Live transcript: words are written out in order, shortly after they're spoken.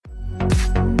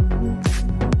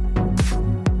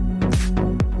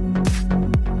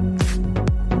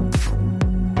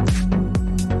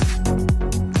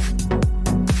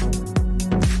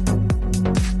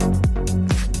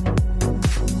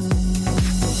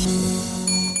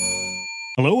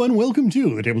Hello and welcome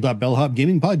to the Tabletop Bellhop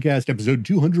Gaming Podcast, episode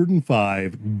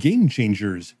 205, Game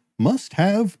Changers,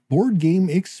 Must-Have Board Game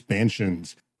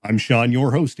Expansions. I'm Sean,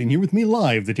 your host, and here with me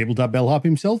live, the Tabletop Bellhop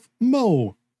himself,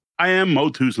 Mo. I am Mo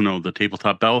Tuzano, the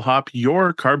Tabletop Bellhop,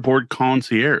 your cardboard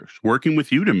concierge, working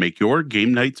with you to make your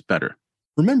game nights better.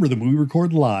 Remember that we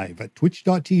record live at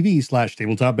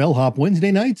twitch.tv/tabletopbellhop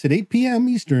Wednesday nights at 8 p.m.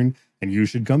 Eastern, and you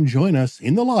should come join us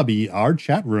in the lobby, our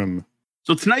chat room.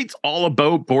 So tonight's all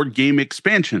about board game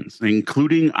expansions,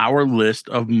 including our list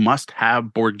of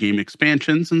must-have board game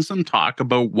expansions and some talk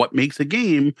about what makes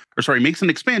an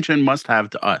expansion must-have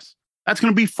to us. That's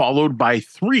going to be followed by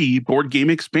 3 board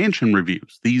game expansion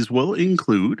reviews. These will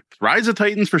include Rise of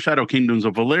Titans for Shadow Kingdoms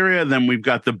of Valeria. Then we've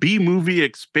got the B-Movie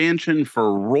expansion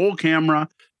for Roll Camera,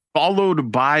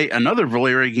 followed by another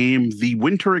Valeria game, the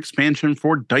Winter expansion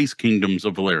for Dice Kingdoms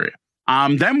of Valeria.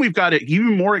 Then we've got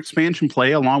even more expansion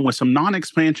play along with some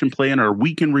non-expansion play in our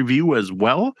weekend review as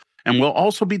well. And we'll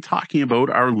also be talking about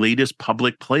our latest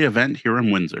public play event here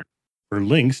in Windsor. For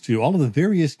links to all of the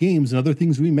various games and other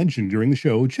things we mentioned during the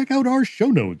show, check out our show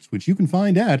notes, which you can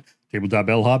find at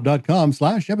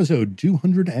tabletopbellhop.com/episode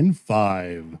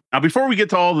 205. Now, before we get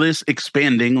to all this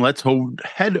expanding, let's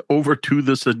head over to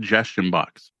the suggestion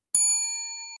box.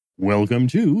 Welcome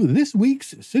to this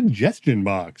week's suggestion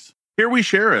box. Here we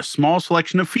share a small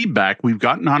selection of feedback we've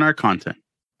gotten on our content.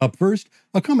 Up first,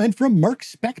 a comment from Mark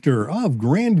Spector of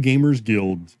Grand Gamers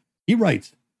Guild. He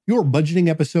writes, "Your budgeting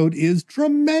episode is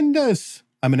tremendous.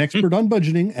 I'm an expert on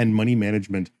budgeting and money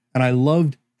management, and I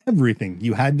loved everything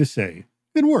you had to say.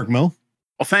 Good work, Mo."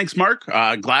 Well, thanks, Mark.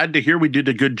 Glad to hear we did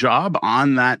a good job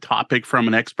on that topic from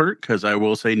an expert, because I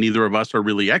will say neither of us are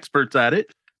really experts at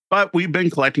it, but we've been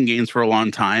collecting games for a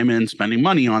long time and spending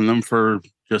money on them for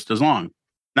just as long.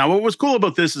 Now, what was cool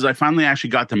about this is I finally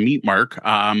actually got to meet Mark,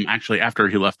 after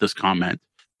he left this comment.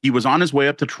 He was on his way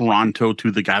up to Toronto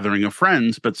to the Gathering of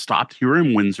Friends, but stopped here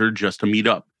in Windsor just to meet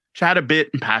up, chat a bit,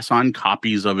 and pass on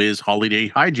copies of his Holiday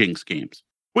Hijinks games,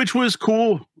 which was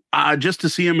cool. Just to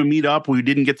see him and meet up. We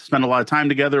didn't get to spend a lot of time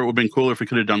together. It would have been cooler if we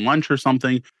could have done lunch or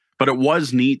something, but it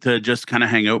was neat to just kind of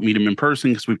hang out, meet him in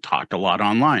person, because we've talked a lot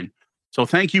online. So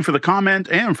thank you for the comment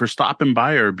and for stopping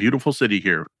by our beautiful city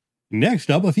here.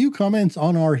 Next up, a few comments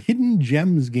on our Hidden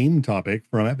Gems game topic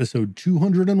from episode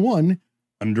 201,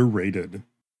 Underrated.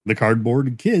 The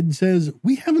Cardboard Kid says,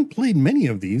 "We haven't played many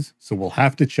of these, so we'll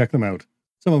have to check them out.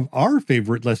 Some of our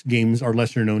favorite games are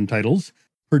lesser-known titles: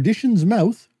 Perdition's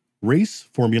Mouth, Race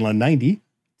Formula 90,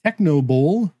 Techno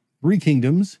Bowl, Three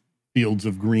Kingdoms, Fields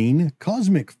of Green,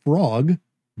 Cosmic Frog,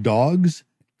 Dogs,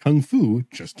 Kung Fu,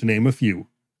 just to name a few.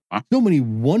 So many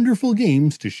wonderful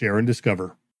games to share and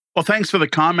discover." Well, thanks for the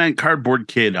comment, Cardboard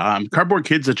Kid. Cardboard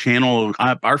Kid's a channel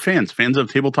our fans of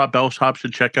Tabletop Bellhop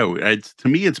should check out. To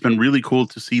me, it's been really cool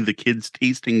to see the kids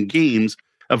tasting games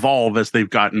evolve as they've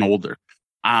gotten older.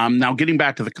 Now, getting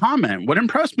back to the comment, what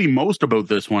impressed me most about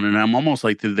this one, and I'm almost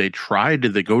like, did they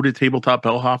go to Tabletop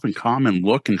Bellhop and come and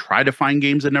look and try to find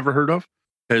games I'd never heard of?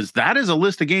 Because that is a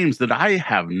list of games that I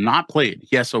have not played.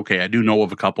 Yes, okay, I do know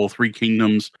of a couple. Three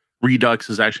Kingdoms, Redux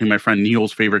is actually my friend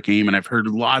Neil's favorite game, and I've heard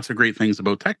lots of great things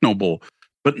about Techno Bowl,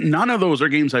 but none of those are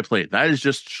games I played. That is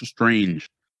just strange.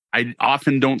 I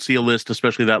often don't see a list,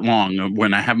 especially that long,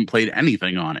 when I haven't played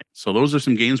anything on it. So those are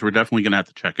some games we're definitely going to have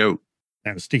to check out.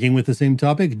 Now, sticking with the same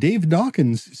topic, Dave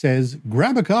Dawkins says,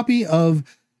 "Grab a copy of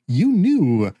You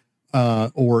Knew,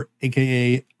 or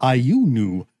AKA You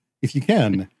Knew, if you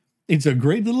can. It's a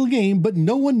great little game, but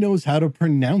no one knows how to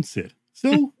pronounce it,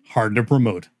 so hard to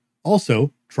promote.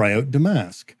 Also, try out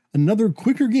Damask, another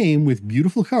quicker game with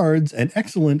beautiful cards and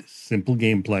excellent, simple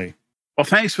gameplay." Well,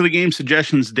 thanks for the game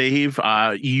suggestions, Dave.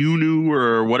 You Knew,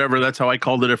 or whatever, that's how I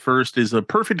called it at first, is a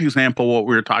perfect example of what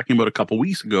we were talking about a couple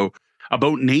weeks ago,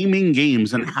 about naming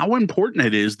games and how important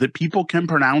it is that people can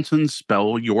pronounce and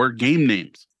spell your game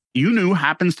names. You Knew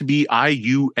happens to be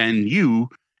IUNU,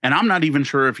 and I'm not even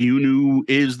sure if You Knew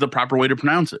is the proper way to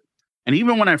pronounce it. And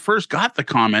even when I first got the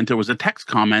comment, it was a text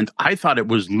comment, I thought it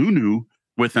was Lunu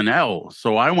with an L.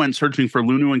 So I went searching for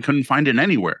Lunu and couldn't find it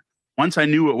anywhere. Once I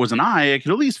knew it was an I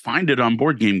could at least find it on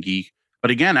Board Game Geek. But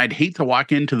again, I'd hate to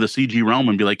walk into the CG realm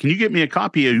and be like, "Can you get me a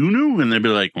copy of Unu?" And they'd be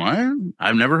like, "What?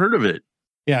 I've never heard of it."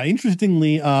 Yeah,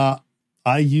 interestingly, IUNU,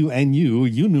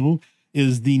 Yunu,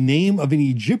 is the name of an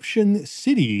Egyptian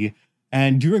city.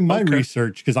 And during my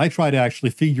research, because I try to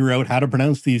actually figure out how to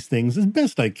pronounce these things as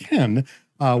best I can,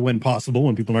 when possible,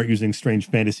 when people aren't using strange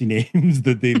fantasy names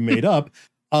that they've made up,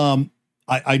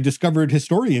 I discovered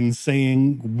historians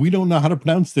saying, we don't know how to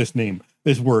pronounce this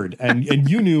word. And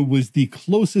Yunu was the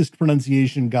closest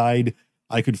pronunciation guide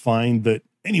I could find that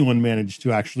anyone managed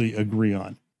to actually agree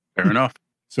on. Fair enough.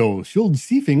 So Schuld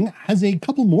Siefing has a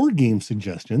couple more game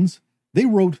suggestions. They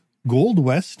wrote, Gold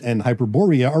West and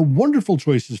Hyperborea are wonderful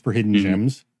choices for hidden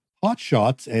gems. Hot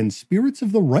Shots and Spirits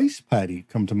of the Rice Paddy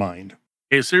come to mind.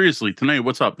 Hey, seriously, tonight,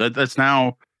 what's up? That's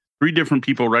now 3 different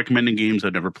people recommending games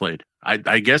I've never played.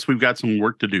 I guess we've got some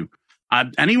work to do.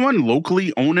 Anyone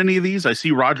locally own any of these? I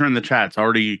see Roger in the chat's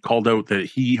already called out that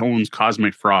he owns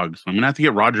Cosmic Frogs. So I'm going to have to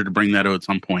get Roger to bring that out at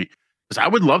some point, because I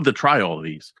would love to try all of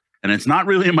these. And it's not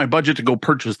really in my budget to go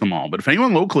purchase them all. But if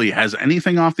anyone locally has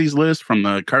anything off these lists, from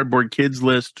the Cardboard Kids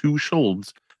list to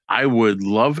Schuld's, I would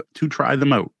love to try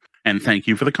them out. And thank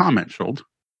you for the comment, Schuld.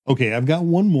 Okay, I've got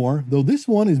one more, though this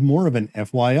one is more of an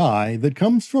FYI that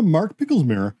comes from Mark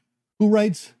Picklesmere, who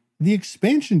writes, the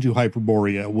expansion to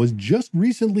Hyperborea was just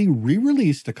recently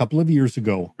re-released a couple of years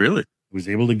ago. Really? I was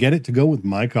able to get it to go with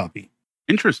my copy.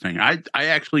 Interesting. I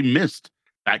actually missed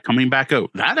that coming back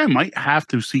out. That I might have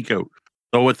to seek out.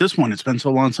 Though with this one, it's been so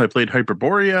long since I played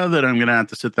Hyperborea that I'm going to have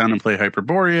to sit down and play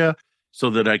Hyperborea so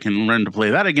that I can learn to play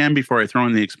that again before I throw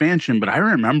in the expansion. But I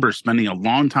remember spending a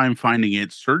long time finding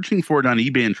it, searching for it on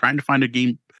eBay and trying to find a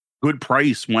game good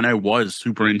price when I was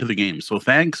super into the game. So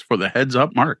thanks for the heads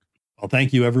up, Mark. Well,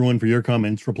 thank you everyone for your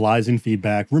comments, replies, and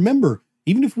feedback. Remember,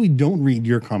 even if we don't read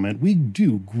your comment, we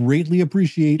do greatly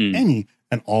appreciate any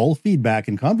and all feedback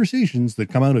and conversations that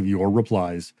come out of your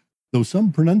replies. Though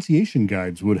some pronunciation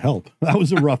guides would help. That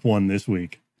was a rough one this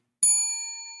week.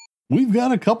 We've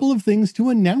got a couple of things to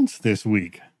announce this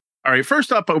week. All right,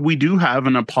 first up, we do have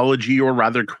an apology, or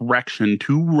rather correction,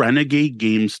 to Renegade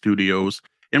Game Studios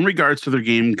in regards to their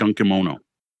game Gunkamono.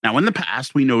 Now, in the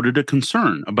past, we noted a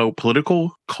concern about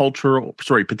potential cultural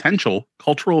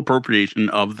appropriation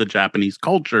of the Japanese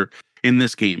culture in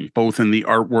this game, both in the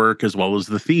artwork as well as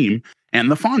the theme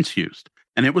and the fonts used.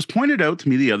 And it was pointed out to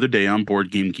me the other day on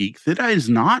Board Game Geek that is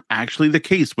not actually the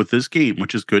case with this game,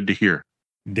 which is good to hear.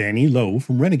 Danny Lowe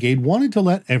from Renegade wanted to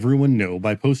let everyone know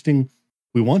by posting,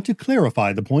 we want to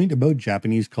clarify the point about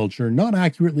Japanese culture not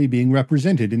accurately being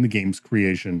represented in the game's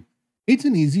creation. It's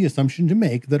an easy assumption to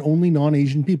make that only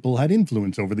non-Asian people had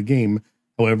influence over the game.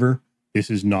 However, this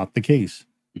is not the case.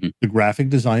 The graphic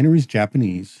designer is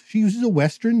Japanese. She uses a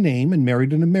Western name and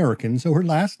married an American, so her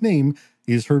last name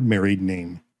is her married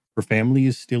name. Her family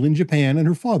is still in Japan, and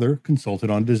her father consulted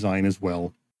on design as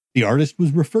well. The artist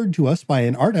was referred to us by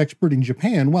an art expert in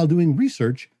Japan while doing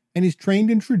research and is trained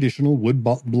in traditional wood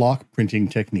block printing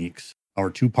techniques. Our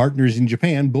 2 partners in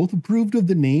Japan both approved of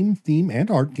the name, theme, and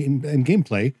art and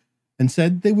gameplay and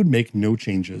said they would make no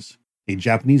changes. A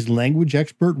Japanese language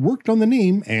expert worked on the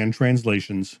name and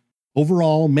translations.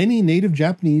 Overall, many native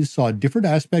Japanese saw different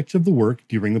aspects of the work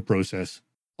during the process.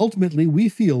 Ultimately, we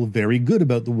feel very good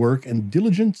about the work and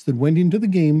diligence that went into the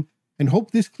game and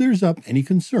hope this clears up any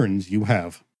concerns you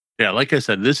have. Yeah, like I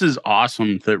said, this is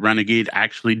awesome that Renegade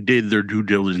actually did their due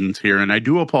diligence here, and I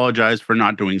do apologize for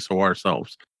not doing so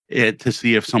ourselves to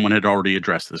see if someone had already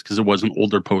addressed this, because it was an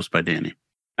older post by Danny.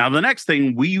 Now, the next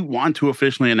thing we want to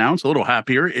officially announce, a little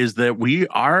happier, is that we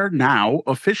are now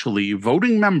officially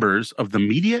voting members of the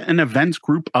Media and Events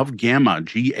Group of GAMA,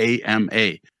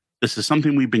 GAMA. This is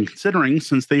something we've been considering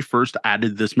since they first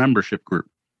added this membership group.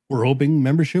 We're hoping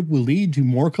membership will lead to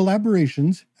more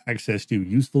collaborations, access to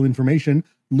useful information,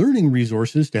 learning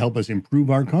resources to help us improve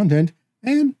our content,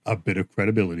 and a bit of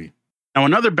credibility. Now,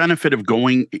 another benefit of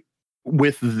going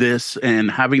with this and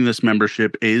having this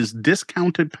membership is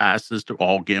discounted passes to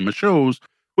all GAMA shows,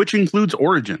 which includes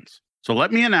Origins. So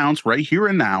let me announce right here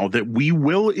and now that we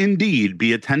will indeed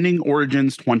be attending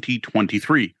Origins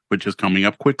 2023, which is coming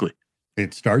up quickly.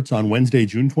 It starts on Wednesday,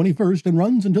 June 21st and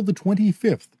runs until the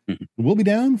 25th. We'll be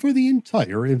down for the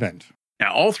entire event.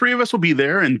 Now, all 3 of us will be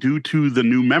there, and due to the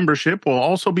new membership, we'll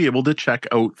also be able to check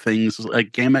out things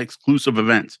like GAMA exclusive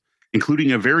events,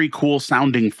 including a very cool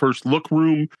sounding first look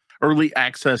room, early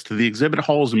access to the exhibit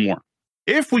halls, and more.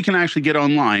 If we can actually get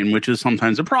online, which is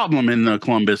sometimes a problem in the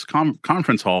Columbus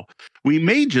conference hall, we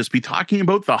may just be talking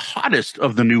about the hottest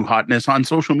of the new hotness on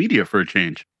social media for a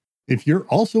change. If you're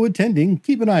also attending,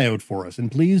 keep an eye out for us,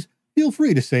 and please feel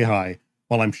free to say hi.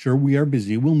 While I'm sure we are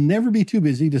busy, we'll never be too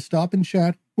busy to stop and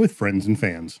chat with friends and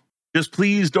fans. Just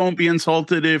please don't be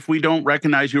insulted if we don't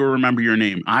recognize you or remember your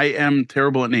name. I am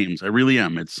terrible at names. I really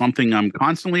am. It's something I'm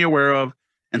constantly aware of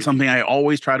and something I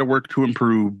always try to work to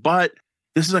improve. But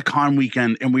this is a con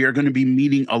weekend, and we are going to be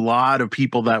meeting a lot of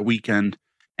people that weekend,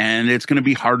 and it's going to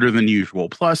be harder than usual.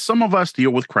 Plus, some of us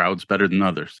deal with crowds better than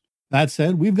others. That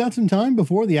said, we've got some time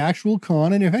before the actual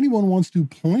con, and if anyone wants to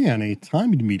plan a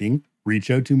timed meeting, reach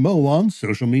out to Mo on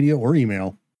social media or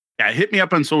email. Yeah, hit me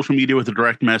up on social media with a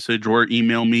direct message or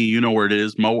email me. You know where it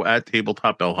is,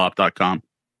 mo@tabletopbellhop.com.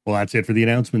 Well, that's it for the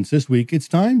announcements this week. It's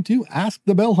time to Ask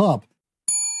the Bellhop.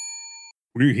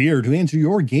 We're here to answer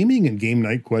your gaming and game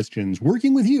night questions,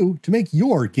 working with you to make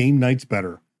your game nights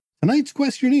better. Tonight's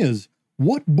question is,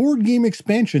 what board game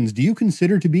expansions do you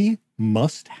consider to be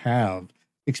must-have?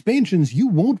 Expansions you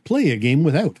won't play a game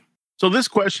without. So this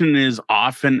question is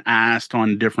often asked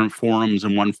on different forums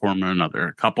in one form or another.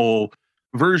 A couple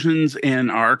versions in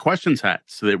our questions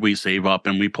hats that we save up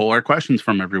and we pull our questions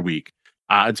from every week.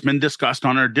 It's been discussed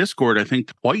on our Discord, I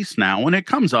think, twice now, and it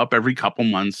comes up every couple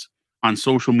months on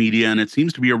social media, and it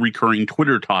seems to be a recurring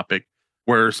Twitter topic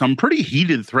where some pretty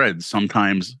heated threads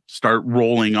sometimes start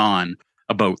rolling on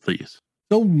about these.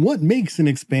 So what makes an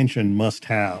expansion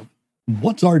must-have?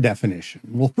 What's our definition?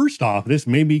 Well, first off, this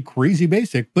may be crazy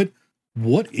basic, but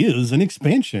what is an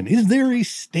expansion? Is there a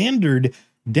standard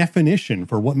definition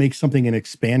for what makes something an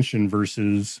expansion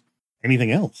versus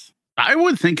anything else? I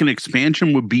would think an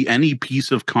expansion would be any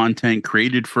piece of content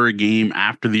created for a game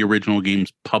after the original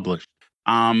game's published.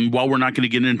 While we're not going to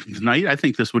get into tonight, I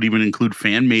think this would even include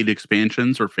fan-made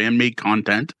expansions or fan-made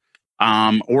content,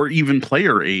 or even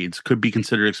player aids could be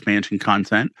considered expansion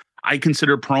content. I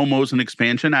consider promos an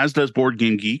expansion, as does Board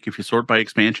Game Geek. If you sort by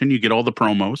expansion, you get all the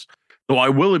promos. Though I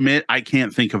will admit, I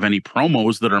can't think of any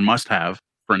promos that are must-have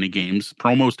for any games.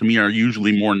 Promos to me are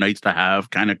usually more nice to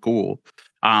have, kind of cool.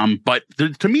 But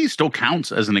to me, still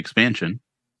counts as an expansion.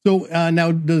 So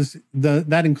now, does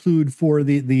that include for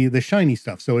the shiny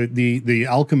stuff? So the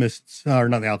alchemists, or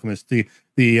not the alchemists,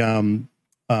 the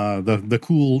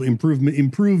cool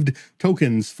improved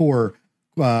tokens for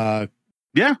and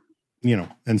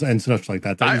stuff like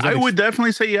that. I would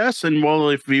definitely say yes. And well,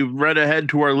 if you read ahead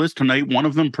to our list tonight, one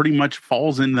of them pretty much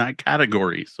falls in that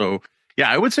category. So yeah,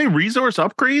 I would say resource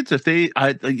upgrades.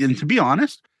 And to be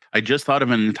honest, I just thought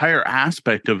of an entire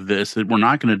aspect of this that we're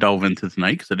not going to delve into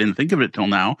tonight because I didn't think of it till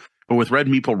now. But with Red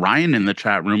Meeple Ryan in the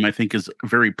chat room, I think is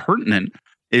very pertinent,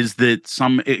 is that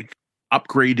some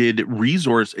upgraded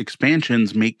resource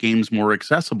expansions make games more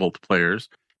accessible to players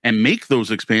and make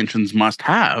those expansions must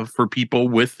have for people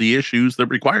with the issues that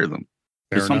require them.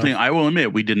 It's something I will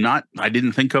admit I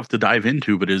didn't think of to dive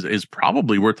into, but is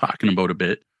probably worth talking about a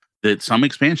bit. That some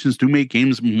expansions do make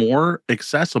games more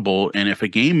accessible. And if a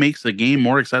game makes a game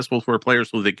more accessible for a player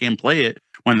so they can play it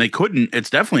when they couldn't,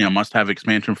 it's definitely a must-have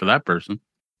expansion for that person.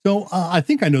 So I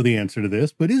think I know the answer to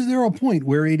this, but is there a point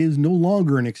where it is no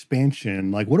longer an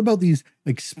expansion? Like, what about these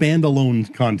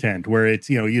standalone content where it's,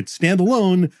 it's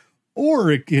standalone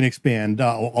or it can expand?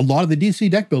 A lot of the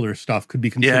DC deck builder stuff could be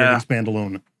considered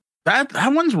standalone. That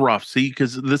one's rough, see,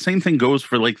 because the same thing goes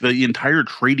for like the entire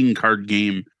trading card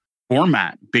game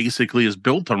format basically is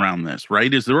built around this,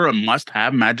 right? Is there a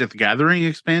must-have Magic the Gathering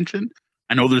expansion?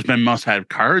 I know there's been must-have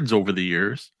cards over the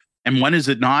years. And when is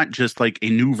it not just like a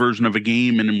new version of a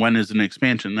game, and when is it an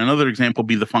expansion? Another example would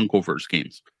be the Funkoverse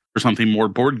games, or something more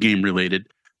board game related.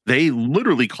 They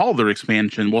literally call their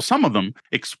expansion, well, some of them,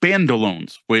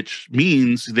 expandalones, which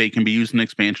means they can be used in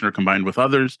expansion or combined with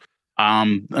others.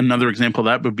 Another example of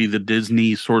that would be the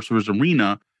Disney Sorcerer's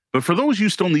Arena. But for those, you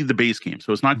still need the base game.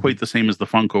 So it's not quite the same as the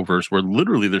Funkoverse, where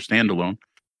literally they're standalone.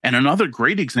 And another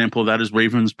great example of that is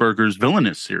Ravensburger's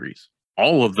Villainous series.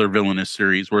 All of their Villainous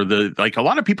series, where a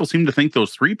lot of people seem to think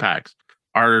those 3-packs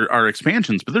are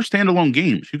expansions, but they're standalone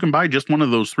games. You can buy just one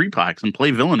of those 3-packs and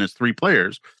play Villainous 3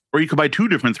 players, or you could buy 2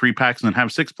 different 3-packs and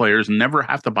have 6 players and never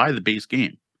have to buy the base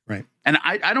game. Right. And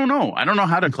I don't know. I don't know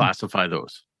how to classify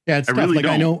those. Yeah, it's tough. Really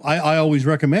I know I always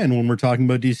recommend when we're talking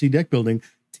about DC deck building,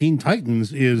 Teen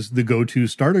Titans is the go-to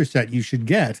starter set you should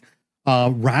get,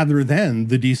 rather than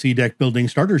the DC deck building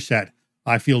starter set.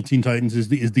 I feel Teen Titans is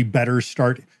the better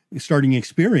starting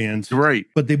experience. Right.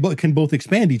 But they can both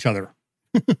expand each other.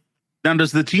 Now,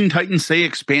 does the Teen Titans say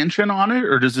expansion on it,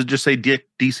 or does it just say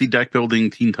DC deck building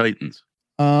Teen Titans?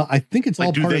 I think it's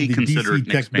all part of the DC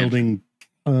deck building.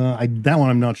 That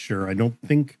one I'm not sure. I don't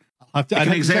think. I'll have to,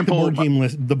 an example,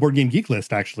 the Board Game Geek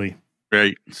list, actually.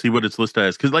 Right. See what it's listed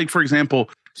as. Because, like, for example,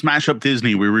 Smash Up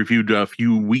Disney, we reviewed a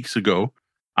few weeks ago,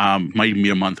 might even be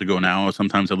a month ago now.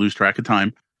 Sometimes I lose track of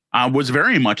time. Was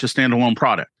very much a standalone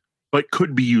product, but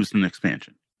could be used in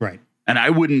expansion. Right. And I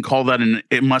wouldn't call that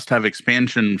it must have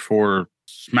expansion for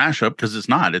Smash Up, because it's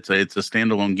not. It's a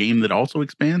standalone game that also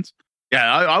expands. Yeah,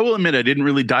 I will admit I didn't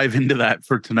really dive into that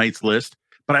for tonight's list.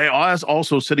 But I was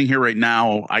also sitting here right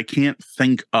now, I can't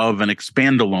think of an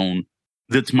expandalone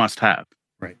that's must have.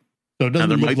 Right. So it doesn't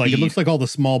look like it looks like all the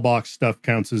small box stuff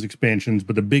counts as expansions,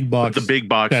 but the big box are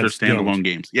standalone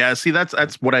games. Yeah, see, that's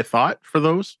what I thought for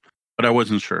those, but I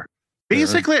wasn't sure.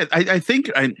 Basically, I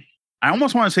think I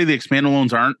almost want to say the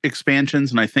expandalones aren't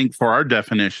expansions, and I think for our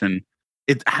definition,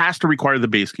 it has to require the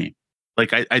base game.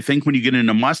 Like I think when you get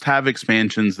into must-have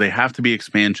expansions, they have to be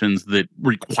expansions that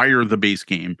require the base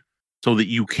game. so that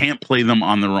you can't play them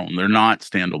on their own. They're not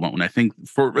standalone. I think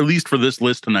for at least for this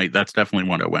list tonight, that's definitely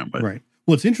what I went with. Right.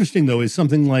 What's interesting, though, is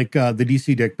something like the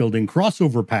DC deck building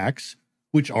crossover packs,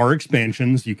 which are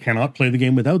expansions. You cannot play the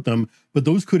game without them, but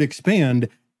those could expand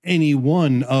any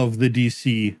one of the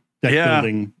DC deck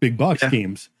building big box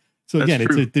games. So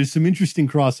again, there's some interesting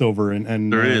crossover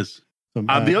and there is.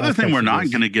 The other thing we're not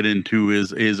going to get into is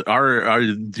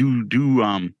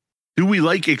do we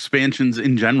like expansions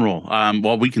in general?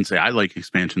 Well, we can say I like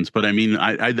expansions, but I mean,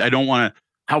 I don't want to.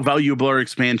 How valuable are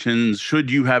expansions? Should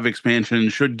you have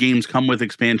expansions? Should games come with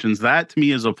expansions? That to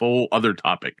me is a whole other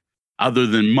topic, other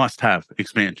than must-have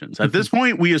expansions. At this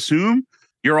point, we assume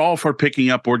you're all for picking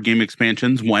up board game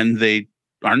expansions when they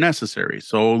are necessary.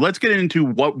 So let's get into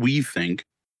what we think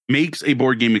makes a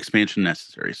board game expansion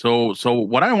necessary. So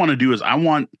what I want to do is I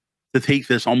want to take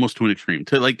this almost to an extreme.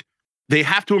 To like, they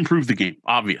have to improve the game,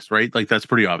 obvious, right? Like that's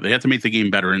pretty obvious. They have to make the game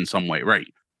better in some way, right?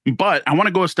 But I want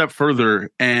to go a step further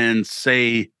and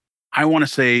say, I want to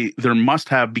say there must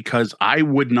have, because I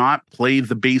would not play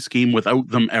the base game without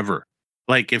them ever.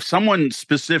 Like if someone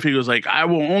specifically was like, I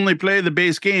will only play the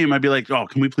base game, I'd be like, oh,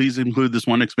 can we please include this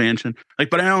one expansion?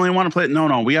 Like, but I only want to play it.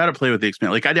 No, we got to play with the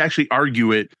expansion. Like I'd actually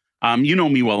argue it. You know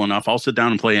me well enough. I'll sit down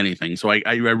and play anything. So I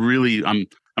really, I'm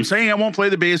saying I won't play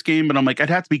the base game, but I'm like, I'd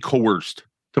have to be coerced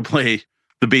to play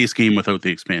the base game without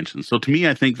the expansion. So to me,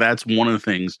 I think that's one of the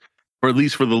things, or at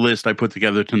least for the list I put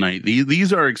together tonight.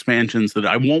 These are expansions that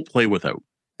I won't play without.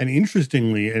 And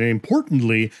interestingly and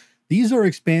importantly, these are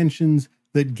expansions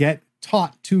that get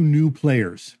taught to new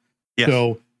players. Yes.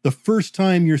 So the first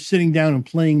time you're sitting down and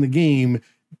playing the game,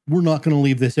 we're not going to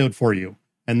leave this out for you.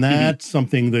 And that's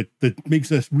something that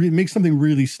makes something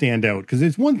really stand out. Because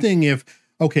it's one thing if,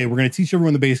 okay, we're going to teach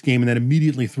everyone the base game and then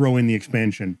immediately throw in the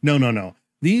expansion. No.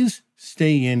 These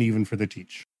stay in even for the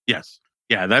teach. Yes.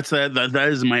 Yeah, that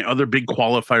is my other big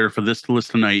qualifier for this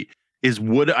list tonight is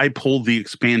would I pull the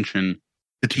expansion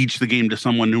to teach the game to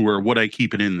someone new, or would I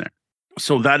keep it in there?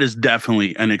 So that is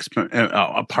definitely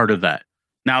a part of that.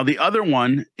 Now, the other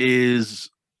one is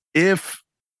if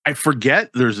I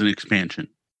forget there's an expansion,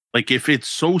 like if it's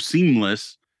so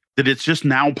seamless that it's just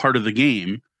now part of the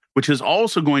game, which is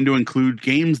also going to include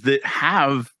games that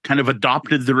have kind of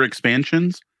adopted their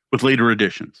expansions with later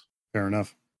editions. Fair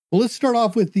enough. Well, let's start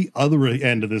off with the other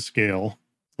end of the scale.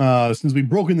 Since we've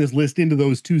broken this list into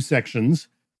those two sections,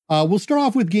 we'll start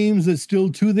off with games that still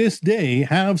to this day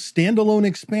have standalone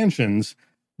expansions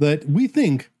that we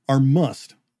think are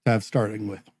must have starting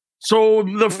with. So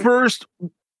the first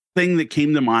thing that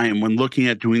came to mind when looking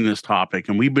at doing this topic,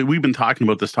 and we've been talking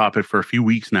about this topic for a few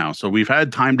weeks now, so we've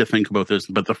had time to think about this,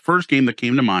 but the first game that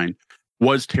came to mind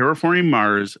was Terraforming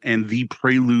Mars and the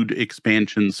Prelude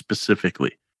expansion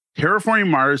specifically. Terraforming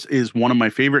Mars is one of my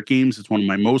favorite games. It's one of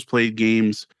my most played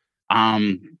games.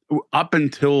 Up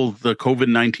until the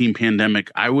COVID-19 pandemic,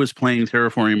 I was playing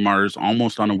Terraforming Mars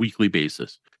almost on a weekly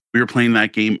basis. We were playing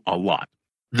that game a lot.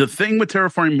 The thing with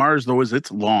Terraforming Mars, though, is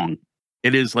it's long.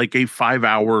 It is like a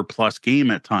 5-hour plus game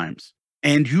at times.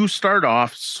 And you start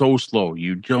off so slow.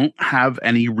 You don't have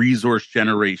any resource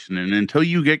generation. And until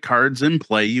you get cards in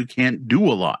play, you can't do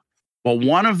a lot. Well,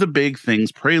 one of the big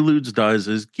things Preludes does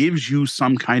is gives you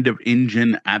some kind of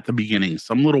engine at the beginning,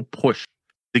 some little push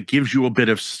that gives you a bit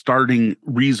of starting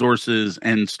resources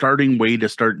and starting way to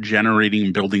start generating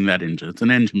and building that engine. It's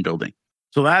an engine building.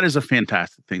 So that is a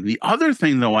fantastic thing. The other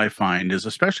thing, though, I find is,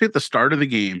 especially at the start of the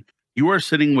game, you are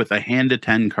sitting with a hand of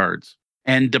 10 cards.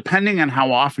 And depending on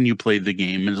how often you played the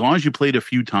game, as long as you played a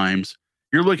few times,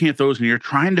 you're looking at those and you're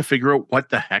trying to figure out what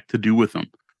the heck to do with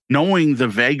them, knowing the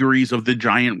vagaries of the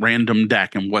giant random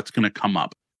deck and what's going to come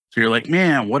up. So you're like,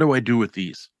 man, what do I do with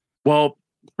these? Well,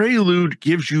 Prelude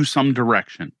gives you some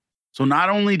direction. So not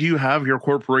only do you have your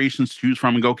corporations to choose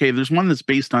from and go, okay, there's one that's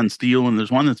based on steel and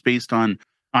there's one that's based on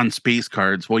space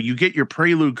cards. Well, you get your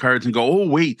Prelude cards and go, oh,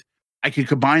 wait, I could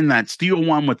combine that steel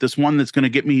one with this one that's going to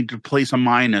get me to place a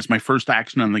mine as my first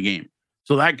action on the game.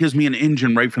 So that gives me an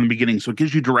engine right from the beginning. So it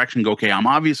gives you direction. Go, okay, I'm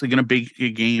obviously going to make a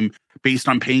game based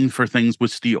on paying for things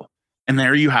with steel. And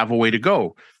there you have a way to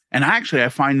go. And actually, I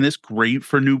find this great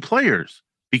for new players,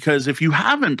 because if you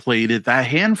haven't played it, that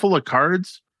handful of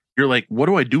cards, you're like, what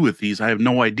do I do with these? I have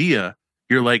no idea.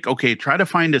 You're like, okay, try to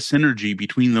find a synergy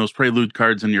between those Prelude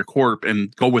cards and your corp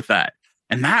and go with that.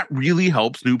 And that really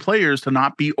helps new players to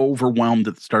not be overwhelmed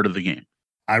at the start of the game.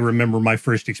 I remember my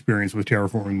first experience with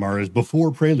Terraforming Mars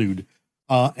before Prelude,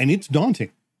 and it's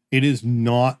daunting. It is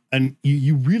not, and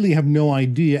you really have no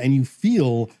idea, and you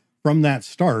feel from that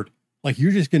start like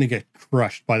you're just going to get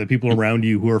crushed by the people around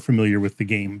you who are familiar with the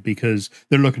game, because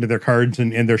they're looking at their cards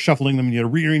and they're shuffling them and you're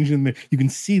rearranging them. You can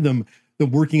see them.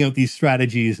 working out these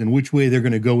strategies and which way they're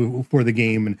going to go for the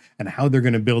game and how they're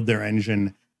going to build their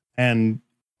engine. And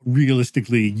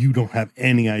realistically, you don't have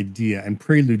any idea. And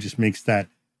Prelude just makes that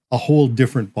a whole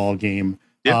different ball game.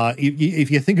 Yep. If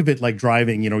you think of it like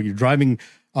driving, you're driving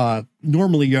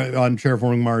normally on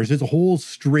Terraforming Mars, there's a whole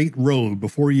straight road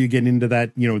before you get into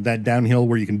that, that downhill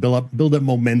where you can build up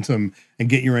momentum and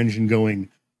get your engine going.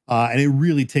 And it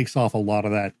really takes off a lot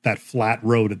of that flat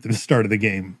road at the start of the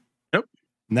game. Yep.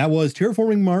 And that was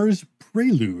Terraforming Mars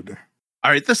Prelude. All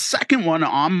right, the second one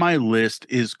on my list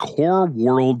is Core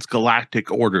Worlds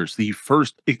Galactic Orders, the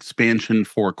first expansion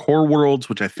for Core Worlds,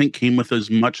 which I think came with as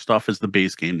much stuff as the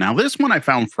base game. Now, this one I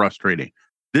found frustrating.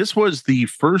 This was the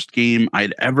first game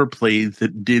I'd ever played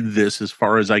that did this as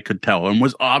far as I could tell and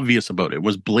was obvious about it,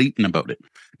 was blatant about it.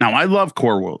 Now, I love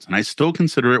Core Worlds, and I still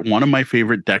consider it one of my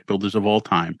favorite deck builders of all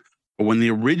time. But when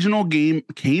the original game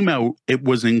came out, it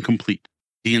was incomplete.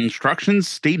 The instructions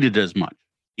stated as much.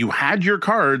 You had your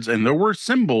cards and there were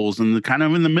symbols and the kind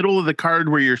of in the middle of the card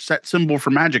where your set symbol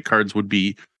for magic cards would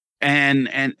be. And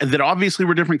that obviously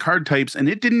were different card types, and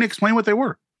it didn't explain what they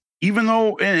were. Even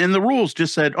though, and the rules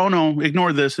just said, oh no,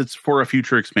 ignore this. It's for a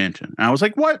future expansion. And I was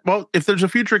like, what? Well, if there's a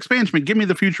future expansion, give me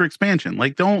the future expansion.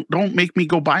 Like, don't make me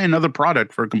go buy another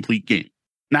product for a complete game.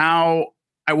 Now,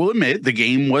 I will admit the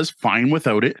game was fine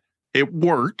without it. It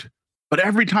worked. But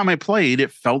every time I played,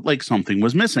 it felt like something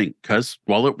was missing because,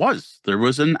 well, there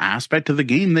was an aspect of the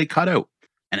game they cut out.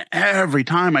 And every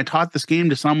time I taught this game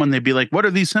to someone, they'd be like, what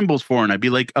are these symbols for? And I'd be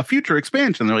like, a future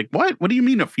expansion. They're like, what? What do you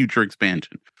mean a future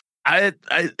expansion?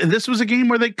 This was a game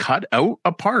where they cut out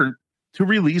a part to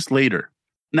release later.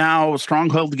 Now,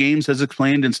 Stronghold Games has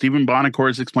explained, and Stephen Bonacore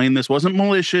has explained, this wasn't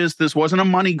malicious. This wasn't a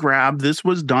money grab. This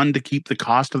was done to keep the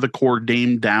cost of the core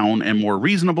game down and more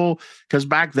reasonable, because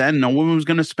back then, no one was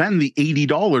going to spend the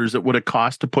 $80 it would have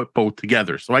cost to put both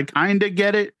together. So I kind of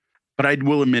get it, but I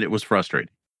will admit it was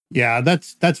frustrating. Yeah,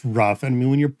 that's rough. I mean,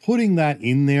 when you're putting that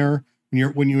in there,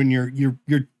 when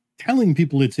you're telling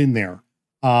people it's in there,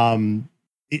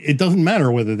 it doesn't matter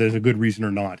whether there's a good reason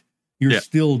or not. You're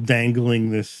still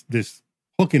dangling this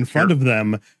hook in front of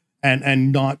them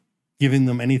and not giving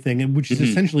them anything, which is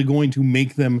essentially going to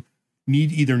make them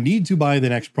need to buy the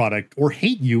next product or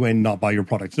hate you and not buy your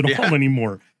products at all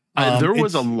anymore. There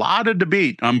was a lot of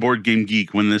debate on Board Game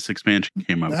Geek when this expansion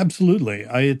came out. Absolutely.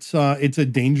 It's a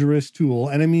dangerous tool.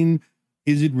 And I mean,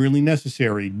 is it really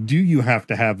necessary? Do you have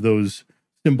to have those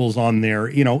symbols on there?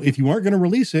 If you aren't going to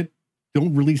release it,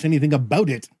 don't release anything about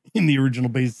it in the original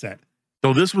base set.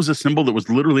 So this was a symbol that was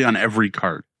literally on every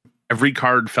card. Every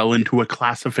card fell into a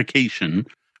classification,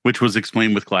 which was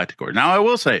explained with Galactic Order. Now, I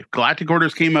will say, Galactic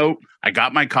Orders came out, I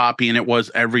got my copy, and it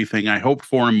was everything I hoped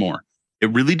for and more. It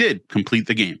really did complete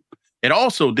the game. It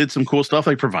also did some cool stuff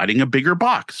like providing a bigger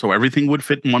box, so everything would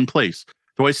fit in one place.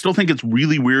 So I still think it's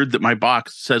really weird that my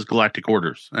box says Galactic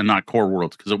Orders and not Core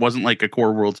Worlds, because it wasn't like a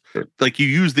Core Worlds, like you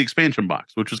used the expansion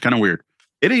box, which was kind of weird.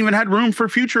 It even had room for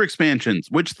future expansions,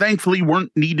 which thankfully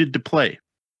weren't needed to play.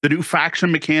 The new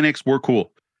faction mechanics were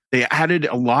cool. They added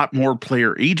a lot more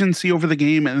player agency over the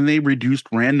game, and they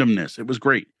reduced randomness. It was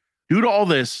great. Due to all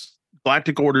this,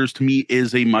 Galactic Orders to me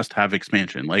is a must-have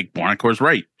expansion. Like Bonacore's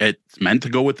right. It's meant to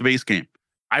go with the base game.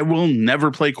 I will never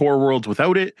play Core Worlds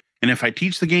without it. And if I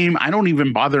teach the game, I don't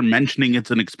even bother mentioning it's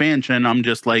an expansion. I'm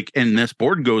just like, and this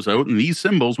board goes out, and these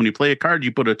symbols, when you play a card,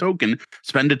 you put a token,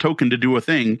 spend a token to do a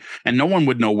thing, and no one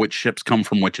would know which ships come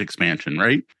from which expansion,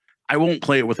 right? I won't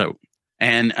play it without.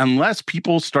 And unless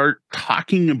people start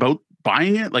talking about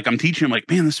buying it, like I'm teaching them, like,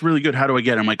 man, this is really good. How do I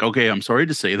get it? I'm like, okay, I'm sorry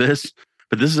to say this,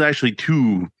 but this is actually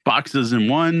 2 boxes in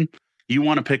one. You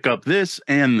want to pick up this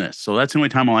and this. So that's the only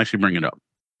time I'll actually bring it up.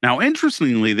 Now,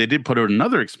 interestingly, they did put out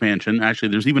another expansion. Actually,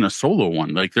 there's even a solo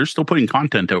one. Like they're still putting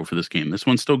content out for this game. This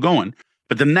one's still going.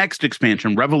 But the next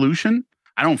expansion, Revolution,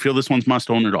 I don't feel this one's must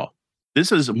own at all.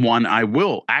 This is one I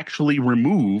will actually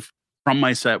remove from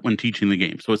my set when teaching the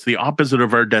game. So it's the opposite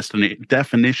of our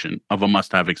definition of a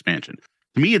must-have expansion.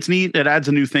 To me, it's neat. It adds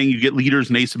a new thing. You get leaders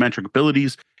and asymmetric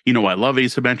abilities. I love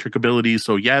asymmetric abilities.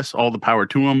 So yes, all the power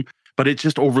to them, but it's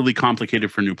just overly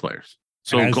complicated for new players.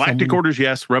 So Galactic Orders,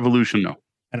 yes. Revolution, no.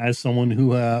 And as someone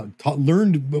who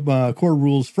learned core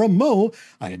rules from Mo,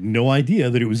 I had no idea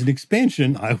that it was an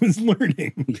expansion I was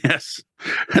learning. Yes,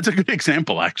 that's a good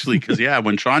example, actually, because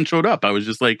when Sean showed up, I was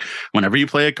just like, whenever you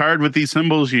play a card with these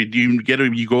symbols, you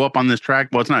go up on this track.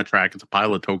 Well, it's not a track; it's a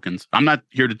pile of tokens. I'm not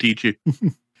here to teach you.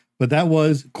 But that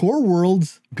was Core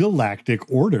Worlds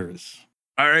Galactic Orders.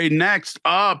 All right, next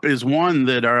up is one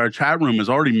that our chat room has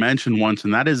already mentioned once,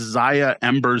 and that is Xayah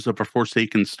Embers of a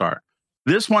Forsaken Star.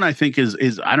 This one I think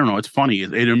is I don't know, it's funny.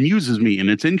 It amuses me and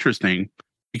it's interesting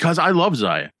because I love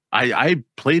Xayah. I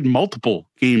played multiple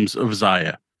games of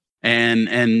Xayah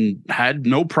and had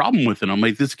no problem with it. I'm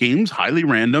like, this game's highly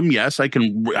random. Yes, I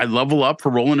level up for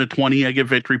rolling a 20, I get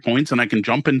victory points, and I can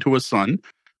jump into a sun.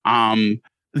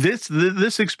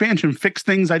 This expansion fixed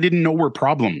things I didn't know were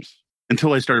problems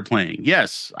until I started playing.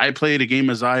 Yes, I played a game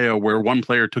of Xayah where one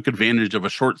player took advantage of a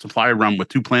short supply run with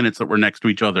two planets that were next to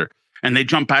each other. And they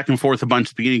jumped back and forth a bunch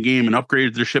at the beginning of the game and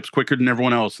upgraded their ships quicker than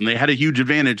everyone else. And they had a huge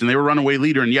advantage and they were runaway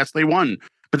leader. And yes, they won.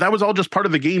 But that was all just part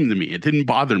of the game to me. It didn't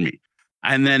bother me.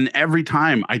 And then every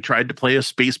time I tried to play a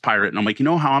space pirate, and I'm like, you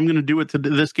know how I'm going to do it to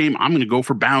this game? I'm going to go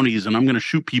for bounties and I'm going to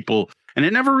shoot people. And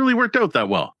it never really worked out that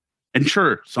well. And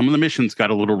sure, some of the missions got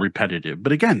a little repetitive.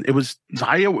 But again,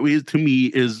 Xayah to me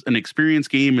is an experience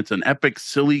game. It's an epic,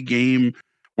 silly game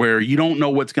where you don't know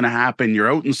what's going to happen.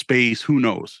 You're out in space. Who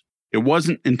knows? It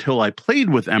wasn't until I played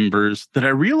with Embers that I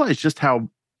realized just how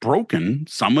broken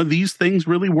some of these things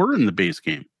really were in the base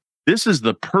game. This is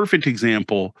the perfect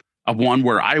example of one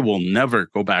where I will never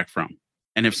go back from.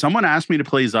 And if someone asked me to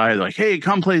play Xayah, they're like, hey,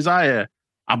 come play Xayah,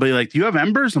 I'll be like, do you have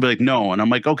Embers? I'll be like, no. And I'm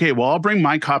like, okay, well, I'll bring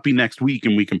my copy next week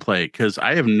and we can play it, because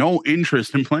I have no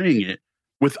interest in playing it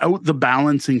without the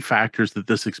balancing factors that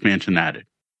this expansion added.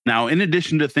 Now, in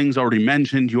addition to things already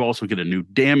mentioned, you also get a new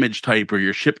damage type where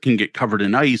your ship can get covered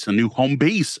in ice, a new home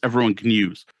base everyone can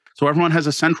use. So everyone has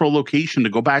a central location to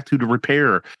go back to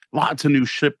repair. Lots of new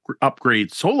ship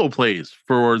upgrades, solo plays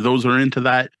for those who are into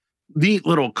that. Neat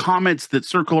little comets that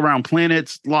circle around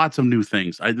planets, lots of new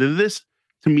things. This,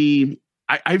 to me,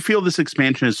 I feel this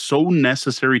expansion is so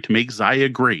necessary to make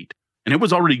Xayah great, and it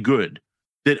was already good,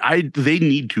 that they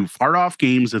need to, Far Off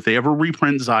Games, if they ever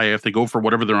reprint Xayah, if they go for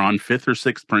whatever they're on, 5th or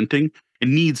 6th printing, it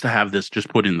needs to have this just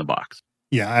put in the box.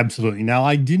 Yeah, absolutely. Now,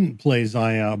 I didn't play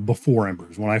Xayah before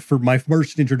Embers. My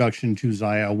first introduction to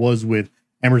Xayah was with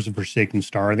Embers of Forsaken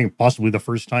Star. I think possibly the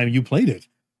first time you played it.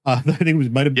 I think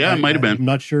it might have been. I'm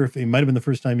not sure if it might have been the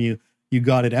first time you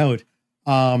got it out.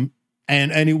 And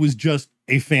it was just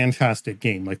a fantastic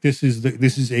game. Like, this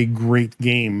is a great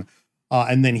game.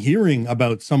 And then hearing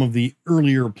about some of the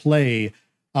earlier play,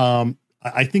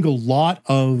 I think a lot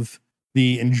of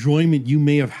the enjoyment you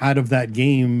may have had of that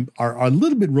game are a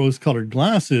little bit rose-colored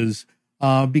glasses,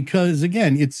 because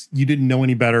again, you didn't know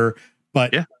any better.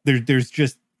 But yeah, there's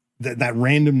just that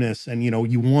randomness, and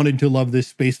you wanted to love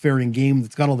this spacefaring game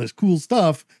that's got all this cool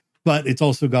stuff, but it's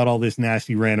also got all this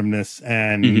nasty randomness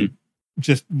and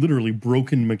just literally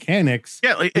broken mechanics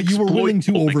that you were willing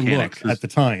to overlook at the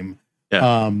time.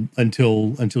 Yeah.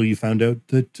 Until you found out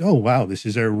that, oh wow, this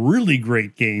is a really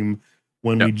great game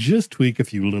when we just tweak a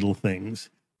few little things.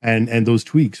 And those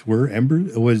tweaks were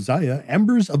Xayah,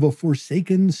 Embers of a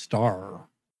Forsaken Star.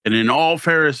 And in all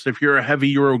fairness, if you're a heavy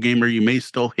Euro gamer, you may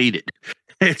still hate it.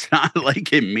 It's not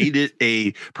like it made it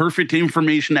a perfect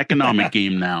information economic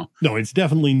game now. No, it's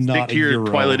definitely not. Stick to your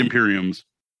Twilight Imperiums.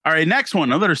 All right, next one,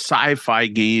 another sci-fi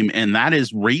game, and that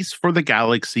is Race for the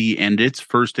Galaxy and its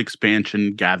first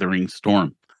expansion, Gathering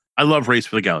Storm. I love Race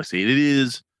for the Galaxy. It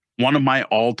is one of my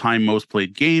all-time most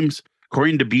played games.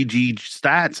 According to BG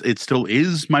Stats, it still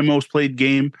is my most played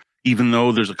game, even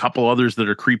though there's a couple others that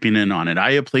are creeping in on it.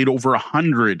 I have played over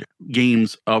 100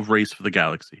 games of Race for the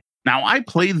Galaxy. Now, I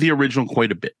played the original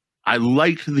quite a bit. I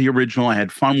liked the original. I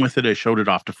had fun with it. I showed it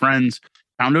off to friends.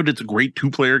 Found out it's a great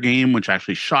two-player game, which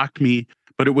actually shocked me.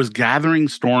 But it was Gathering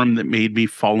Storm that made me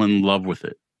fall in love with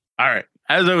it. All right.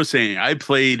 As I was saying, I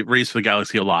played Race for the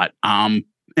Galaxy a lot, and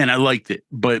I liked it.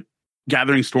 But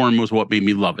Gathering Storm was what made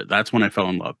me love it. That's when I fell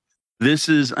in love. This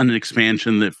is an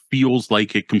expansion that feels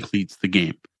like it completes the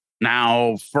game.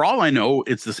 Now, for all I know,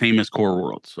 it's the same as Core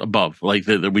Worlds above, like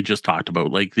that we just talked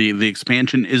about. Like the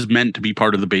expansion is meant to be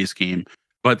part of the base game,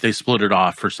 but they split it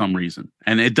off for some reason.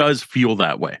 And it does feel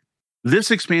that way.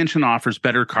 This expansion offers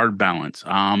better card balance.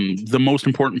 The most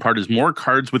important part is more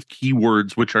cards with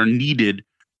keywords, which are needed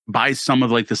by some of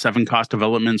like the 7-cost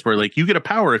developments where like you get a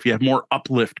power if you have more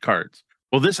uplift cards.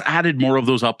 Well, this added more of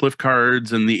those uplift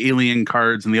cards and the alien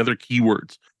cards and the other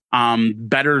keywords.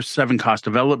 Better 7-cost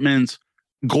developments.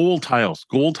 Goal tiles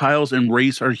and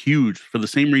Race are huge for the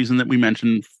same reason that we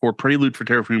mentioned for Prelude for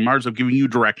Terraforming Mars of giving you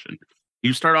direction.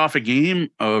 You start off a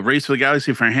game of Race for the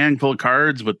Galaxy for a handful of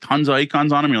cards with tons of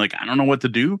icons on them. You're like, I don't know what to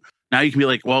do. Now you can be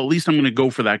like, well, at least I'm going to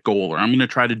go for that goal, or I'm going to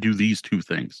try to do these two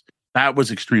things. That was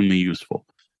extremely useful.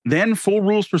 Then full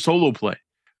rules for solo play.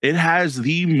 It has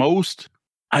the most,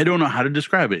 I don't know how to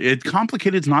describe it.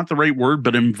 Complicated is not the right word,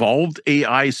 but involved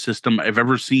AI system I've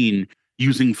ever seen,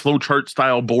 using flowchart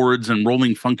style boards and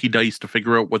rolling funky dice to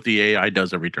figure out what the AI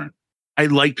does every turn. I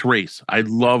liked Race. I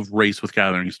love Race with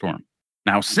Gathering Storm.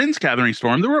 Now, since Gathering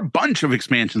Storm, there were a bunch of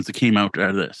expansions that came out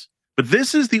of this. But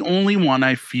this is the only one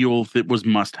I feel that was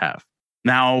must-have.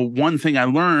 Now, one thing I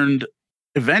learned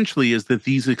eventually is that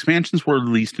these expansions were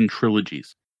released in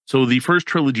trilogies. So the first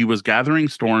trilogy was Gathering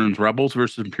Storms, Rebels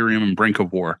versus Imperium, and Brink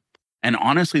of War. And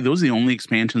honestly, those are the only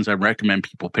expansions I recommend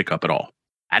people pick up at all.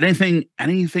 Anything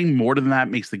more than that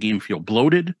makes the game feel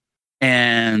bloated.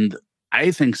 And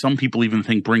I think some people even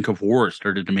think Brink of War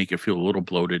started to make it feel a little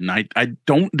bloated. And I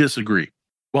don't disagree.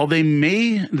 Well, they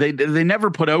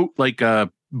never put out like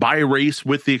a buy race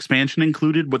with the expansion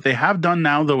included. What they have done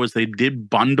now, though, is they did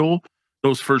bundle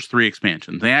those first 3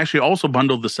 expansions. They actually also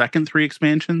bundled the second 3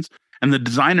 expansions. And the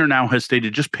designer now has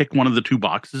stated just pick one of the 2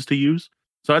 boxes to use.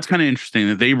 So that's kind of interesting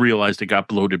that they realized it got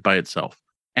bloated by itself.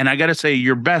 And I got to say,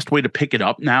 your best way to pick it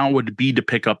up now would be to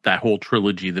pick up that whole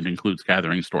trilogy that includes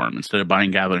Gathering Storm instead of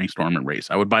buying Gathering Storm and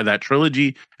Race. I would buy that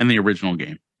trilogy and the original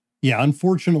game. Yeah,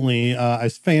 unfortunately,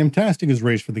 as fantastic as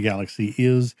Race for the Galaxy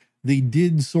is, they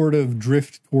did sort of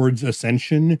drift towards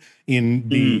Ascension in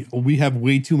the, we have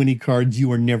way too many cards,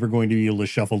 you are never going to be able to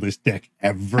shuffle this deck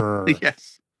ever.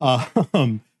 Yes.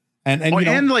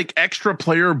 And like extra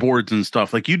player boards and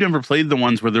stuff. Like you never played the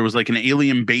ones where there was like an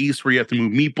alien base where you have to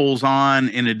move meeples on,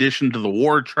 in addition to the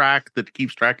war track that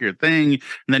keeps track of your thing, and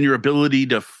then your ability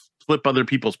to flip other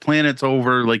people's planets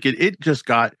over. Like it just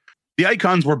got, the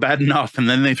icons were bad enough, and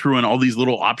then they threw in all these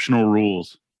little optional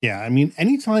rules. Yeah, I mean,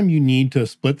 anytime you need to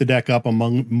split the deck up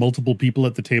among multiple people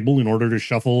at the table in order to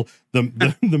shuffle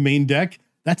the main deck,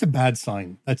 that's a bad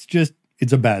sign.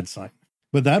 It's a bad sign.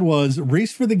 But that was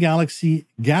Race for the Galaxy,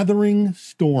 Gathering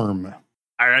Storm.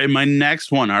 All right, my next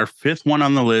one, our 5th one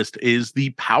on the list, is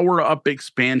the power-up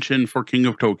expansion for King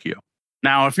of Tokyo.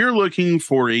 Now, if you're looking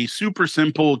for a super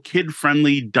simple,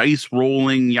 kid-friendly,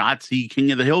 dice-rolling, Yahtzee,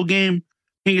 King of the Hill game,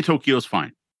 King of Tokyo is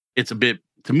fine. It's a bit,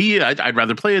 to me, I'd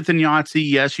rather play it than Yahtzee.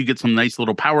 Yes, you get some nice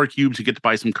little power cubes. You get to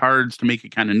buy some cards to make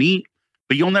it kind of neat.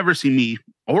 But you'll never see me,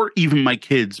 or even my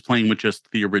kids, playing with just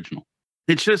the original.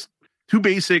 It's just too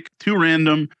basic, too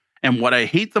random, and what I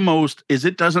hate the most is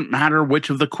it doesn't matter which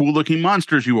of the cool-looking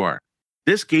monsters you are.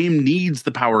 This game needs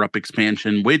the power-up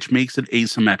expansion, which makes it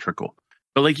asymmetrical.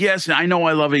 But like, yes, I know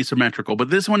I love asymmetrical, but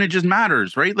this one, it just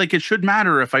matters, right? Like, it should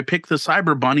matter if I pick the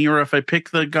Cyber Bunny or if I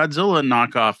pick the Godzilla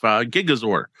knockoff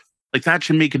Gigazor. Like, that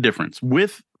should make a difference.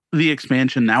 With the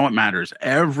expansion, now it matters.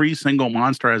 Every single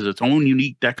monster has its own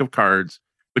unique deck of cards,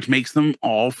 which makes them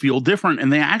all feel different,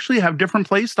 and they actually have different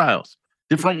play styles.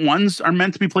 Different ones are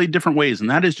meant to be played different ways, and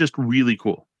that is just really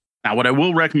cool. Now, what I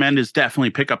will recommend is definitely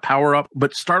pick up Power Up,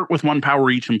 but start with 1 power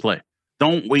each in play.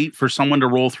 Don't wait for someone to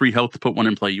roll 3 health to put 1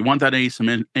 in play. You want that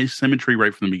asymmetry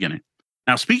right from the beginning.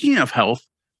 Now, speaking of health,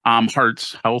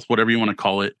 hearts, health, whatever you want to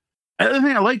call it, the other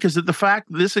thing I like is that the fact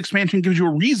this expansion gives you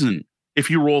a reason if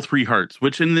you roll 3 hearts,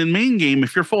 which in the main game,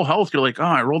 if you're full health, you're like, oh,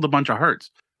 I rolled a bunch of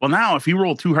hearts. Well, now, if you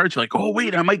roll 2 hearts, you're like, oh,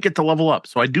 wait, I might get to level up.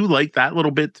 So I do like that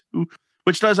little bit too,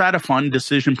 which does add a fun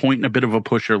decision point and a bit of a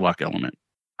push or luck element.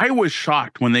 I was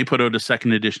shocked when they put out a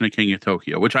 2nd edition of King of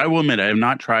Tokyo, which I will admit, I have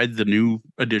not tried the new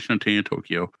edition of King of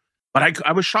Tokyo, but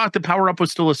I was shocked that Power Up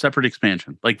was still a separate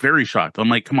expansion, like very shocked. I'm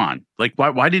like, come on, like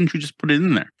why didn't you just put it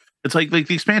in there? It's like the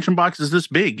expansion box is this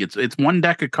big. It's 1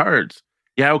 deck of cards.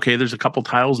 Yeah, okay, there's a couple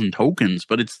tiles and tokens,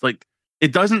 but it's like,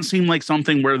 it doesn't seem like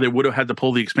something where they would have had to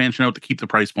pull the expansion out to keep the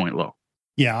price point low.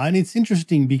 Yeah, and it's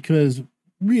interesting because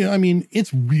I mean,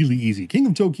 it's really easy. King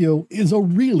of Tokyo is a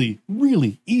really,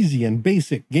 really easy and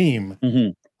basic game.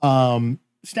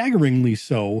 Staggeringly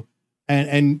so.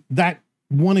 And that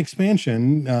one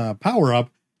expansion, Power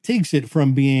Up, takes it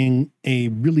from being a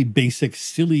really basic,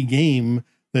 silly game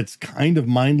that's kind of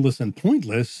mindless and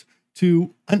pointless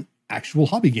to an actual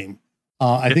hobby game.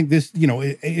 I think this,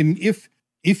 and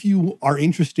if you are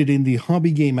interested in the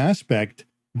hobby game aspect,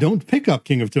 don't pick up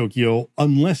King of Tokyo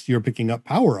unless you're picking up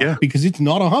Power Up, because it's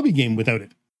not a hobby game without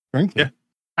it, frankly. Yeah.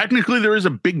 Technically, there is a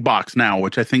big box now,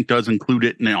 which I think does include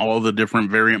it in all the different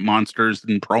variant monsters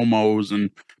and promos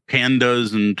and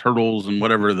pandas and turtles and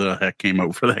whatever the heck came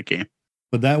out for that game.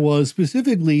 But that was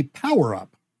specifically Power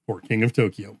Up for King of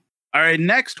Tokyo. All right,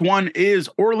 next one is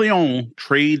Orleans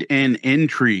Trade and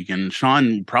Intrigue. And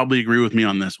Sean probably agree with me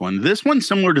on this one. This one's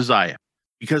similar to Zaya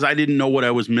because I didn't know what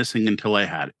I was missing until I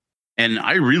had it. And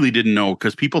I really didn't know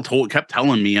because people kept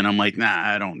telling me, and I'm like, nah,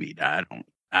 I don't need that.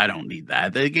 I don't need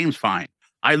that. The game's fine.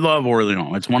 I love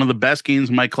Orleans. It's one of the best games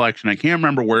in my collection. I can't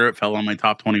remember where it fell on my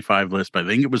top 25 list, but I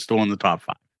think it was still in the top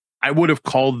 5. I would have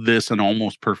called this an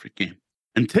almost perfect game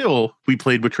until we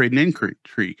played with Trade and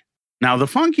Intrigue. Now, the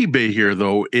funky bit here,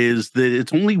 though, is that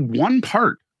it's only one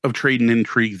part of Trade and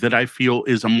Intrigue that I feel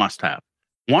is a must-have.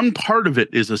 One part of it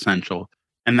is essential,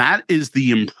 and that is the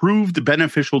improved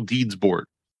beneficial deeds board.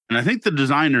 And I think the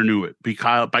designer knew it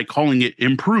by calling it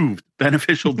improved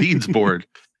beneficial deeds board.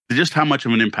 just how much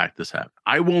of an impact this had.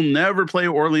 I will never play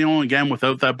Orleans again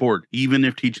without that board, even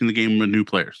if teaching the game with new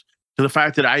players. To the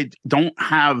fact that I don't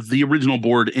have the original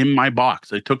board in my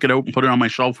box. I took it out and put it on my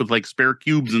shelf with like spare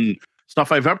cubes and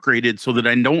stuff I've upgraded so that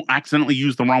I don't accidentally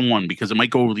use the wrong one, because it might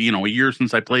go, a year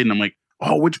since I played and I'm like,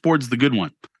 oh, which board's the good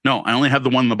one? No, I only have the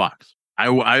one in the box. I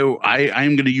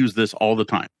am going to use this all the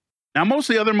time. Now, most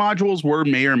of the other modules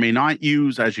may or may not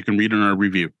use, as you can read in our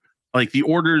review. Like the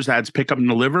orders adds pick up and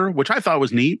deliver, which I thought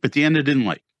was neat, but the end I didn't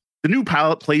like. The new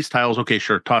palette play styles, okay,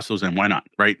 sure, toss those in. Why not,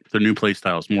 right? The new play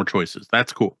styles, more choices.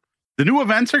 That's cool. The new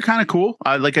events are kind of cool.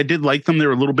 I did like them. They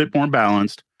were a little bit more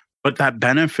balanced, but that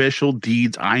beneficial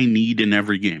deeds I need in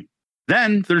every game.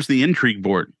 Then there's the intrigue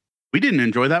board. We didn't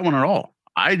enjoy that one at all.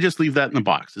 I just leave that in the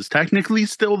box. It's technically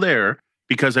still there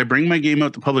because I bring my game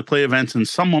out to public play events and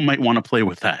someone might want to play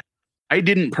with that. I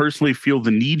didn't personally feel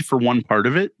the need for one part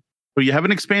of it. So you have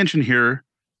an expansion here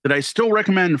that I still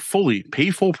recommend fully, pay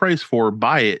full price for,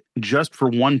 buy it just for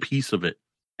one piece of it,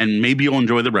 and maybe you'll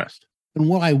enjoy the rest. And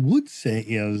what I would say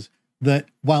is that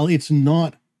while it's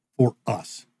not for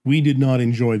us, we did not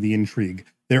enjoy the intrigue.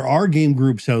 There are game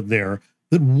groups out there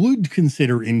that would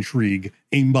consider intrigue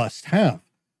a must-have.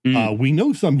 We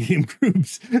know some game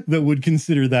groups that would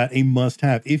consider that a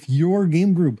must-have. If your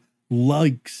game group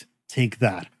likes Take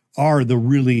That, are the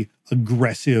really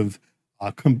aggressive,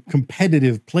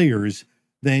 competitive players,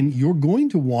 then you're going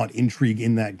to want intrigue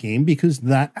in that game because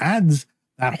that adds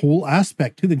that whole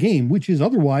aspect to the game, which is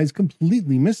otherwise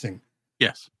completely missing.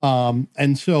 Yes.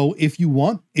 And so if you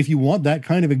want that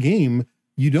kind of a game,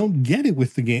 you don't get it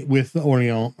with the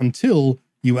Orleans until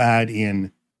you add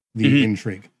in the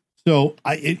intrigue. So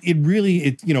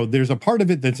there's a part of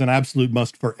it that's an absolute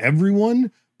must for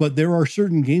everyone, but there are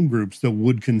certain game groups that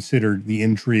would consider the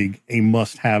intrigue a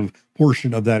must-have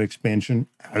portion of that expansion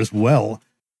as well.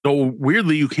 So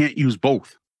weirdly, you can't use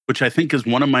both, which I think is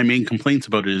one of my main complaints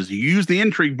about it, is you use the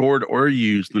intrigue board or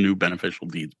you use the new beneficial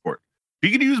deeds board.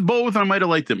 If you could use both, I might have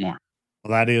liked it more.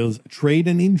 Well, that is Trade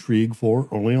and Intrigue for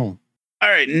Orleans. All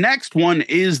right, next one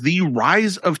is the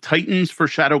Rise of Titans for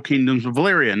Shadow Kingdoms of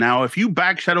Valeria. Now, if you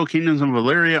back Shadow Kingdoms of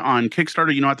Valeria on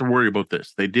Kickstarter, you don't have to worry about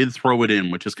this. They did throw it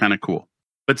in, which is kind of cool.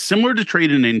 But similar to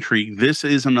Trade and Intrigue, this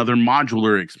is another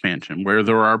modular expansion where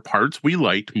there are parts we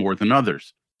liked more than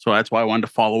others. So that's why I wanted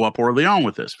to follow up Orleans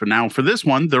with this. For this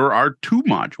one, there are 2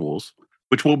 modules,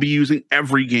 which we'll be using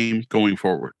every game going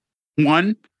forward.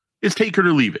 One is Take It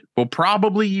or Leave It. We'll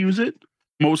probably use it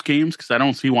most games because I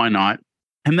don't see why not.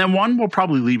 And then one we'll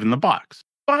probably leave in the box.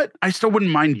 But I still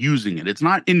wouldn't mind using it. It's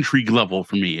not intrigue level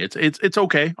for me. It's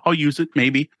okay. I'll use it,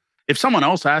 maybe. If someone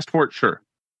else asked for it, sure.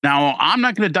 Now, I'm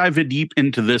not going to dive deep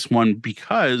into this one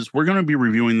because we're going to be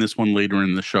reviewing this one later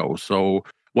in the show. So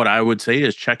what I would say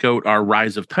is check out our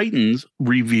Rise of Titans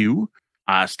review.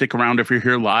 Stick around if you're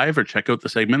here live, or check out the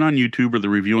segment on YouTube or the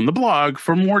review on the blog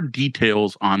for more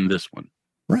details on this one.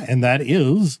 Right, and that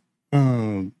is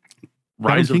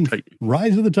Rise of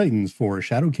the Titans for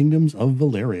Shadow Kingdoms of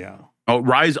Valeria. Oh,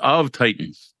 Rise of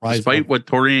Titans. Despite what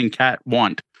Tori and Kat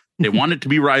want. They want it to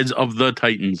be Rise of the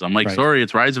Titans. I'm like, right. Sorry,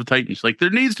 it's Rise of Titans. Like,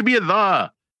 there needs to be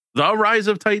the Rise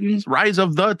of Titans, Rise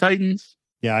of the Titans.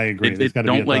 Yeah, I agree. They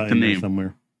don't like the name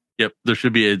somewhere. Yep, there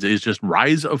should be. It's just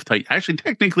Rise of Titans. Actually,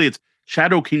 technically, it's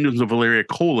Shadow Kingdoms of Valeria :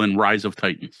 Rise of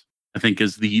Titans, I think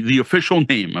is the official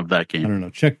name of that game. I don't know.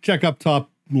 Check up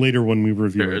top later when we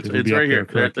review it. It's right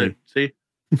here. See?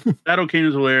 Shadow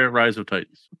Kingdoms of Valeria : Rise of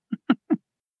Titans.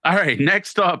 All right,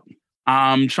 next up.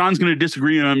 Sean's going to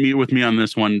disagree with me on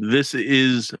this one. This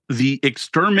is the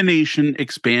Extermination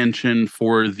expansion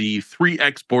for the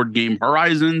 3X board game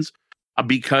Horizons,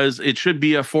 because it should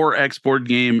be a 4X board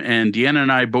game, and Deanna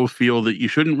and I both feel that you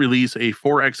shouldn't release a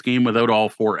 4X game without all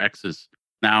 4 X's.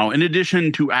 Now, in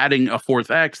addition to adding a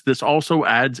 4th X, this also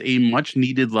adds a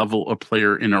much-needed level of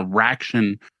player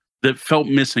interaction that felt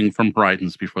missing from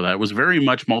Horizons before that. It was very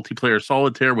much multiplayer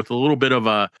solitaire with a little bit of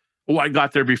a, oh, I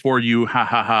got there before you, ha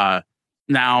ha ha.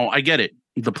 Now, I get it.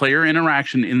 The player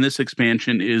interaction in this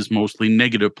expansion is mostly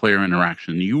negative player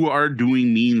interaction. You are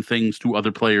doing mean things to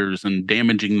other players and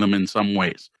damaging them in some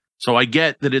ways. So I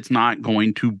get that it's not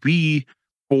going to be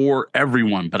for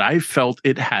everyone, but I felt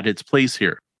it had its place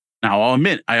here. Now, I'll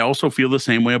admit, I also feel the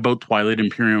same way about Twilight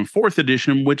Imperium 4th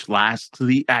edition, which lasts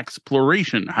the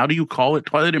exploration. How do you call it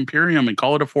Twilight Imperium and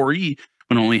call it a 4E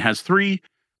when it only has 3?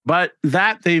 But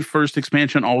the first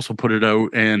expansion also put it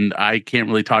out, and I can't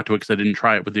really talk to it because I didn't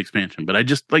try it with the expansion. But I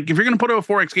just, like, if you're going to put out a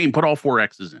 4X game, put all 4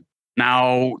 X's in.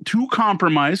 Now, to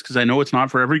compromise, because I know it's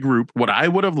not for every group, what I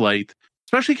would have liked,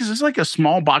 especially because it's like a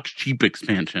small box cheap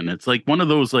expansion. It's like one of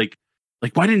those, like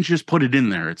why didn't you just put it in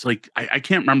there? It's like, I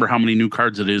can't remember how many new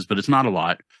cards it is, but it's not a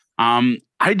lot.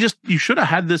 You should have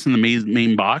had this in the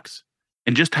main box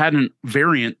and just had a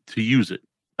variant to use it.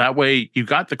 That way you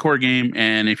got the core game,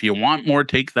 and if you want more,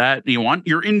 take that. You want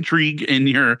your intrigue and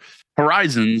your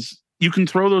Horizons, you can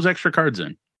throw those extra cards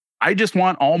in. I just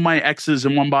want all my X's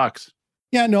in one box.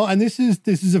 Yeah, no, and this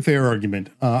is a fair argument.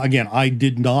 Again, I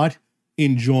did not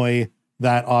enjoy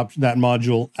that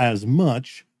module as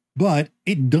much, but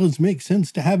it does make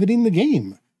sense to have it in the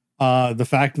game. The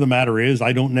fact of the matter is,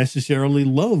 I don't necessarily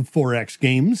love 4X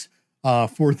games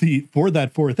for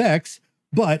that 4th X,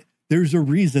 but there's a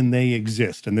reason they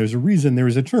exist, and there's a reason there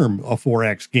is a term, a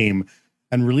 4X game,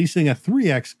 and releasing a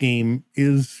 3X game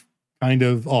is kind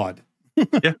of odd.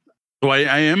 Yeah. So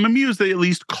I am amused they at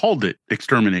least called it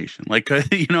Extermination. Like,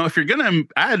 if you're going to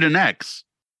add an X,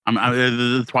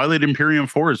 the Twilight Imperium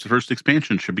 4 is the first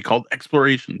expansion, should be called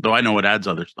Exploration, though I know it adds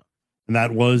other stuff. And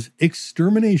that was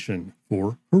Extermination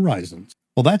for Horizons.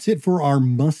 Well, that's it for our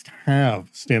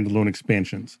must-have standalone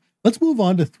expansions. Let's move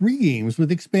on to 3 games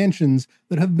with expansions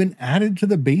that have been added to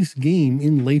the base game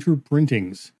in later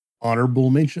printings.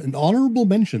 Honorable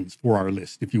mentions for our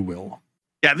list, if you will.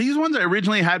 Yeah, these ones I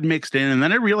originally had mixed in, and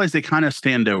then I realized they kind of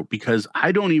stand out because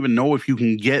I don't even know if you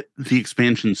can get the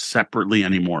expansions separately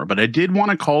anymore. But I did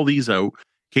want to call these out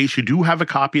in case you do have a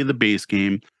copy of the base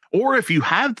game, or if you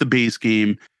have the base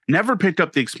game, never picked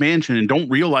up the expansion and don't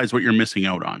realize what you're missing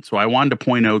out on. So I wanted to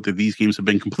point out that these games have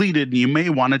been completed, and you may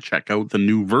want to check out the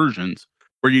new versions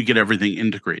where you get everything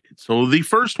integrated. So the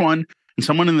first one, and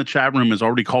someone in the chat room has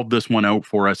already called this one out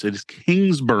for us, it is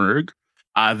Kingsburg.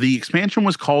 The expansion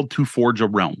was called To Forge a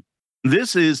Realm.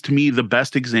 This is, to me, the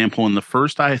best example and the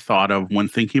first I thought of when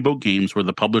thinking about games where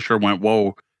the publisher went,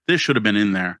 whoa, this should have been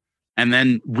in there, and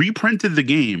then reprinted the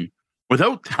game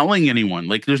without telling anyone.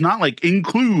 Like, there's not like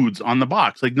includes on the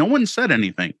box. Like, no one said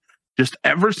anything. Just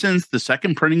ever since the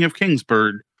second printing of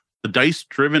Kingsburg, the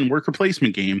dice-driven worker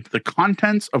placement game, the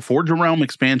contents of Forge a Realm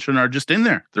expansion are just in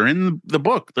there. They're in the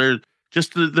book. They're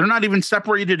not even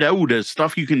separated out as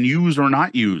stuff you can use or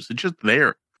not use. It's just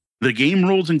there. The game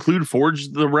rules include Forge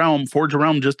a Realm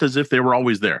just as if they were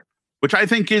always there, which I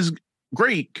think is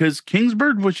great because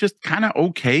Kingsburg was just kind of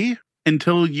okay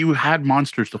until you had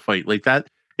monsters to fight like that.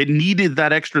 It needed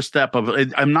that extra step of,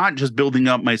 I'm not just building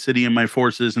up my city and my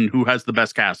forces and who has the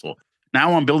best castle.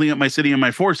 Now I'm building up my city and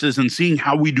my forces and seeing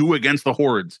how we do against the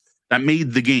hordes. That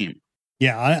made the game.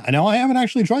 Yeah, I know I haven't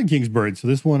actually tried Kingsburg, so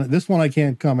this one I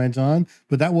can't comment on,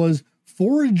 but that was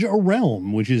Forge a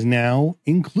Realm, which is now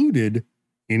included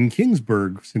in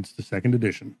Kingsburg since the 2nd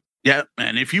edition. Yeah,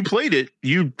 and if you played it,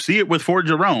 you see it with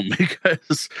Forge a Realm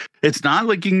because it's not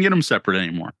like you can get them separate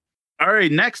anymore. All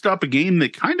right, next up, a game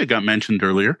that kind of got mentioned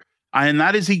earlier, and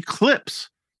that is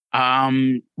Eclipse.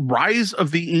 Rise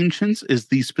of the Ancients is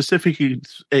the specific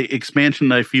expansion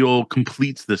that I feel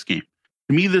completes this game.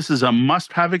 To me, this is a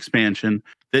must-have expansion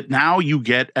that now you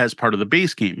get as part of the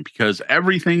base game because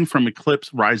everything from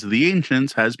Eclipse Rise of the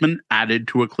Ancients has been added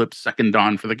to Eclipse Second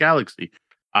Dawn for the Galaxy.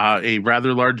 A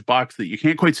rather large box that you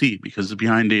can't quite see because it's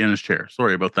behind Diana's chair.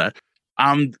 Sorry about that.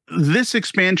 This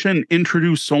expansion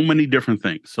introduced so many different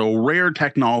things. So rare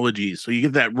technologies. So you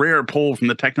get that rare pull from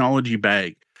the technology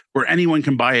bag where anyone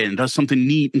can buy it and does something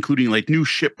neat, including like new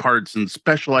ship parts and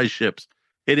specialized ships.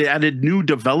 It added new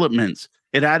developments.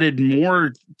 It added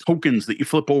more tokens that you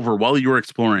flip over while you're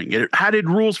exploring. It added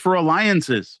rules for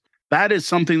alliances. That is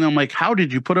something that I'm like, how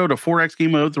did you put out a 4X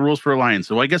game without the rules for alliance?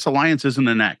 So I guess alliance isn't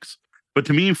an X. But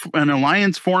to me, an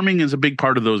alliance forming is a big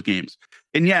part of those games.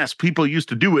 And yes, people used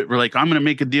to do it. We're like, I'm going to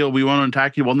make a deal. We want to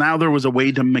attack you. Well, now there was a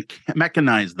way to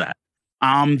mechanize that.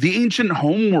 The ancient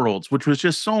homeworlds, which was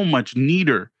just so much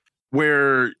neater,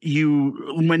 where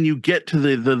when you get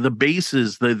to the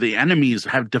bases, the enemies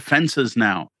have defenses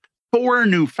now. 4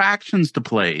 new factions to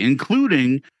play,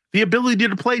 including the ability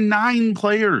to play 9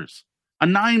 players. A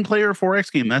 9-player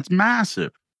 4X game. That's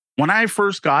massive. When I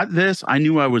first got this, I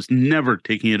knew I was never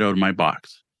taking it out of my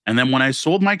box. And then when I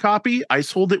sold my copy, I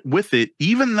sold it with it,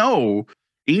 even though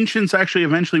Ancients actually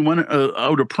eventually went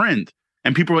out of print.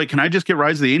 And people were like, can I just get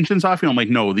Rise of the Ancients off you? I'm like,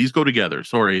 no, these go together.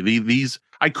 Sorry. These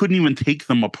I couldn't even take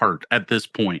them apart at this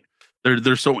point.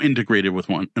 They're so integrated with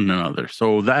one another.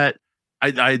 So that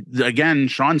I again,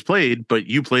 Sean's played, but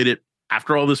you played it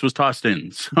after all this was tossed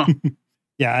in. So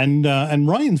yeah, and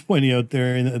Ryan's pointing out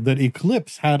there that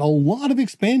Eclipse had a lot of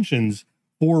expansions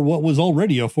for what was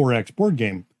already a 4X board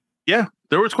game. Yeah,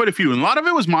 there was quite a few, and a lot of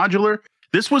it was modular.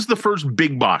 This was the first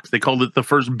big box. They called it the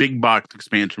first big box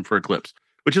expansion for Eclipse,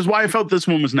 which is why I felt this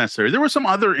one was necessary. There were some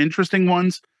other interesting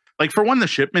ones, like for one, the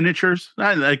ship miniatures,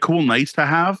 a cool, nice to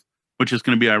have, which is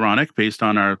going to be ironic based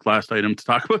on our last item to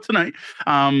talk about tonight.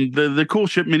 The cool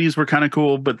ship minis were kind of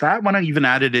cool, but that one I even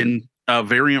added in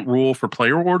variant rule for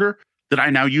player order that I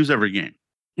now use every game.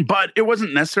 But it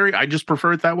wasn't necessary. I just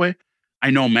prefer it that way. I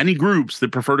know many groups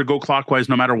that prefer to go clockwise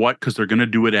no matter what because they're going to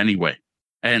do it anyway.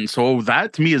 And so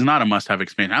that to me is not a must-have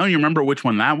expansion. I don't even remember which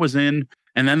one that was in.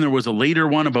 And then there was a later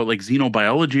one about like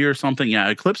xenobiology or something. Yeah,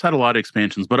 Eclipse had a lot of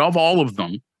expansions, but of all of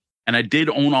them, and I did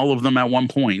own all of them at one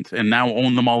point and now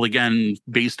own them all again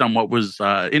based on what was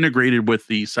integrated with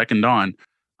the Second Dawn,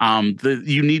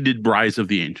 you needed Rise of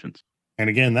the Ancients. And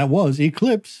again, that was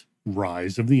Eclipse,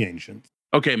 Rise of the Ancients.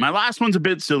 Okay, my last one's a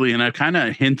bit silly, and I've kind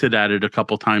of hinted at it a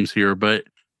couple times here, but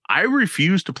I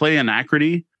refuse to play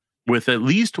Anachrony with at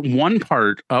least one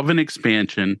part of an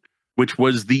expansion, which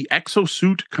was the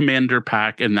Exosuit Commander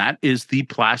Pack, and that is the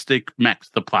plastic mechs,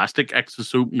 the plastic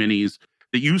exosuit minis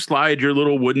that you slide your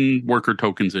little wooden worker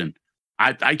tokens in.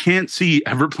 I can't see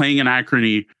ever playing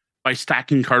Anachrony by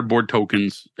stacking cardboard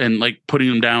tokens and like putting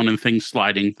them down and things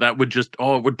sliding. That would just,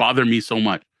 it would bother me so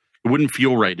much. It wouldn't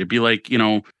feel right. It'd be like,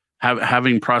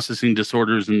 having processing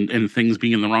disorders and things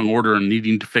being in the wrong order and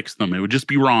needing to fix them. It would just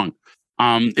be wrong.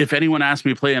 If anyone asked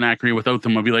me to play Anachrony without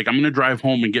them, I'd be like, I'm going to drive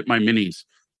home and get my minis.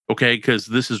 Okay, because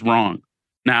this is wrong.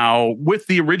 Now, with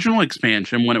the original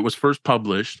expansion, when it was first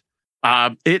published,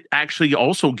 it actually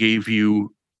also gave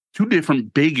you two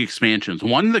different big expansions.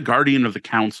 One, the Guardian of the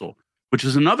Council, which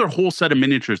is another whole set of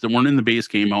miniatures that weren't in the base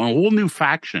game, a whole new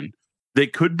faction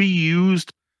that could be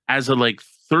used as a like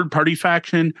third-party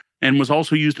faction and was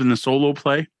also used in the solo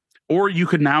play, or you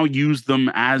could now use them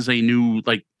as a new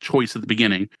like choice at the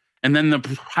beginning. And then the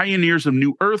Pioneers of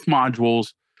New Earth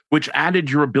modules, which added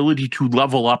your ability to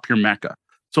level up your mecha.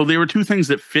 So they were two things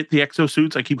that fit the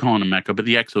exosuits. I keep calling them mecha, but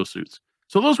the exosuits.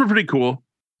 So those were pretty cool.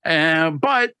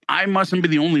 But I mustn't be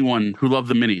the only one who loved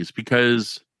the minis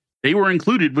because they were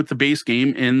included with the base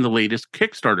game in the latest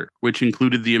Kickstarter, which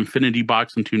included the Infinity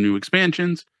Box and 2 new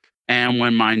expansions. And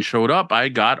when mine showed up, I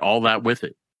got all that with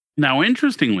it. Now,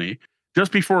 interestingly,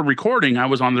 just before recording, I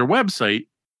was on their website.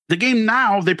 The game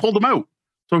now, they pulled them out.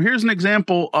 So here's an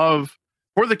example of,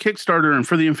 for the Kickstarter and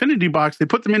for the Infinity Box, they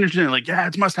put them in like, yeah,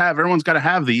 it's must have. Everyone's got to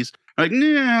have these. I'm like,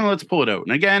 nah, let's pull it out.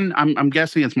 And again, I'm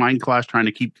guessing it's Mindclass trying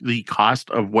to keep the cost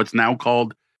of what's now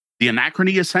called the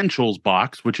Anachrony Essentials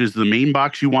box, which is the main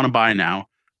box you want to buy now,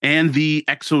 and the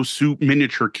Exosuit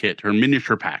miniature kit or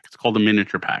miniature pack. It's called a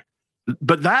miniature pack.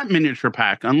 But that miniature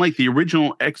pack, unlike the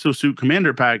original Exosuit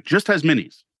Commander Pack, just has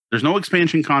minis. There's no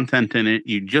expansion content in it.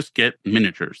 You just get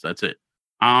miniatures. That's it.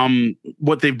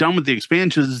 What they've done with the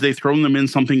expansions is they've thrown them in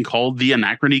something called the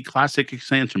Anachrony Classic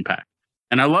Expansion Pack.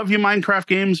 And I love you Minecraft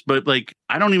games, but like,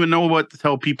 I don't even know what to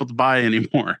tell people to buy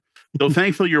anymore. So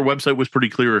thankfully your website was pretty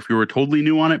clear if you were totally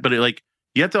new on it, but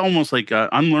you have to almost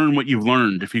unlearn what you've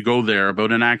learned if you go there about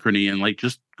Anachrony and like,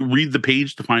 just read the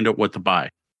page to find out what to buy.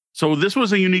 So this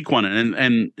was a unique one,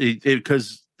 and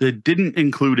because they didn't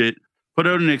include it, put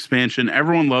out an expansion,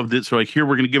 everyone loved it. So like, here,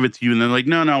 we're going to give it to you. And then like,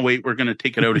 no, wait, we're going to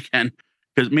take it out again.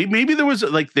 Because maybe there was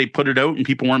like, they put it out and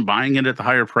people weren't buying it at the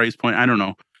higher price point. I don't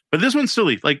know. But this one's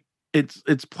silly. Like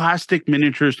it's plastic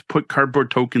miniatures to put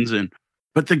cardboard tokens in,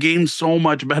 but the game's so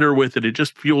much better with it. It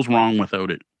just feels wrong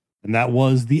without it. And that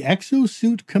was the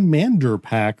Exosuit Commander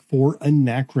Pack for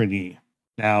Anachrony.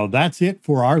 Now that's it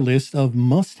for our list of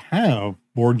must-have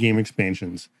board game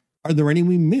expansions. Are there any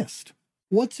we missed?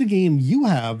 What's a game you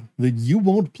have that you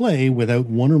won't play without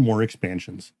one or more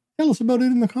expansions? Tell us about it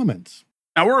in the comments.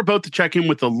 Now we're about to check in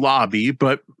with the lobby,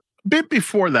 but a bit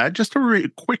before that, just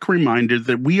a quick reminder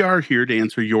that we are here to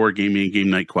answer your gaming and game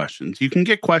night questions. You can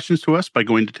get questions to us by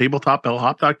going to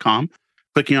tabletopbellhop.com,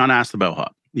 clicking on Ask the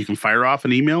Bellhop. You can fire off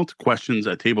an email to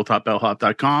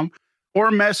questions@tabletopbellhop.com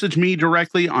or message me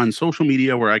directly on social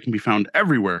media where I can be found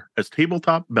everywhere as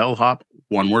Tabletop Bellhop,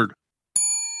 one word.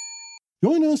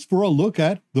 Join us for a look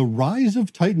at the Rise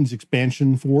of Titans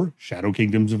expansion for Shadow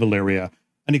Kingdoms of Valeria,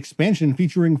 an expansion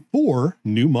featuring 4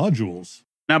 new modules.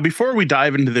 Now, before we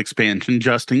dive into the expansion,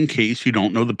 just in case you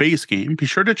don't know the base game, be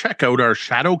sure to check out our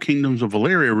Shadow Kingdoms of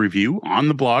Valeria review on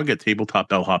the blog at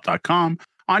tabletopbellhop.com,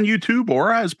 on YouTube,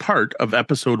 or as part of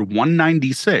episode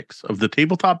 196 of the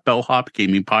Tabletop Bellhop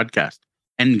Gaming Podcast,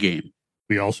 Endgame.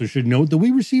 We also should note that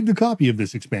we received a copy of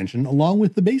this expansion along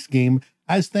with the base game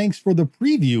as thanks for the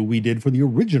preview we did for the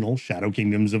original Shadow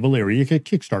Kingdoms of Valeria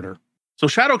Kickstarter. So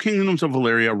Shadow Kingdoms of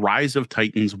Valeria Rise of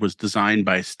Titans was designed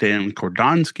by Stan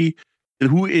Kordonski,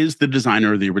 who is the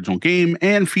designer of the original game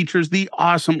and features the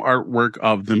awesome artwork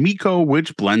of the Miko,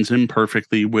 which blends in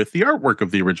perfectly with the artwork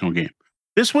of the original game.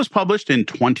 This was published in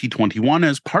 2021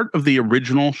 as part of the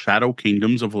original Shadow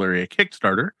Kingdoms of Valeria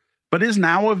Kickstarter, but is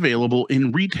now available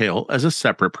in retail as a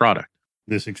separate product.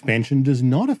 This expansion does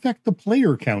not affect the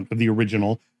player count of the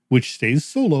original, which stays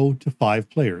solo to 5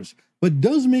 players, but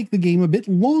does make the game a bit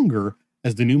longer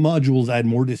as the new modules add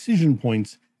more decision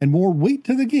points and more weight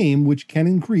to the game, which can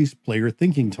increase player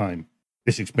thinking time.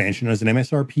 This expansion has an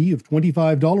MSRP of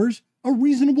 $25, a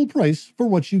reasonable price for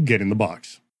what you get in the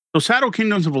box. So Shadow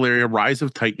Kingdoms of Valeria Rise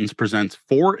of Titans presents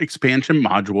 4 expansion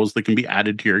modules that can be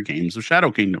added to your games of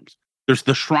Shadow Kingdoms. There's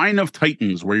the Shrine of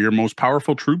Titans, where your most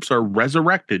powerful troops are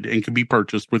resurrected and can be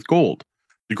purchased with gold.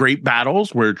 The Great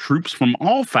Battles, where troops from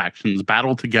all factions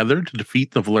battle together to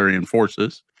defeat the Valerian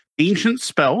forces. Ancient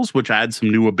Spells, which add some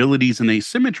new abilities and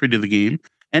asymmetry to the game.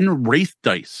 And Wraith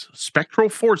Dice, spectral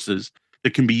forces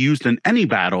that can be used in any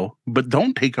battle, but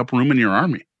don't take up room in your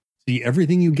army. See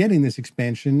everything you get in this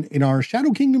expansion in our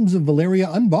Shadow Kingdoms of Valeria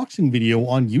unboxing video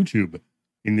on YouTube.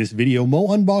 In this video, Mo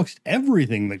unboxed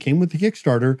everything that came with the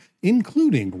Kickstarter,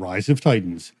 including Rise of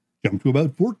Titans. Jump to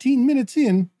about 14 minutes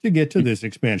in to get to this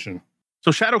expansion. So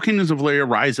Shadow Kingdoms of Valeria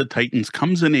Rise of Titans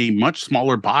comes in a much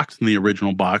smaller box than the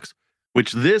original box,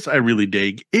 which this I really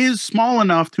dig, is small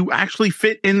enough to actually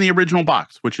fit in the original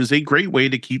box, which is a great way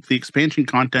to keep the expansion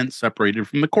content separated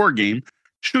from the core game,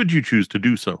 should you choose to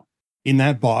do so. In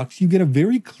that box, you get a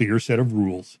very clear set of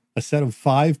rules. A set of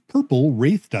 5 purple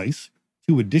Wraith dice,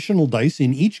 2 additional dice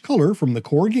in each color from the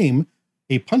core game,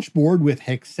 a punch board with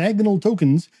hexagonal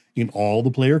tokens in all the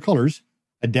player colors,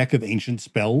 a deck of ancient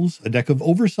spells, a deck of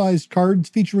oversized cards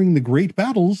featuring the Great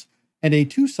Battles, and a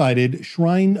 2-sided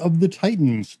Shrine of the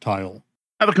Titans tile.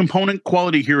 Now, the component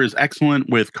quality here is excellent,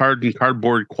 with card and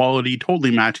cardboard quality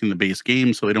totally matching the base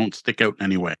game, so they don't stick out in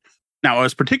any way. Now, I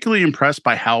was particularly impressed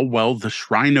by how well the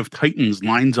Shrine of Titans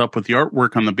lines up with the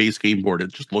artwork on the base game board.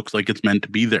 It just looks like it's meant to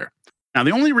be there. Now,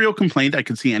 the only real complaint I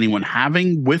could see anyone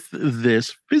having with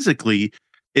this physically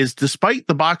is, despite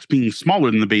the box being smaller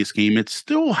than the base game, it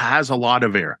still has a lot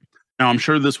of air. Now, I'm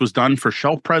sure this was done for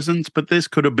shelf presence, but this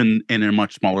could have been in a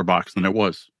much smaller box than it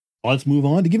was. Let's move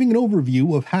on to giving an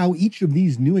overview of how each of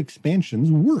these new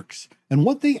expansions works and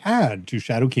what they add to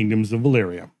Shadow Kingdoms of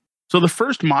Valeria. So the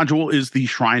first module is the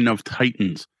Shrine of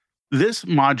Titans. This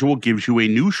module gives you a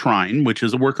new shrine, which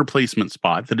is a worker placement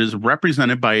spot that is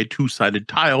represented by a 2-sided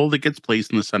tile that gets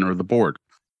placed in the center of the board.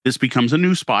 This becomes a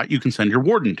new spot you can send your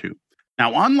warden to.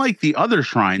 Now, unlike the other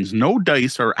shrines, no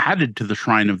dice are added to the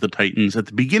Shrine of the Titans at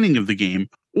the beginning of the game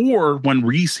or when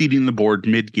reseeding the board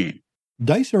mid-game.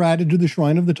 Dice are added to the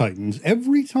Shrine of the Titans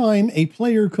every time a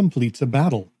player completes a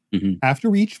battle.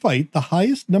 After each fight, the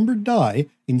highest numbered die,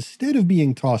 instead of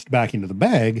being tossed back into the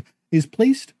bag, is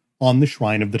placed on the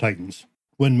Shrine of the Titans.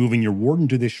 When moving your warden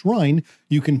to this shrine,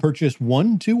 you can purchase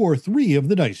 1, 2, or 3 of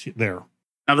the dice there.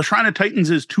 Now, the Shrine of Titans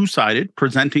is 2-sided,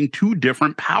 presenting 2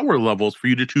 different power levels for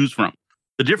you to choose from.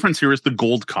 The difference here is the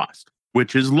gold cost,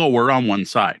 which is lower on one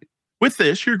side. With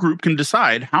this, your group can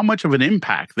decide how much of an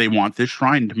impact they want this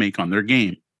shrine to make on their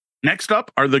game. Next up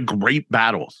are the Great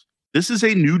Battles. This is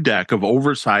a new deck of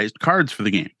oversized cards for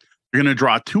the game. You're going to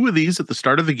draw 2 of these at the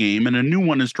start of the game, and a new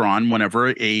one is drawn whenever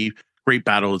a Great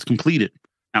Battle is completed.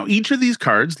 Now, each of these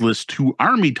cards lists 2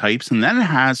 army types, and then it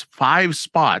has 5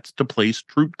 spots to place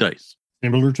troop dice.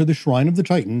 Similar to the Shrine of the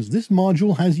Titans, this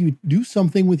module has you do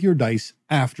something with your dice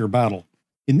after battle.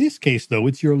 In this case, though,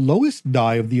 it's your lowest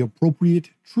die of the appropriate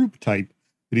troop type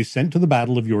that is sent to the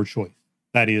battle of your choice.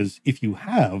 That is, if you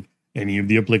have any of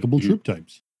the applicable troop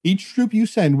types. Each troop you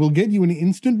send will get you an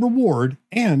instant reward,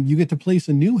 and you get to place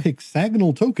a new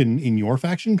hexagonal token in your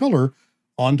faction color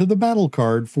onto the battle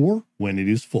card for when it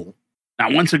is full.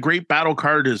 Now, once a Great Battle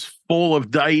card is full of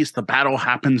dice, the battle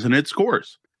happens and it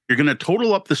scores. You're going to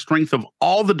total up the strength of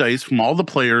all the dice from all the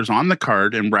players on the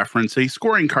card and reference a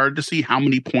scoring card to see how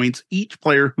many points each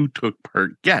player who took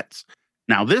part gets.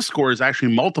 Now, this score is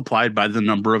actually multiplied by the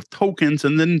number of tokens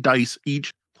and then dice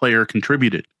each player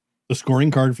contributed. The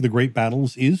scoring card for the Great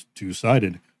Battles is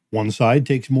 2-sided. One side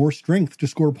takes more strength to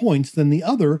score points than the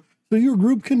other, so your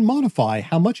group can modify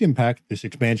how much impact this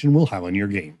expansion will have on your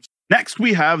games. Next,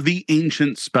 we have the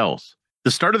Ancient Spells.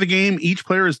 The start of the game, each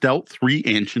player is dealt 3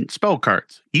 ancient spell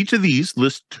cards. Each of these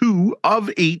lists 2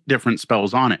 of 8 different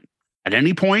spells on it. At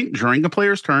any point during a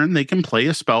player's turn, they can play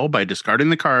a spell by discarding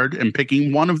the card and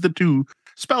picking one of the 2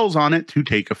 spells on it to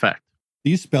take effect.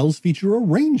 These spells feature a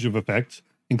range of effects,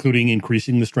 including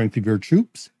increasing the strength of your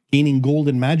troops, gaining gold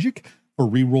and magic for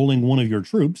re-rolling one of your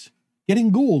troops, getting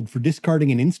gold for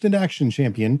discarding an instant action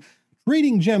champion,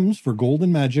 trading gems for gold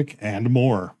and magic, and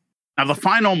more. Now, the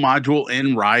final module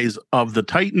in Rise of the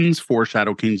Titans for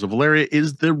Shadow Kings of Valeria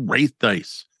is the Wraith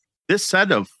Dice. This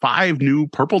set of 5 new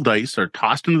purple dice are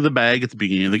tossed into the bag at the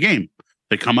beginning of the game.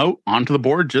 They come out onto the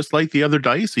board just like the other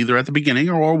dice, either at the beginning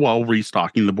or while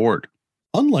restocking the board.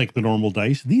 Unlike the normal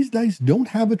dice, these dice don't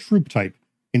have a troop type.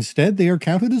 Instead, they are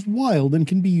counted as wild and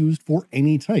can be used for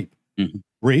any type.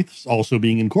 Wraiths, also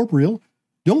being incorporeal,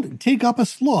 don't take up a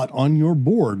slot on your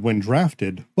board when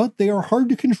drafted, but they are hard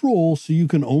to control, so you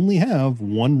can only have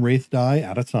one Wraith die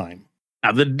at a time.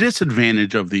 Now, the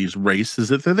disadvantage of these wraiths is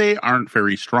that they aren't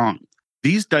very strong.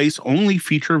 These dice only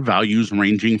feature values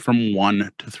ranging from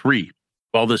 1 to 3.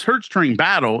 While this hurts during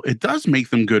battle, it does make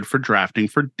them good for drafting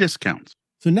for discounts.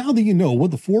 So now that you know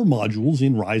what the 4 modules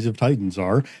in Rise of Titans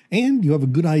are, and you have a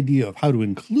good idea of how to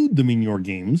include them in your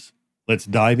games, let's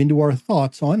dive into our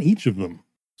thoughts on each of them.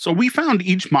 So we found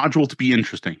each module to be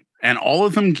interesting, and all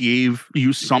of them gave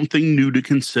you something new to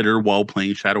consider while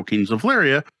playing Shadow Kings of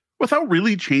Valeria without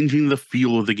really changing the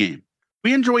feel of the game.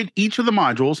 We enjoyed each of the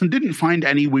modules and didn't find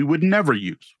any we would never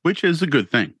use, which is a good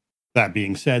thing. That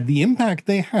being said, the impact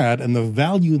they had and the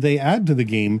value they add to the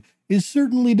game is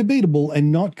certainly debatable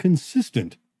and not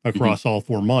consistent across all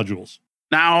 4 modules.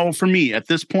 Now, for me, at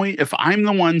this point, if I'm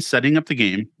the one setting up the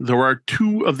game, there are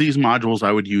 2 of these modules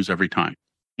I would use every time.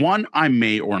 One I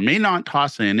may or may not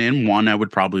toss in, and one I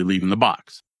would probably leave in the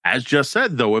box. As just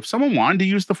said, though, if someone wanted to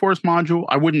use the Force module,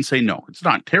 I wouldn't say no. It's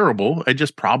not terrible. I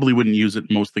just probably wouldn't use it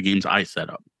in most of the games I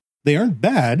set up. They aren't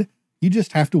bad. You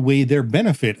just have to weigh their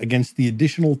benefit against the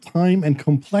additional time and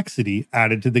complexity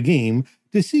added to the game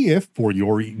to see if, for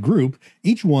your group,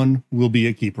 each one will be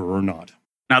a keeper or not.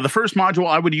 Now, the first module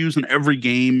I would use in every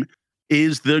game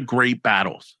is the Great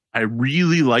Battles. I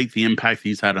really like the impact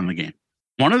these had on the game.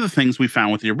 One of the things we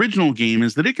found with the original game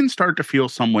is that it can start to feel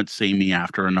somewhat samey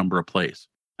after a number of plays.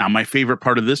 Now, my favorite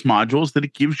part of this module is that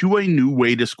it gives you a new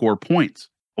way to score points.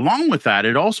 Along with that,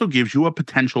 it also gives you a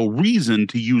potential reason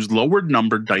to use lowered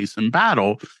numbered dice in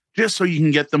battle, just so you can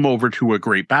get them over to a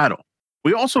great battle.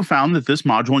 We also found that this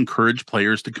module encouraged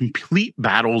players to complete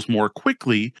battles more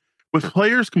quickly, with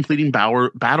players completing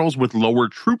battles with lower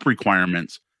troop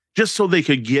requirements, just so they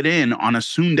could get in on a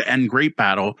soon-to-end great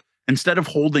battle instead of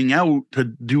holding out to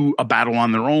do a battle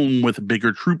on their own with a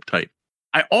bigger troop type.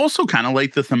 I also kind of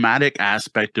like the thematic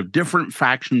aspect of different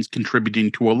factions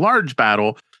contributing to a large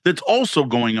battle that's also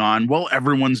going on while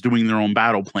everyone's doing their own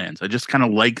battle plans. I just kind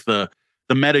of like the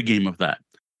metagame of that.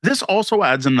 This also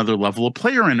adds another level of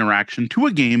player interaction to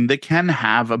a game that can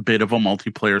have a bit of a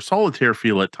multiplayer solitaire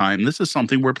feel at times. This is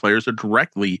something where players are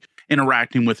directly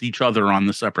interacting with each other on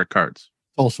the separate cards.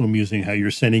 It's also amusing how you're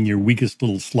sending your weakest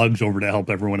little slugs over to help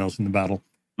everyone else in the battle.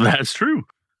 That's true.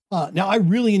 Now, I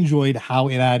really enjoyed how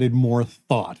it added more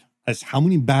thought as how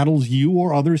many battles you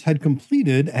or others had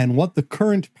completed and what the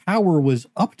current power was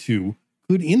up to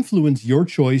could influence your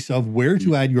choice of where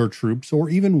to add your troops or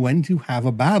even when to have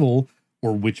a battle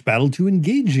or which battle to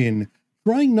engage in,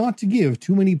 trying not to give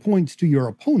too many points to your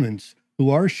opponents who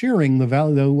are sharing the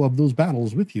value of those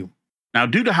battles with you. Now,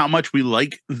 due to how much we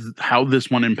like how this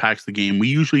one impacts the game, we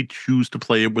usually choose to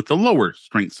play it with the lower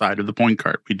strength side of the point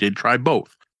card. We did try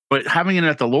both. But having it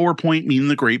at the lower point means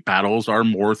the great battles are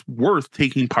more worth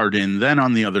taking part in than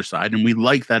on the other side, and we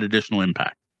like that additional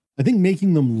impact. I think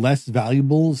making them less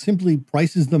valuable simply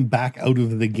prices them back out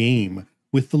of the game.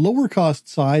 With the lower cost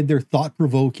side, they're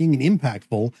thought-provoking and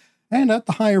impactful, and at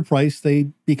the higher price,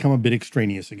 they become a bit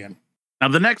extraneous again. Now,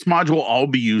 the next module I'll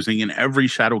be using in every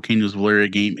Shadow Kings of Valeria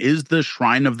game is the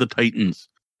Shrine of the Titans.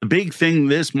 The big thing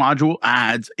this module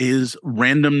adds is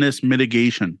randomness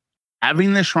mitigation.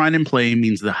 Having this shrine in play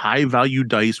means the high-value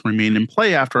dice remain in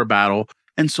play after a battle,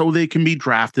 and so they can be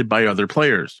drafted by other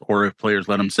players, or if players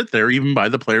let them sit there, even by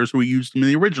the players who used them in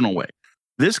the original way.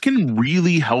 This can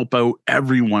really help out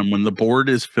everyone when the board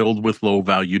is filled with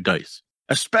low-value dice,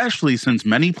 especially since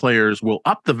many players will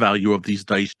up the value of these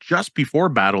dice just before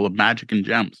battle of magic and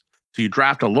gems. So you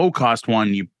draft a low-cost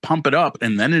one, you pump it up,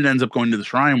 and then it ends up going to the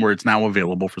shrine where it's now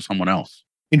available for someone else.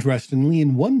 Interestingly,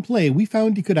 in one play, we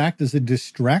found it could act as a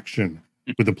distraction,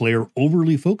 with the player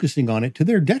overly focusing on it to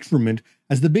their detriment,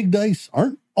 as the big dice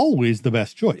aren't always the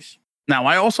best choice. Now,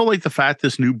 I also like the fact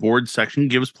this new board section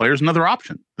gives players another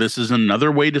option. This is another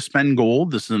way to spend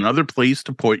gold. This is another place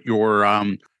to put your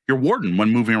warden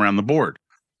when moving around the board.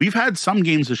 We've had some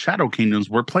games of Shadow Kingdoms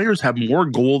where players have more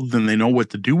gold than they know what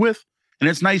to do with, and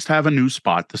it's nice to have a new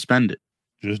spot to spend it.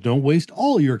 Just don't waste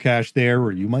all your cash there,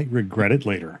 or you might regret it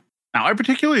later. Now, I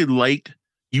particularly liked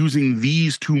using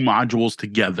these 2 modules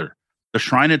together, the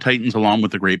Shrine of Titans along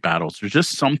with the Great Battles. There's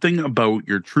just something about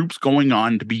your troops going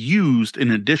on to be used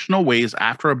in additional ways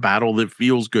after a battle that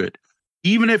feels good,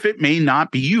 even if it may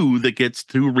not be you that gets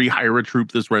to rehire a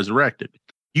troop that's resurrected.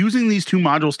 Using these 2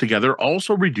 modules together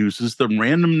also reduces the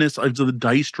randomness of the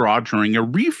dice draw during a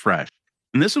refresh.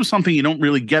 And this is something you don't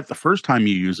really get the first time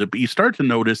you use it, but you start to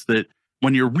notice that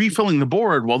when you're refilling the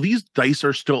board, well, these dice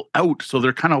are still out, so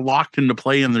they're kind of locked into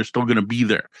play and they're still going to be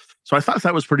there. So I thought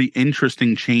that was pretty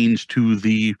interesting change to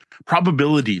the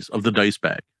probabilities of the dice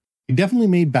bag. It definitely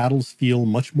made battles feel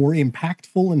much more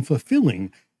impactful and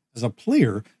fulfilling as a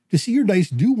player to see your dice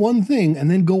do one thing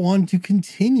and then go on to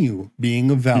continue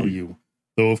being of value.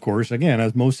 Though, of course, again,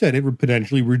 as Mo said, it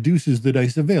potentially reduces the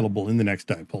dice available in the next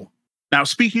die pull. Now,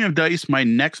 speaking of dice, my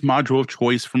next module of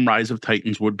choice from Rise of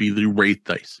Titans would be the Wraith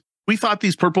dice. We thought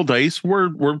these purple dice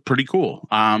were pretty cool.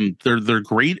 They're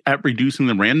great at reducing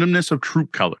the randomness of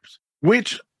troop colors,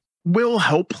 which will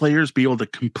help players be able to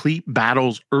complete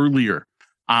battles earlier.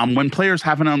 When players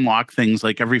haven't unlocked things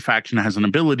like every faction has an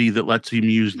ability that lets them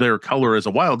use their color as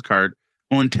a wild card.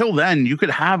 Well, until then, you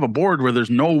could have a board where there's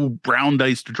no brown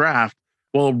dice to draft.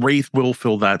 Well, Wraith will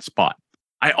fill that spot.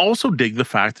 I also dig the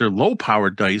fact they're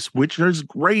low-powered dice, which is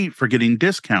great for getting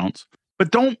discounts,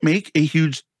 but don't make a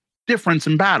huge difference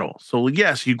in battle. So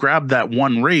yes, you grab that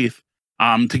one Wraith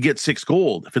to get 6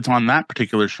 gold if it's on that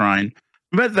particular shrine,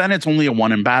 but then it's only a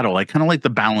 1 in battle. I kind of like the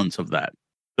balance of that.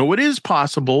 So it is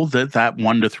possible that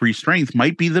 1 to 3 strength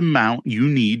might be the amount you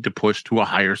need to push to a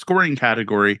higher scoring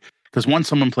category, because once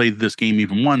someone played this game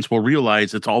even once, will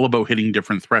realize it's all about hitting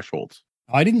different thresholds.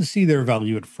 I didn't see their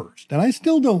value at first, and I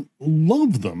still don't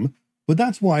love them, but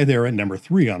that's why they're at number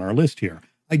 3 on our list here.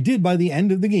 I did by the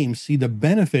end of the game see the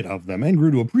benefit of them and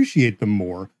grew to appreciate them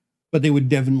more, but they would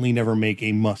definitely never make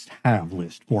a must-have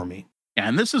list for me.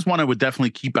 And this is one I would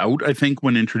definitely keep out, I think,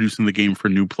 when introducing the game for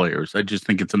new players. I just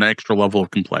think it's an extra level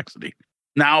of complexity.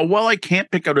 Now, while I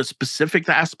can't pick out a specific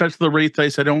aspect of the Wraith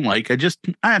dice I don't like,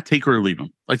 I take or leave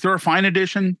them. Like, they're a fine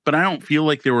addition, but I don't feel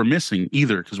like they were missing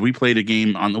either, because we played a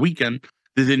game on the weekend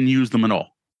that didn't use them at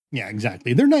all. Yeah,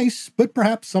 exactly. They're nice, but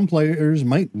perhaps some players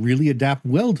might really adapt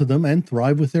well to them and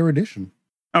thrive with their addition.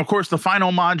 Now, of course, the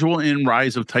final module in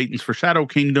Rise of Titans for Shadow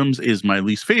Kingdoms is my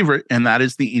least favorite, and that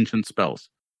is the Ancient Spells.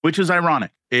 Which is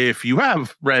ironic. If you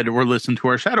have read or listened to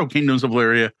our Shadow Kingdoms of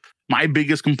Valeria, my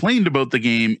biggest complaint about the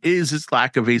game is its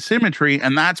lack of asymmetry,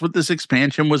 and that's what this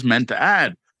expansion was meant to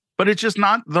add. But it's just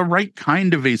not the right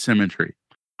kind of asymmetry.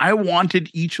 I wanted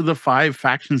each of the 5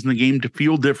 factions in the game to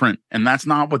feel different, and that's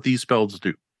not what these spells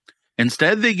do.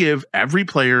 Instead, they give every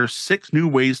player 6 new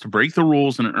ways to break the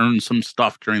rules and earn some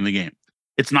stuff during the game.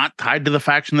 It's not tied to the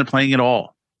faction they're playing at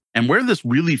all. And where this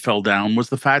really fell down was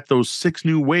the fact those 6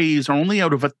 new ways are only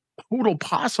out of a total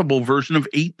possible version of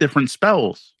 8 different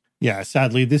spells. Yeah,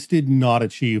 sadly, this did not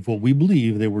achieve what we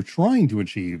believe they were trying to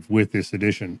achieve with this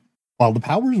edition. While the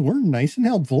powers were nice and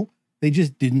helpful, they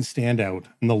just didn't stand out.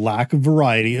 And the lack of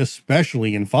variety,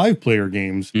 especially in 5-player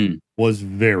games, was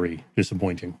very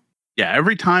disappointing. Yeah,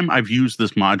 every time I've used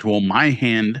this module, my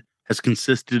hand has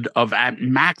consisted of at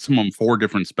maximum 4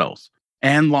 different spells.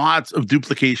 And lots of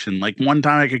duplication. Like one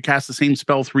time I could cast the same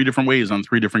spell 3 different ways on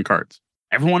 3 different cards.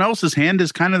 Everyone else's hand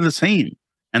is kind of the same.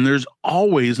 And there's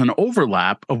always an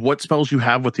overlap of what spells you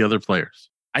have with the other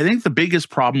players. I think the biggest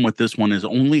problem with this one is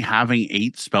only having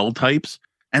 8 spell types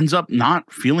ends up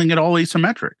not feeling at all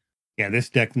asymmetric. Yeah, this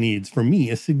deck needs, for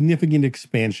me, a significant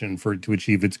expansion for it to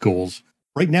achieve its goals.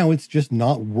 Right now, it's just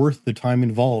not worth the time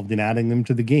involved in adding them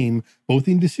to the game, both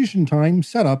in decision time,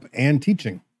 setup, and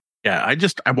teaching. Yeah,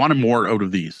 I wanted more out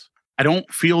of these. I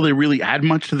don't feel they really add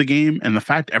much to the game, and the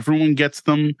fact everyone gets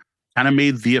them kind of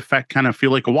made the effect kind of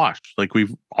feel like a wash, like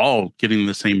we've all getting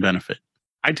the same benefit.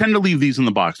 I tend to leave these in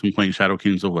the box when playing Shadow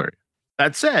Kingdoms of Valeria.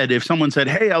 That said, if someone said,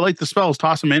 hey, I like the spells,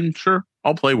 toss them in, sure,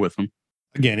 I'll play with them.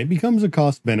 Again, it becomes a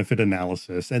cost-benefit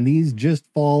analysis, and these just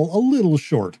fall a little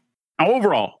short. Now,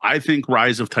 overall, I think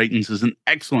Rise of Titans is an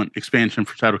excellent expansion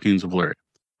for Shadow Kingdoms of Valeria.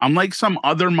 Unlike some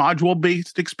other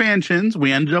module-based expansions,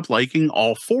 we ended up liking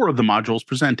all 4 of the modules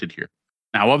presented here.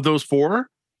 Now, of those 4,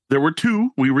 there were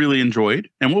 2 we really enjoyed,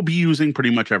 and we'll be using pretty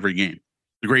much every game.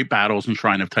 The Great Battles and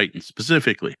Shrine of Titans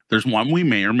specifically. There's one we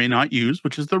may or may not use,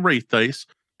 which is the Wraith dice,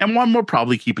 and one we'll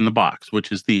probably keep in the box,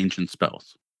 which is the Ancient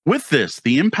Spells. With this,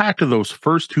 the impact of those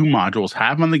first 2 modules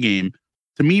have on the game,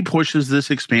 to me, pushes this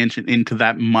expansion into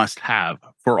that must-have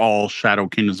for all Shadow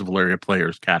Kingdoms of Valeria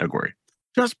players category.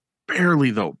 Just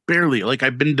barely, though. Barely. Like,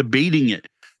 I've been debating it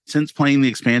since playing the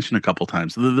expansion a couple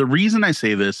times. The reason I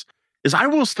say this is I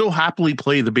will still happily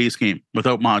play the base game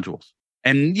without modules.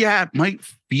 And yeah, it might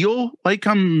feel like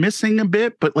I'm missing a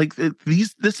bit, but like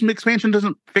this expansion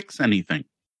doesn't fix anything.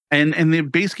 And the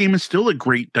base game is still a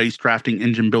great dice drafting,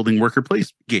 engine building, worker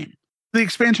place game. The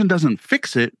expansion doesn't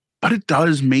fix it, but it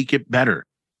does make it better.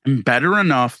 And better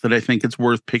enough that I think it's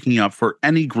worth picking up for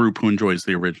any group who enjoys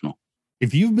the original.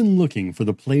 If you've been looking for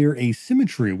the player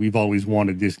asymmetry we've always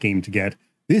wanted this game to get,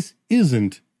 this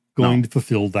isn't going to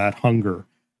fulfill that hunger.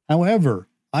 However,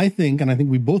 I think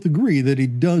we both agree that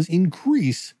it does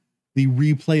increase the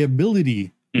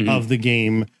replayability of the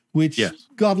game which Yes.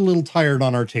 got a little tired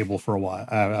on our table for a while.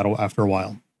 After a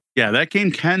while. Yeah, that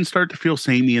game can start to feel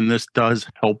samey, and this does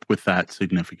help with that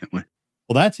significantly.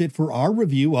 Well, that's it for our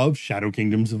review of Shadow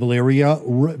Kingdoms of Valeria: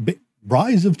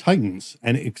 Rise of Titans,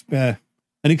 an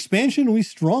expansion we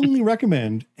strongly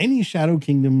recommend any Shadow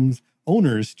Kingdoms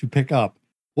owners to pick up.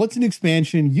 What's an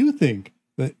expansion you think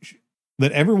that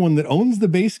everyone that owns the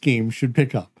base game should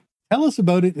pick up? Tell us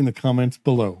about it in the comments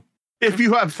below. If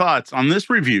you have thoughts on this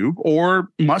review or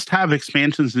must-have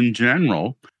expansions in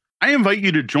general, I invite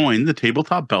you to join the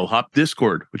Tabletop Bellhop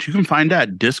Discord, which you can find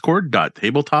at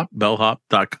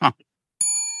discord.tabletopbellhop.com.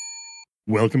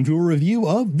 Welcome to a review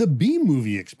of the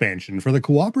B-Movie expansion for the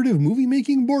cooperative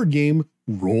movie-making board game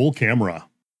Roll Camera.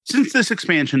 Since this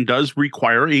expansion does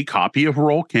require a copy of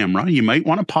Roll Camera, you might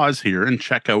want to pause here and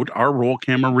check out our Roll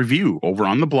Camera review over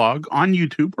on the blog, on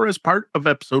YouTube, or as part of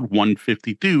episode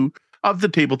 152 of the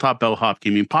Tabletop Bellhop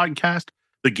Gaming Podcast,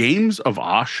 The Games of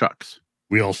Aw Shucks.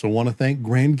 We also want to thank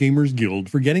Grand Gamers Guild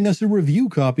for getting us a review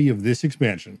copy of this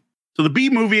expansion. So the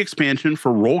B-Movie expansion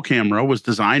for Roll Camera was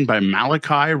designed by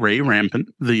Malachi Ray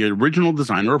Rampant, the original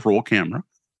designer of Roll Camera,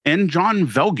 and John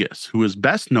Velgus, who is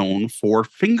best known for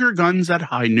Finger Guns at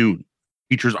High Noon.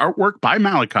 Features artwork by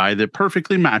Malachi that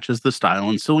perfectly matches the style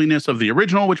and silliness of the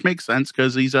original, which makes sense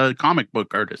because he's a comic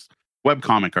book artist,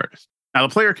 webcomic artist. Now,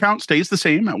 the player count stays the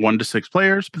same at 1 to 6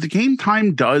 players, but the game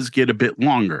time does get a bit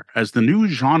longer, as the new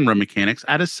genre mechanics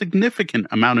add a significant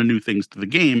amount of new things to the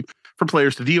game for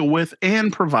players to deal with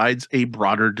and provides a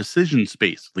broader decision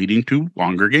space, leading to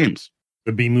longer games.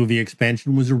 The B-Movie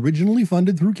expansion was originally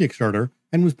funded through Kickstarter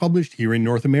and was published here in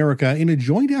North America in a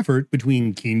joint effort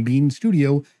between Keen Bean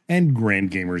Studio and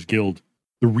Grand Gamers Guild.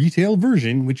 The retail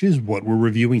version, which is what we're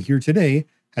reviewing here today,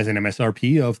 has an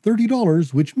MSRP of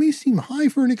 $30, which may seem high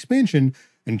for an expansion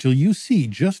until you see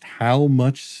just how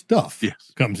much stuff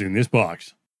comes in this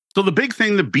box. So the big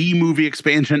thing the B-Movie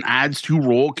expansion adds to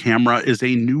Roll Camera is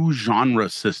a new genre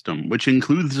system, which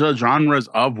includes the genres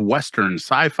of Western,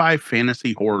 sci-fi,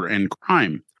 fantasy, horror, and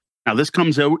crime. Now, this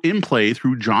comes out in play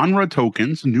through genre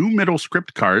tokens, new middle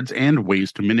script cards, and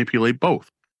ways to manipulate both.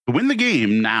 To win the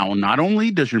game, now, not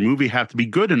only does your movie have to be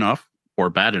good enough or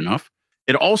bad enough,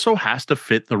 it also has to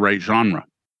fit the right genre.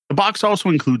 The box also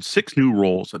includes 6 new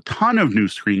roles, a ton of new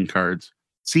scene cards,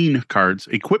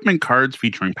 equipment cards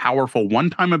featuring powerful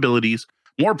one-time abilities,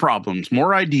 more problems,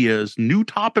 more ideas, new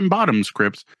top and bottom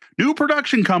scripts, new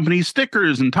production companies,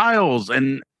 stickers and tiles,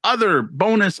 and other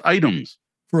bonus items.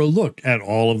 For a look at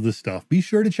all of this stuff, be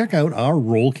sure to check out our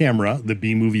Roll Camera, the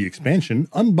B-Movie expansion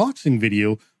unboxing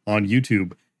video on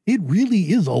YouTube. It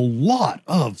really is a lot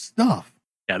of stuff.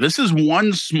 Yeah, this is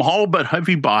one small but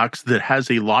heavy box that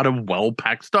has a lot of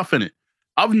well-packed stuff in it.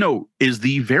 Of note is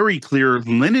the very clear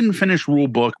linen finish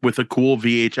rulebook with a cool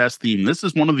VHS theme. This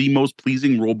is one of the most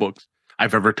pleasing rulebooks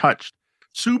I've ever touched.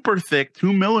 Super thick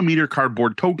 2mm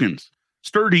cardboard tokens,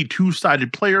 sturdy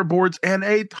 2-sided player boards, and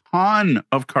a ton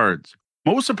of cards.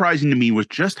 Most surprising to me was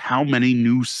just how many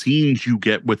new scenes you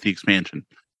get with the expansion.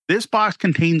 This box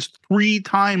contains 3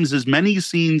 times as many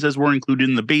scenes as were included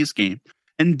in the base game,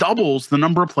 and doubles the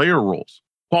number of player roles.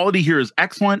 Quality here is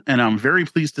excellent, and I'm very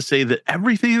pleased to say that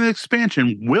everything in the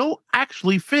expansion will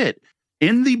actually fit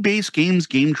in the base game's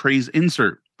game trays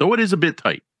insert, though it is a bit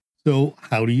tight. So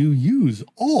how do you use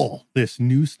all this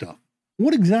new stuff?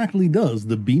 What exactly does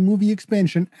the B-Movie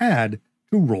expansion add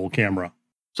to Roll Camera?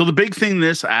 So the big thing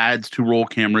this adds to Roll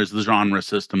Camera is the genre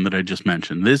system that I just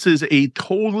mentioned. This is a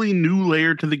totally new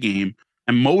layer to the game,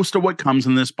 and most of what comes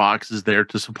in this box is there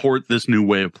to support this new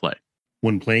way of play.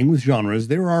 When playing with genres,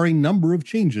 there are a number of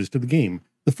changes to the game.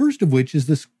 The first of which is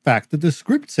the fact that the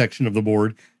script section of the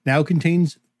board now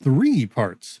contains 3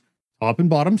 parts. Top and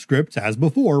bottom scripts as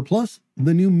before, plus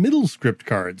the new middle script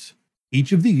cards.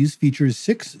 Each of these features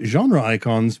 6 genre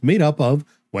icons made up of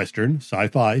Western,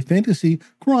 sci-fi, fantasy,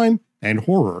 crime, and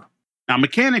horror. Now,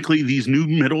 mechanically, these new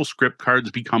middle script cards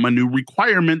become a new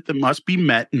requirement that must be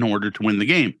met in order to win the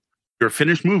game. Your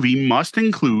finished movie must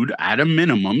include, at a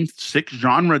minimum, 6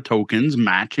 genre tokens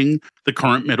matching the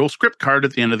current middle script card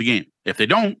at the end of the game. If they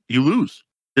don't, you lose.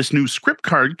 This new script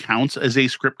card counts as a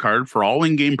script card for all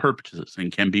in-game purposes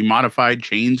and can be modified,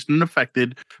 changed, and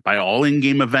affected by all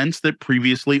in-game events that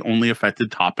previously only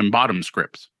affected top and bottom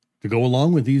scripts. To go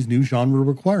along with these new genre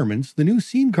requirements, the new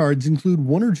scene cards include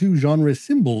 1 or 2 genre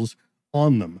symbols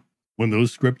on them. When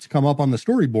those scripts come up on the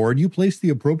storyboard, you place the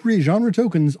appropriate genre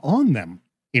tokens on them.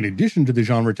 In addition to the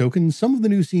genre tokens, some of the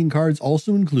new scene cards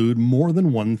also include more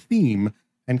than 1 theme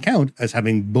and count as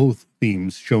having both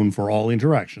themes shown for all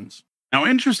interactions. Now,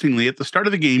 interestingly, at the start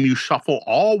of the game, you shuffle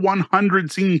all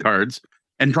 100 scene cards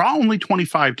and draw only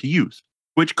 25 to use.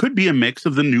 which could be a mix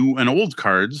of the new and old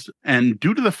cards. And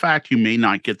due to the fact you may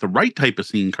not get the right type of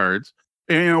scene cards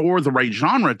or the right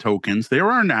genre tokens,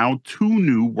 there are now 2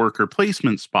 new worker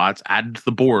placement spots added to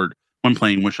the board when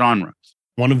playing with genres.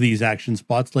 One of these action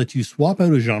spots lets you swap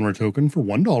out a genre token for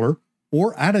 $1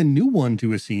 or add a new one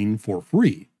to a scene for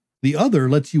free. The other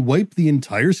lets you wipe the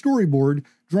entire storyboard,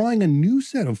 drawing a new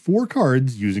set of 4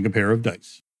 cards using a pair of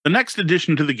dice. The next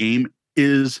addition to the game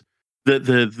is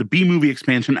the B-Movie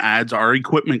expansion adds our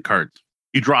equipment cards.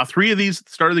 You draw 3 of these at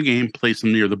the start of the game, place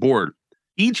them near the board.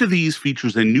 Each of these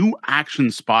features a new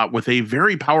action spot with a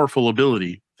very powerful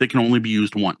ability that can only be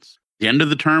used once. At the end of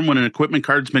the turn, when an equipment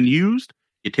card's been used,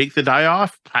 you take the die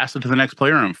off, pass it to the next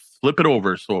player, and flip it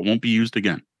over so it won't be used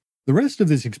again. The rest of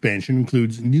this expansion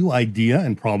includes new idea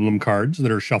and problem cards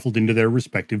that are shuffled into their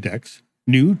respective decks,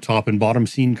 new top and bottom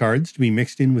scene cards to be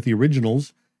mixed in with the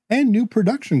originals, and new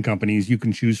production companies you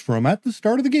can choose from at the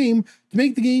start of the game to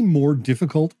make the game more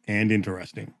difficult and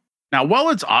interesting. Now, while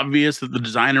it's obvious that the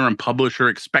designer and publisher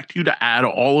expect you to add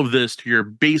all of this to your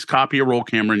base copy of Roll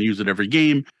Camera and use it every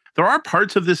game, there are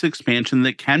parts of this expansion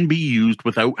that can be used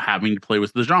without having to play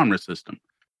with the genre system.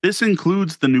 This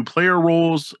includes the new player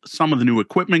roles, some of the new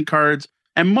equipment cards,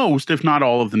 and most, if not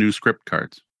all, of the new script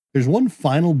cards. There's one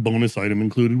final bonus item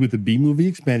included with the B-Movie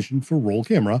expansion for Roll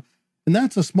Camera, and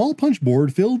that's a small punch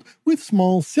board filled with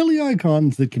small, silly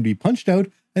icons that can be punched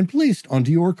out and placed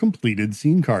onto your completed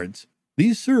scene cards.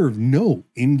 These serve no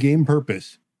in-game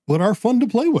purpose, but are fun to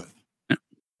play with.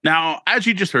 Now, as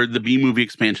you just heard, the B-Movie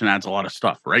expansion adds a lot of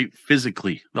stuff, right?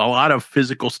 Physically, a lot of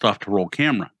physical stuff to Roll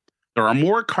Camera. There are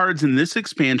more cards in this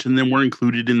expansion than were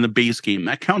included in the base game.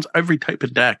 That counts every type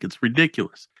of deck. It's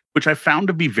ridiculous, which I found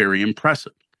to be very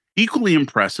impressive. Equally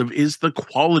impressive is the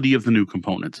quality of the new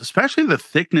components, especially the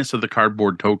thickness of the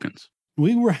cardboard tokens.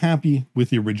 We were happy with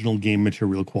the original game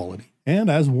material quality, and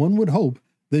as one would hope,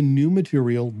 the new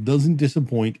material doesn't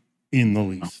disappoint in the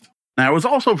least. Now, I was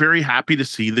also very happy to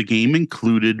see the game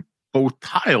included both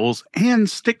tiles and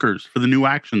stickers for the new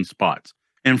action spots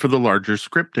and for the larger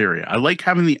script area. I like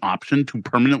having the option to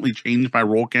permanently change my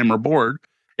Roll Camera board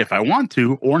if I want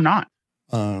to or not.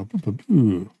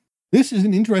 This is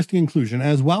an interesting inclusion,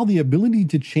 as while the ability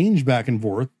to change back and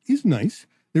forth is nice,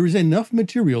 there is enough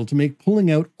material to make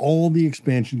pulling out all the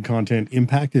expansion content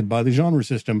impacted by the genre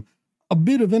system a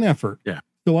bit of an effort. Yeah.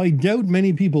 So I doubt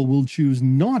many people will choose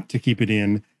not to keep it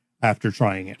in after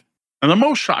trying it. And the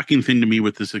most shocking thing to me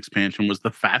with this expansion was the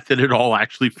fact that it all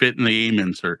actually fit in the game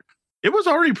insert. It was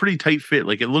already pretty tight fit.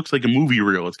 Like, it looks like a movie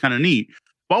reel. It's kind of neat.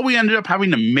 While we ended up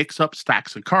having to mix up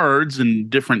stacks of cards and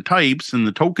different types, and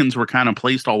the tokens were kind of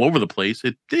placed all over the place,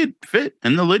 it did fit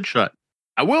and the lid shut.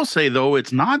 I will say, though,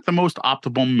 it's not the most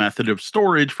optimal method of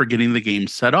storage for getting the game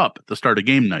set up at the start of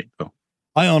game night, though.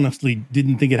 I honestly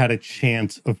didn't think it had a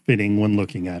chance of fitting when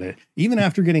looking at it. Even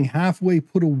after getting halfway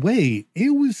put away, it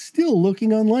was still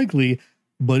looking unlikely,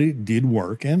 but it did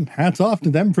work, and hats off to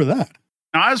them for that.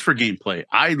 Now, as for gameplay,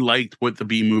 I liked what the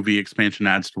B-Movie expansion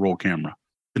adds to Roll Camera.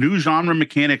 The new genre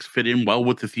mechanics fit in well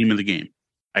with the theme of the game.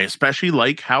 I especially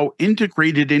like how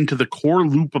integrated into the core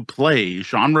loop of play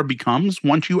genre becomes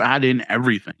once you add in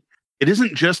everything. It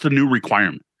isn't just a new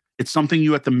requirement. It's something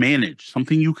you have to manage,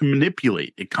 something you can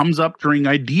manipulate. It comes up during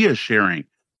idea sharing,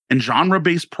 and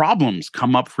genre-based problems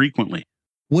come up frequently.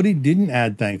 What it didn't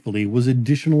add, thankfully, was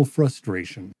additional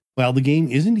frustration. While the game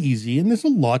isn't easy and there's a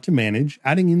lot to manage,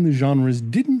 adding in the genres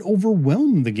didn't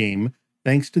overwhelm the game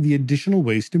thanks to the additional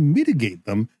ways to mitigate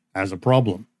them as a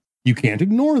problem. You can't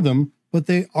ignore them, but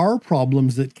they are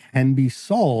problems that can be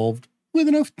solved with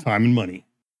enough time and money.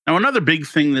 Now, another big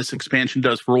thing this expansion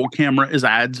does for Roll Camera is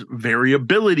adds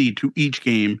variability to each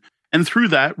game, and through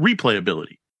that,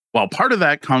 replayability. While part of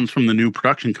that comes from the new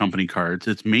production company cards,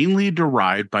 it's mainly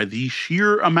derived by the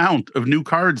sheer amount of new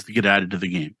cards that get added to the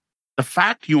game. The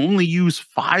fact you only use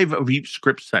 5 of each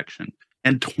script section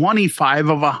and 25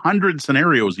 of 100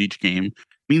 scenarios each game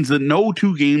means that no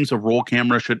 2 games of Roll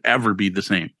Camera should ever be the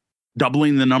same.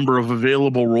 Doubling the number of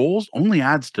available roles only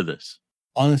adds to this.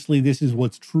 Honestly, this is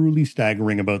what's truly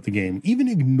staggering about the game. Even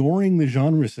ignoring the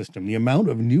genre system, the amount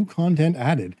of new content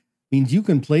added means you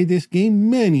can play this game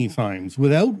many times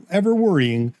without ever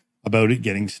worrying about it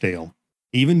getting stale.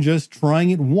 Even just trying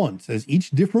it once as each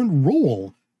different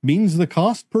role means the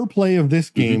cost per play of this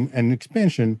game and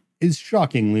expansion is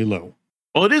shockingly low.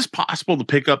 Well, it is possible to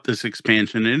pick up this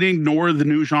expansion and ignore the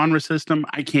new genre system.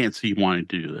 I can't see wanting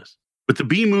to do this. With the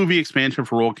B-Movie expansion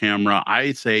for Roll Camera,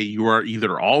 I say you are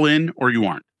either all in or you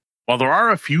aren't. While there are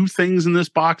a few things in this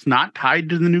box not tied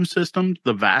to the new system,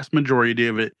 the vast majority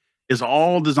of it is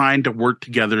all designed to work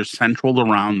together central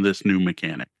around this new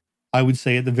mechanic. I would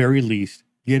say at the very least,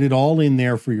 Get it all in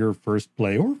there for your first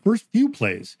play or first few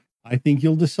plays. I think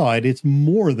you'll decide it's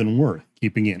more than worth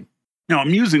keeping in. Now,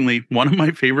 amusingly, one of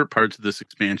my favorite parts of this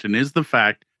expansion is the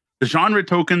fact the genre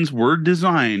tokens were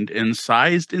designed and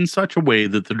sized in such a way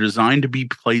that they're designed to be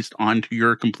placed onto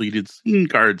your completed scene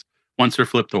cards once they're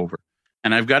flipped over.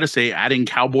 And I've got to say, adding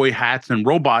cowboy hats and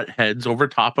robot heads over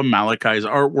top of Malachi's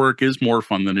artwork is more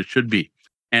fun than it should be.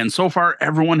 And so far,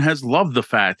 everyone has loved the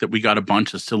fact that we got a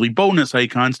bunch of silly bonus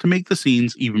icons to make the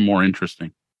scenes even more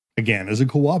interesting. Again, as a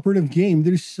cooperative game,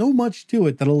 there's so much to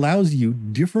it that allows you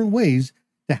different ways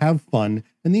to have fun,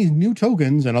 and these new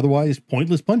tokens and otherwise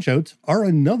pointless punch-outs are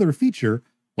another feature,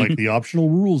 like the optional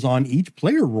rules on each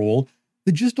player role,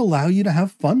 that just allow you to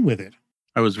have fun with it.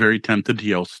 I was very tempted to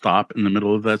yell stop in the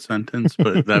middle of that sentence,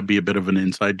 but that'd be a bit of an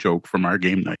inside joke from our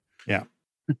game night. Yeah.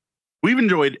 We've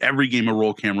enjoyed every game of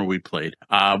Roll Camera we played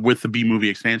with the B-Movie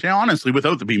expansion, honestly,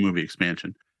 without the B-Movie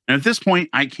expansion. And at this point,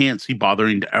 I can't see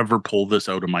bothering to ever pull this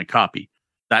out of my copy.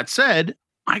 That said,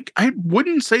 I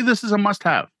wouldn't say this is a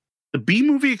must-have. The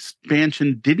B-Movie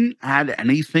expansion didn't add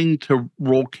anything to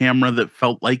Roll Camera that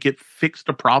felt like it fixed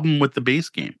a problem with the base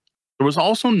game. There was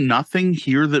also nothing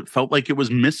here that felt like it was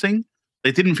missing.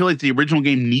 It didn't feel like the original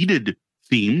game needed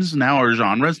themes now or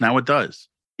genres. Now it does.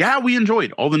 Yeah, we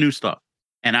enjoyed all the new stuff.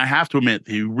 And I have to admit,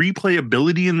 the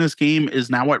replayability in this game is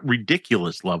now at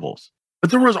ridiculous levels.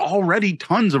 But there was already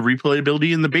tons of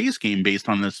replayability in the base game based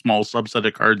on the small subset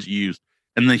of cards you used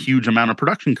and the huge amount of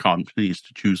production companies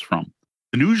to choose from.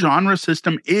 The new genre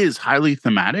system is highly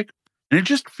thematic, and it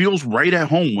just feels right at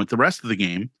home with the rest of the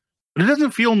game, but it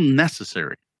doesn't feel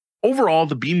necessary. Overall,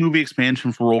 the B-Movie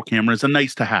expansion for Roll Camera is a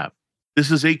nice to have.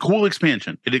 This is a cool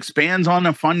expansion. It expands on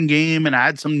a fun game and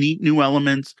adds some neat new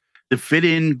elements that fit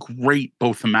in great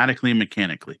both thematically and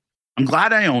mechanically. I'm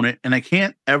glad I own it, and I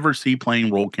can't ever see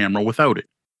playing Roll Camera without it.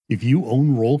 If you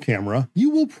own Roll Camera, you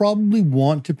will probably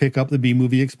want to pick up the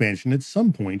B-Movie expansion at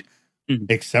some point.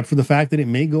 Except for the fact that it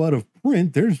may go out of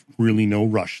print, there's really no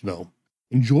rush, though.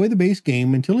 Enjoy the base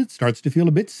game until it starts to feel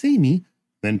a bit samey,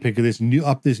 then pick this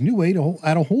new way to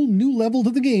add a whole new level to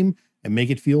the game and make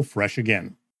it feel fresh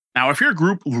again. Now, if your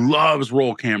group loves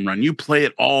Roll Camera and you play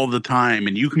it all the time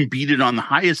and you can beat it on the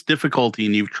highest difficulty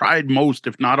and you've tried most,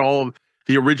 if not all, of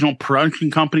the original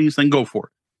production companies, then go for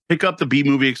it. Pick up the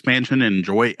B-Movie expansion and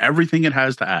enjoy everything it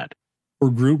has to add. For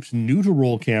groups new to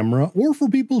Roll Camera, or for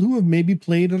people who have maybe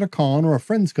played at a con or a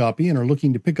friend's copy and are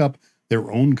looking to pick up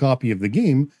their own copy of the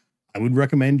game, I would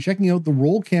recommend checking out the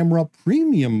Roll Camera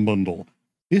Premium Bundle.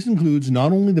 This includes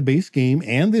not only the base game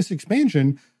and this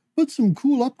expansion, but some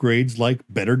cool upgrades like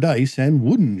better dice and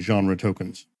wooden genre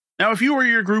tokens. Now, if you or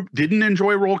your group didn't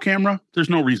enjoy Roll Camera,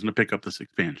 there's no reason to pick up this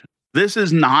expansion. This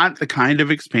is not the kind of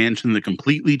expansion that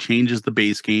completely changes the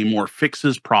base game or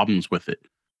fixes problems with it.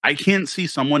 I can't see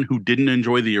someone who didn't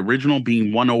enjoy the original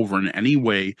being won over in any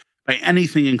way by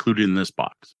anything included in this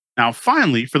box. Now,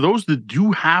 finally, for those that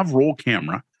do have Roll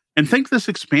Camera and think this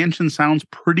expansion sounds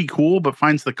pretty cool but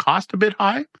finds the cost a bit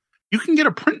high, you can get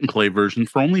a print and play version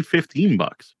for only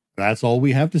 $15. That's all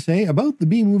we have to say about the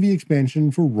B-Movie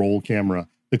expansion for Roll Camera,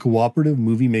 the cooperative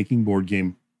movie-making board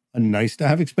game. A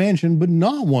nice-to-have expansion, but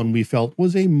not one we felt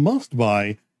was a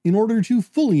must-buy in order to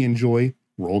fully enjoy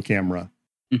Roll Camera.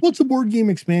 What's a board game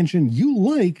expansion you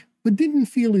like, but didn't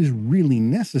feel is really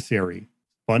necessary?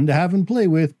 Fun to have and play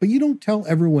with, but you don't tell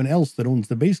everyone else that owns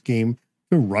the base game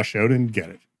to rush out and get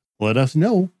it. Let us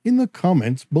know in the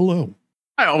comments below.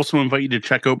 I also invite you to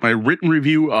check out my written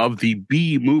review of the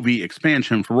B-Movie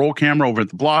expansion for Roll Camera over at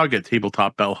the blog at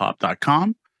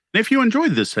tabletopbellhop.com. And if you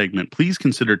enjoyed this segment, please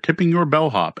consider tipping your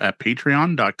bellhop at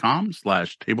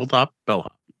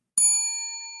patreon.com/tabletopbellhop.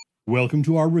 Welcome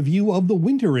to our review of the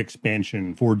winter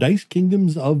expansion for Dice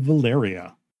Kingdoms of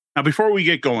Valeria. Now, before we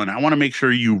get going, I want to make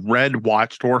sure you read,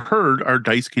 watched, or heard our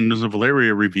Dice Kingdoms of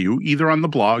Valeria review, either on the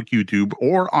blog, YouTube,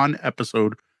 or on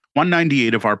episode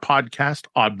 198 of our podcast,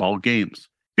 Oddball Games.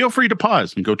 Feel free to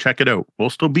pause and go check it out. We'll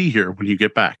still be here when you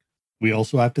get back. We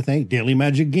also have to thank Daily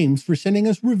Magic Games for sending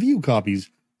us review copies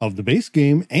of the base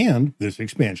game and this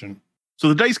expansion. So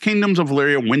the Dice Kingdoms of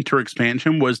Valeria Winter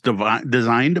Expansion was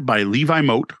designed by Levi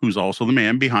Moat, who's also the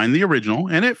man behind the original,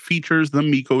 and it features the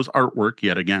Mikos artwork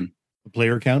yet again. The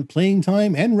player count, playing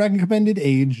time, and recommended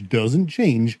age doesn't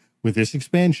change with this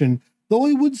expansion, though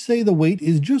I would say the weight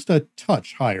is just a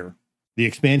touch higher. The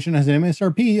expansion has an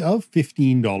MSRP of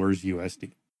 $15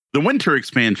 USD. The Winter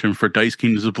Expansion for Dice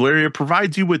Kingdoms of Valeria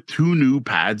provides you with 2 new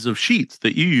pads of sheets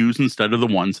that you use instead of the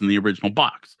ones in the original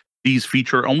box. These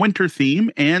feature a winter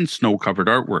theme and snow-covered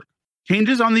artwork.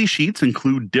 Changes on these sheets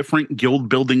include different guild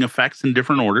building effects in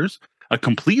different orders, a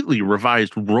completely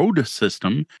revised road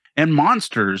system, and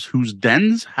monsters whose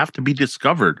dens have to be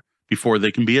discovered before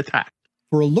they can be attacked.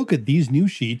 For a look at these new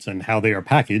sheets and how they are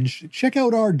packaged, check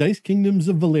out our Dice Kingdoms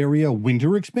of Valeria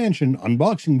Winter Expansion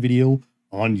unboxing video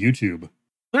on YouTube.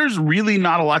 There's really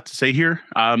not a lot to say here.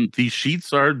 These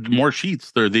sheets are more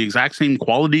sheets. They're the exact same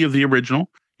quality of the original.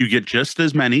 You get just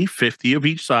as many, 50 of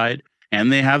each side,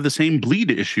 and they have the same bleed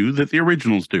issue that the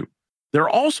originals do. They're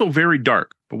also very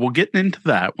dark, but we'll get into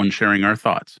that when sharing our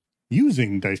thoughts.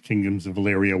 Using Dice Kingdoms of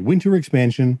Valeria Winter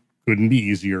Expansion couldn't be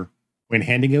easier. When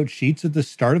handing out sheets at the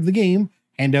start of the game,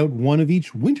 hand out one of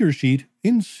each winter sheet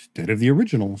instead of the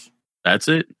originals. That's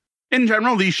it. In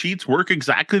general, these sheets work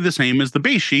exactly the same as the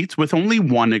base sheets with only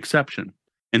one exception.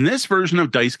 In this version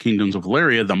of Dice Kingdoms of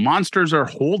Valeria, the monsters are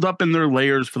holed up in their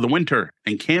lairs for the winter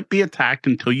and can't be attacked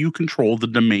until you control the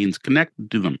domains connected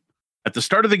to them. At the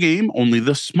start of the game, only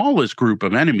the smallest group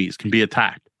of enemies can be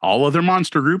attacked. All other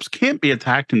monster groups can't be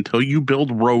attacked until you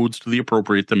build roads to the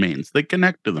appropriate domains that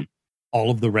connect to them. All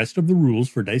of the rest of the rules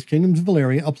for Dice Kingdoms of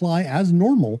Valeria apply as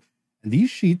normal, and these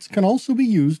sheets can also be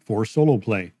used for solo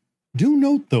play. Do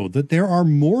note, though, that there are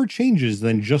more changes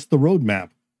than just the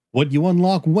roadmap. What you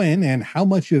unlock when and how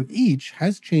much of each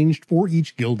has changed for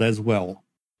each guild as well.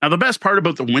 Now, the best part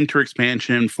about the winter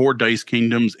expansion for Dice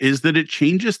Kingdoms is that it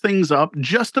changes things up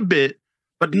just a bit,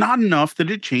 but not enough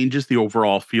that it changes the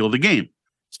overall feel of the game.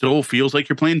 Still feels like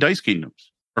you're playing Dice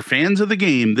Kingdoms. For fans of the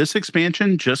game, this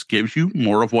expansion just gives you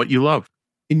more of what you love.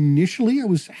 Initially, I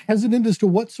was hesitant as to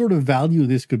what sort of value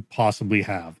this could possibly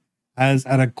have, as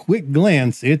at a quick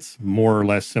glance, it's more or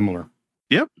less similar.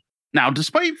 Yep. Now,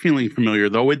 despite feeling familiar,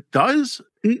 though, it doesn't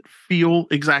feel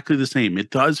exactly the same. It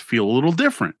does feel a little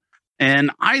different.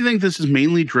 And I think this is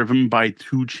mainly driven by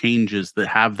two changes that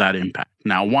have that impact.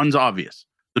 Now, one's obvious,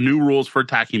 the new rules for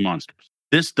attacking monsters.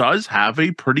 This does have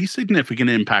a pretty significant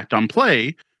impact on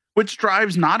play, which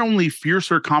drives not only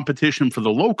fiercer competition for the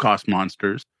low-cost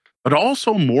monsters, but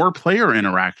also more player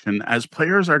interaction, as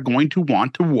players are going to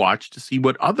want to watch to see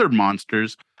what other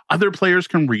monsters other players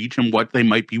can reach and what they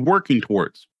might be working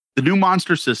towards. The new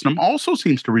monster system also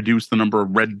seems to reduce the number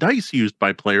of red dice used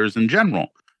by players in general,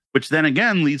 which then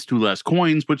again leads to less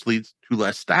coins, which leads to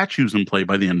less statues in play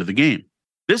by the end of the game.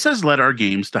 This has led our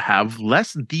games to have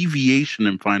less deviation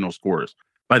in final scores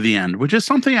by the end, which is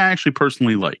something I actually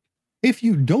personally like. If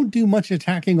you don't do much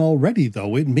attacking already,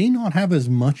 though, it may not have as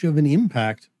much of an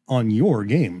impact on your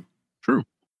game. True.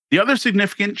 The other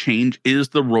significant change is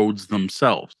the roads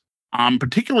themselves,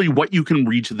 particularly what you can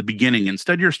reach at the beginning.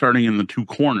 Instead, you're starting in the two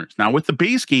corners. Now, with the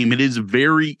base game, it is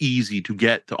very easy to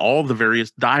get to all the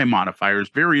various die modifiers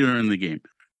very early in the game.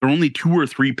 They're only 2 or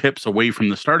 3 pips away from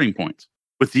the starting points.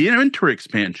 With the Winter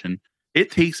expansion,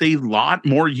 it takes a lot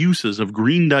more uses of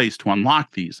green dice to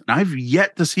unlock these. And I've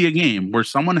yet to see a game where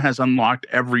someone has unlocked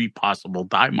every possible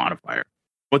die modifier.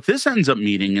 What this ends up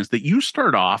meaning is that you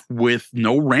start off with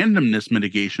no randomness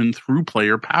mitigation through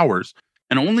player powers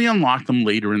and only unlock them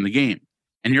later in the game.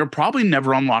 And you'll probably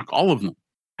never unlock all of them.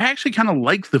 I actually kind of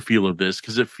like the feel of this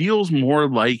because it feels more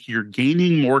like you're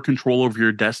gaining more control over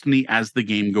your destiny as the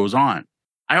game goes on.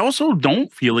 I also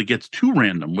don't feel it gets too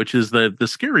random, which is the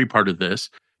scary part of this,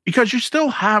 because you still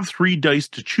have 3 dice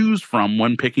to choose from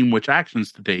when picking which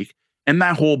actions to take, and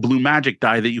that whole blue magic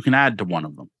die that you can add to one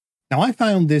of them. Now, I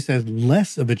found this as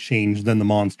less of a change than the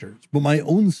monsters, but my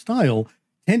own style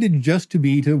tended just to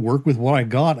be to work with what I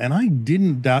got, and I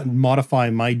didn't modify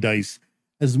my dice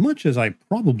as much as I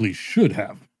probably should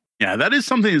have. Yeah, that is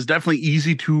something that's definitely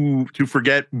easy to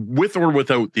forget with or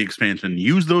without the expansion.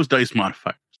 Use those dice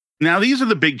modifiers. Now, these are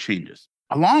the big changes.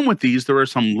 Along with these, there are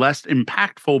some less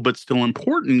impactful but still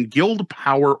important guild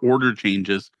power order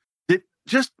changes that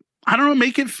just,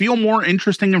 make it feel more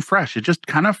interesting and fresh. It just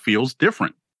kind of feels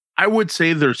different. I would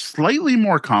say they're slightly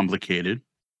more complicated,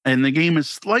 and the game is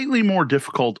slightly more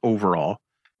difficult overall.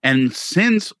 And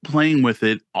since playing with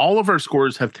it, all of our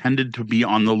scores have tended to be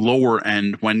on the lower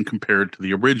end when compared to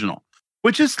the original,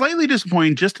 which is slightly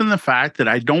disappointing just in the fact that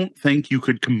I don't think you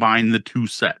could combine the 2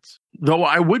 sets. Though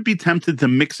I would be tempted to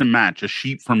mix and match a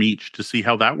sheet from each to see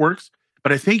how that works.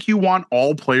 But I think you want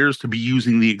all players to be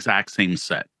using the exact same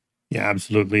set. Yeah,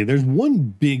 absolutely. There's one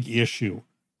big issue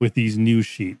with these new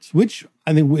sheets, which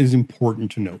I think is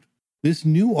important to note. This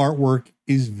new artwork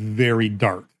is very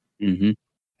dark. Mm-hmm.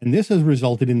 And this has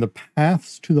resulted in the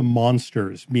paths to the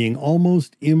monsters being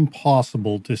almost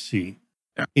impossible to see.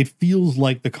 Yeah. It feels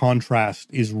like the contrast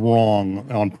is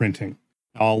wrong on printing.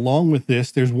 Now, along with this,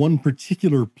 there's one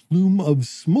particular plume of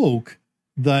smoke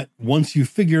that once you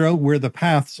figure out where the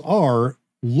paths are,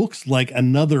 looks like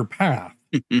another path.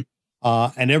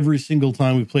 And every single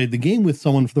time we played the game with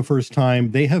someone for the first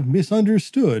time, they have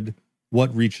misunderstood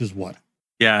what reaches what.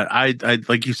 Yeah, I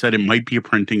like you said, it might be a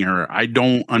printing error. I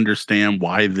don't understand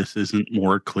why this isn't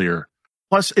more clear.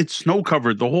 Plus, it's snow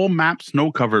covered. The whole map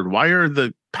snow covered. Why are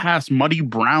the paths muddy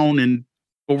brown and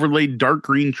overlaid dark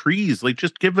green trees? Like,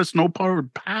 just give a snow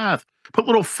covered path. Put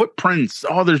little footprints.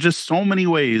 Oh, there's just so many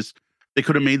ways they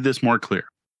could have made this more clear.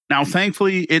 Now,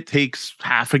 thankfully, it takes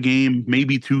half a game,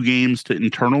 maybe 2 games to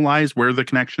internalize where the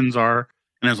connections are.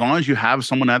 And as long as you have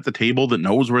someone at the table that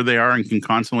knows where they are and can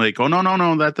constantly go,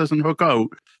 no, that doesn't hook out.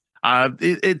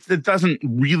 It doesn't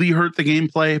really hurt the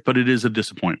gameplay, but it is a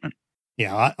disappointment.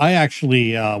 Yeah, I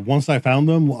actually, once I found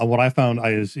them, what I found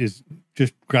is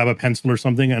just grab a pencil or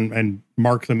something and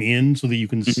mark them in so that you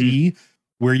can see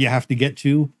where you have to get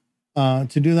to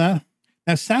do that.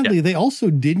 Now, sadly, they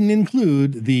also didn't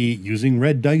include the using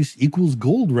red dice equals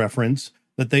gold reference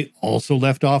that they also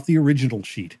left off the original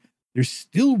sheet. There's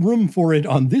still room for it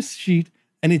on this sheet,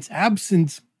 and its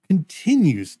absence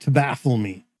continues to baffle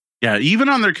me. Yeah, even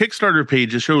on their Kickstarter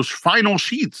page, it shows final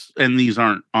sheets, and these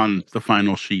aren't on the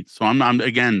final sheets. So I'm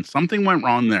again, something went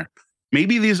wrong there.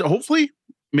 Maybe hopefully,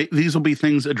 these will be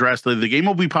things addressed. The game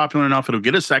will be popular enough, it'll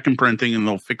get a second printing, and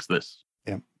they'll fix this.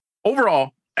 Yeah.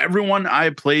 Overall, everyone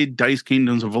I played Dice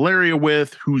Kingdoms of Valeria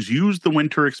with who's used the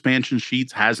winter expansion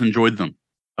sheets has enjoyed them.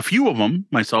 A few of them,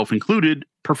 myself included,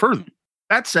 prefer them.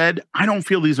 That said, I don't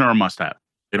feel these are a must-have.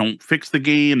 They don't fix the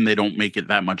game. They don't make it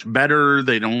that much better.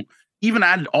 They don't even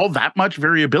add all that much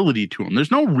variability to them.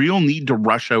 There's no real need to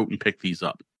rush out and pick these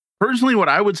up. Personally, what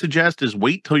I would suggest is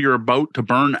wait till you're about to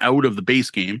burn out of the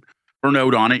base game, burn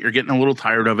out on it, you're getting a little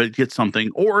tired of it, get something,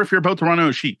 or if you're about to run out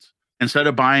of sheets, instead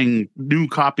of buying new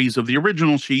copies of the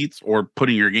original sheets or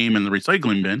putting your game in the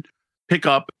recycling bin, pick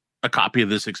up a copy of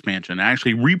this expansion.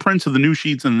 Actually, reprints of the new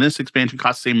sheets in this expansion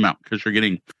cost the same amount because you're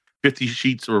getting 50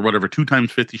 sheets or whatever, 2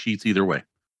 times 50 sheets either way.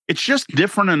 It's just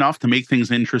different enough to make things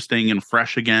interesting and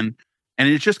fresh again. And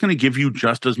it's just going to give you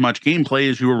just as much gameplay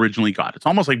as you originally got. It's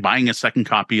almost like buying a second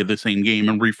copy of the same game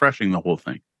and refreshing the whole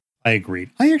thing. I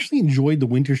agreed. I actually enjoyed the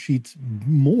winter sheets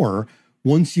more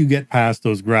once you get past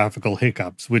those graphical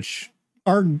hiccups, which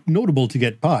are notable to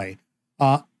get by.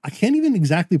 I can't even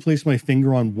exactly place my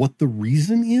finger on what the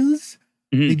reason is.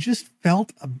 They just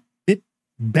felt a bit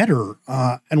better.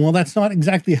 And while that's not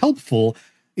exactly helpful,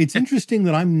 it's interesting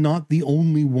that I'm not the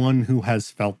only one who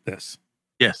has felt this.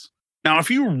 Yes. Now,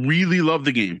 if you really love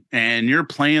the game and you're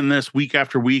playing this week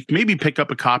after week, maybe pick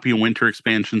up a copy of Winter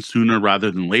Expansion sooner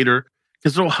rather than later,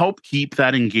 because it'll help keep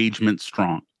that engagement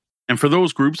strong. And for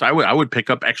those groups, I would pick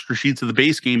up extra sheets of the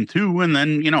base game too, and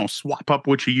then, swap up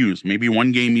what you use. Maybe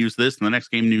one game use this and the next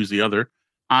game use the other.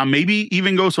 Maybe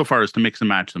even go so far as to mix and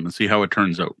match them and see how it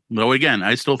turns out. Though again,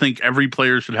 I still think every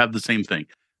player should have the same thing.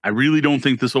 I really don't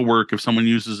think this will work if someone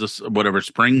uses this,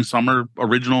 spring, summer,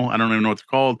 original, I don't even know what they're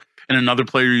called, and another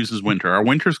player uses winter. Our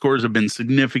winter scores have been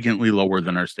significantly lower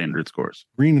than our standard scores.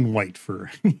 Green and white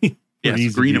for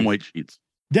yes, green and white sheets.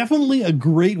 Definitely a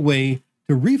great way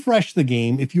to refresh the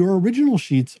game if your original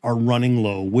sheets are running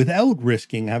low without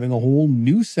risking having a whole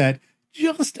new set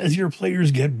just as your players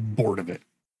get bored of it.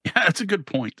 Yeah, that's a good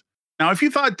point. Now, if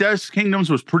you thought Dice Kingdoms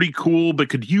was pretty cool but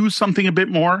could use something a bit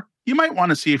more, you might want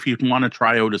to see if you want to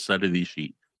try out a set of these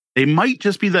sheets. They might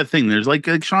just be that thing. There's like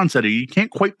Sean said, you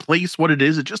can't quite place what it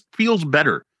is. It just feels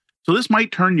better. So this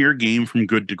might turn your game from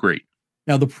good to great.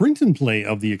 Now, the print and play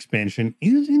of the expansion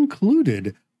is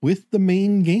included with the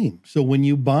main game. So when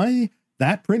you buy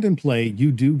that print and play,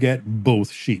 you do get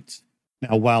both sheets.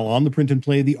 Now, while on the print and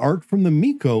play, the art from the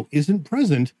Miko isn't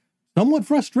present, somewhat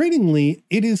frustratingly,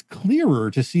 it is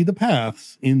clearer to see the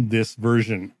paths in this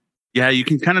version. Yeah, you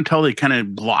can kind of tell they kind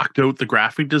of blocked out the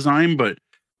graphic design, but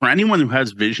for anyone who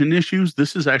has vision issues,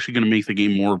 this is actually going to make the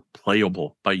game more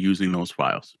playable by using those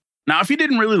files. Now, if you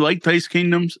didn't really like Dice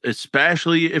Kingdoms,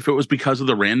 especially if it was because of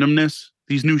the randomness,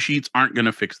 these new sheets aren't going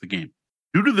to fix the game.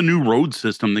 Due to the new road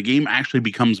system, the game actually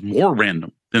becomes more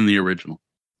random than the original.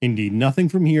 Indeed, nothing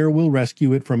from here will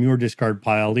rescue it from your discard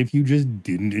pile if you just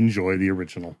didn't enjoy the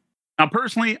original. Now,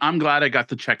 personally, I'm glad I got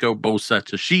to check out both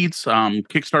sets of sheets.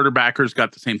 Kickstarter backers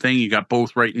got the same thing. You got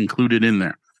both right included in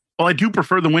there. While I do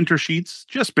prefer the winter sheets,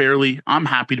 just barely, I'm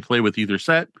happy to play with either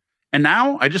set. And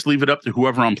now I just leave it up to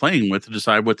whoever I'm playing with to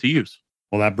decide what to use.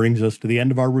 Well, that brings us to the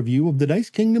end of our review of the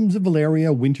Dice Kingdoms of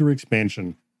Valeria Winter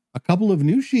Expansion. A couple of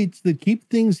new sheets that keep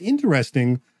things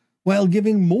interesting while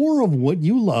giving more of what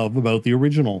you love about the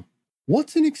original.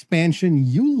 What's an expansion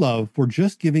you love for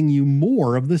just giving you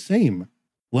more of the same?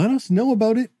 Let us know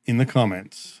about it in the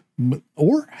comments.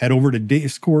 Or head over to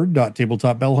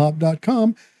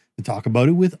discord.tabletopbellhop.com to talk about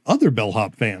it with other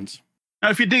Bellhop fans. Now,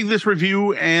 if you dig this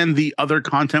review and the other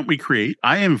content we create,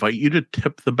 I invite you to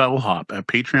tip the Bellhop at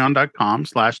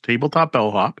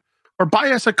patreon.com/tabletopbellhop or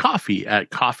buy us a coffee at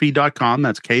ko-fi.com.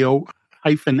 That's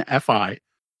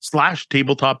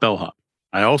ko-fi/tabletop bellhop.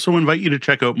 I also invite you to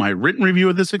check out my written review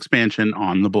of this expansion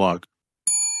on the blog.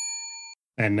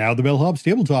 And now the Bellhop's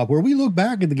Tabletop, where we look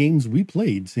back at the games we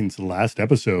played since the last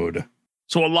episode.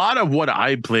 So a lot of what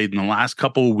I played in the last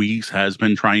couple of weeks has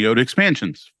been trying out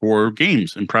expansions for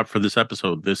games in prep for this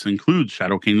episode. This includes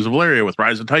Shadow Kingdoms of Valeria with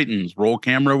Rise of Titans, Roll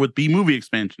Camera with B-Movie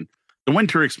expansion, the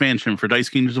Winter expansion for Dice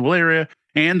Kingdoms of Valeria,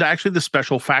 and actually the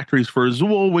special factories for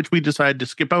Azul, which we decided to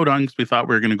skip out on because we thought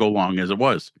we were going to go long as it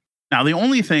was. Now, the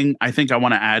only thing I think I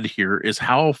want to add here is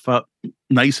how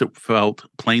nice it felt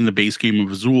playing the base game of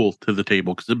Azul to the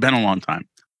table, because it's been a long time.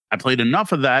 I played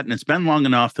enough of that, and it's been long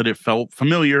enough that it felt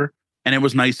familiar, and it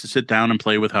was nice to sit down and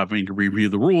play with having to review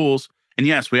the rules. And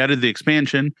yes, we added the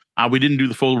expansion. We didn't do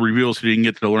the full reveals, so we didn't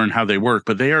get to learn how they work,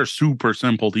 but they are super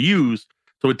simple to use,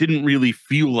 so it didn't really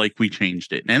feel like we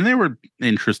changed it. And they were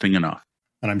interesting enough.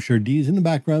 And I'm sure Dee's in the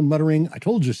background muttering, "I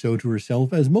told you so," to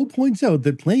herself, as Mo points out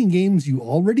that playing games you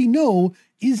already know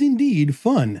is indeed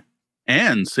fun.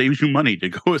 And saves you money to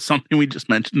go with something we just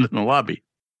mentioned in the lobby.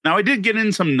 Now, I did get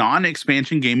in some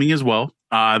non-expansion gaming as well.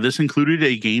 This included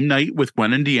a game night with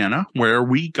Gwen and Deanna, where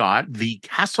we got the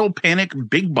Castle Panic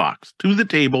Big Box to the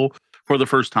table for the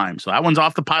first time. So that one's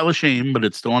off the pile of shame, but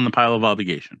it's still on the pile of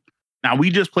obligation. Now,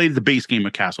 we just played the base game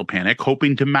of Castle Panic,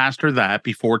 hoping to master that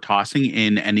before tossing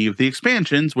in any of the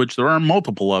expansions, which there are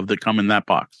multiple of that come in that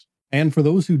box. And for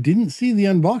those who didn't see the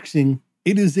unboxing,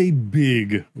 it is a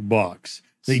big box.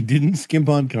 They didn't skimp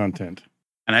on content.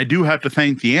 And I do have to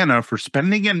thank Deanna for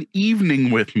spending an evening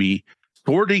with me,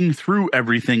 sorting through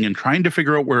everything and trying to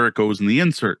figure out where it goes in the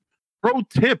insert. Pro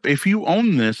tip, if you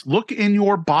own this, look in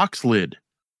your box lid.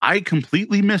 I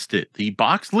completely missed it. The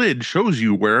box lid shows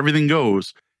you where everything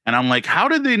goes. And I'm like, how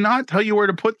did they not tell you where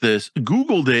to put this?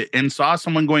 Googled it and saw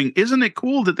someone going, "Isn't it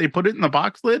cool that they put it in the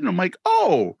box lid?" And I'm like,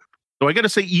 oh. So I got to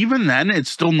say, even then,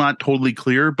 it's still not totally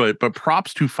clear, but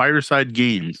props to Fireside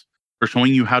Games for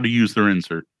showing you how to use their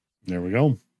insert. There we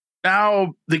go.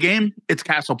 Now, the game, it's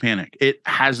Castle Panic. It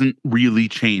hasn't really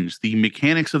changed. The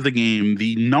mechanics of the game,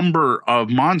 the number of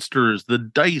monsters, the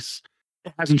dice,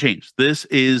 it hasn't changed. This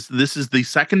is the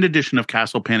second edition of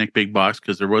Castle Panic Big Box,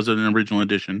 because there was an original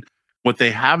edition. What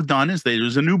they have done is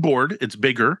there's a new board. It's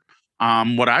bigger.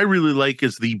 What I really like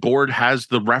is the board has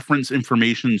the reference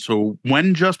information. So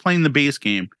when just playing the base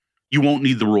game, you won't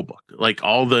need the rule book. Like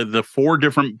all the 4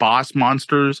 different boss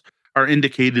monsters are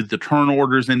indicated. The turn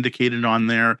orders indicated on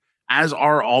there, as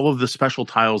are all of the special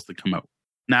tiles that come out.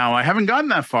 Now, I haven't gotten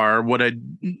that far. What I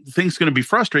think is going to be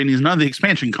frustrating is none of the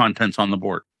expansion content's on the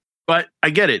board. But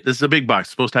I get it. This is a big box. It's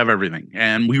supposed to have everything.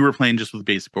 And we were playing just with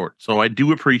the basic board. So I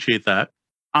do appreciate that.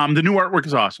 The new artwork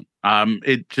is awesome.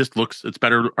 It just it's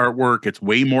better artwork. It's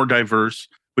way more diverse,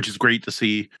 which is great to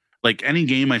see. Like any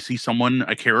game, I see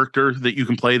a character that you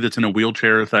can play that's in a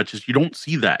wheelchair. You don't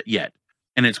see that yet.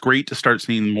 And it's great to start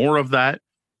seeing more of that.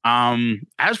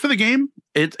 As for the game,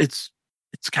 it's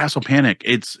Castle Panic.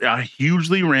 It's a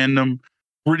hugely random,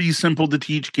 pretty simple to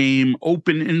teach game,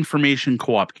 open information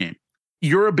co-op game.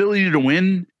 Your ability to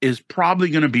win is probably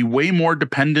going to be way more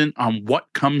dependent on what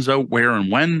comes out where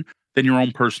and when than your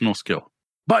own personal skill.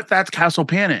 But that's Castle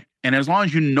Panic. And as long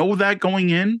as you know that going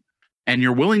in and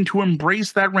you're willing to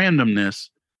embrace that randomness,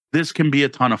 this can be a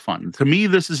ton of fun. To me,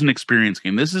 this is an experience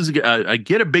game. This is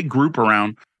get a big group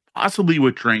around, possibly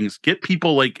with drinks, get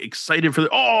people like excited for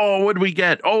what did we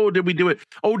get? Oh, did we do it?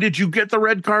 Oh, did you get the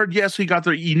red card? Yes, we got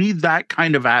you need that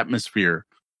kind of atmosphere.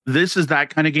 This is that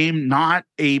kind of game, not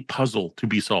a puzzle to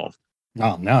be solved.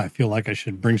 Oh, now I feel like I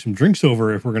should bring some drinks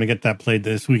over if we're going to get that played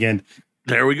this weekend.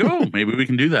 There we go. Maybe we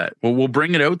can do that. Well, we'll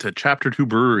bring it out to Chapter 2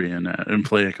 Brewery and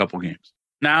play a couple games.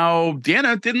 Now,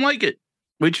 Deanna didn't like it,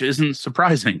 which isn't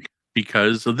surprising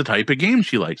because of the type of game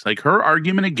she likes. Like her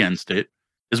argument against it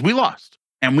is we lost.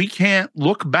 And we can't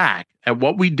look back at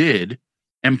what we did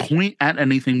and point at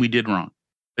anything we did wrong.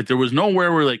 Like there was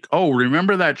nowhere we're like, oh,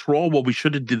 remember that troll? Well, we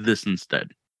should have did this instead.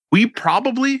 We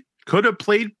probably could have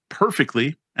played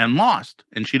perfectly and lost.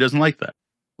 And she doesn't like that.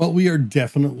 Well, we are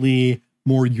definitely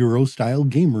more Euro-style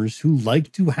gamers who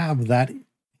like to have that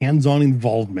hands-on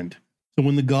involvement. So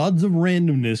when the gods of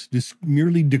randomness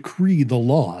merely decree the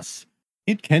loss,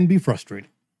 it can be frustrating.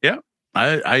 Yeah,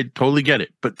 I totally get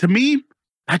it. But to me,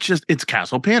 it's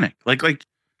Castle Panic. Like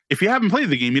if you haven't played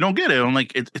the game, you don't get it. I'm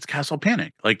like, it's Castle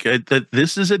Panic. Like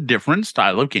this is a different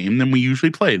style of game than we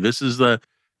usually play. This is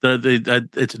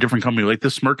it's a different company, like the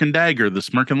Smirk and Dagger, the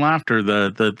Smirk and Laughter,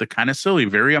 the kind of silly,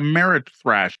 very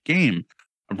Ameritrash game,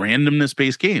 a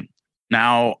randomness-based game.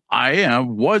 Now, I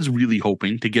was really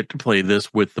hoping to get to play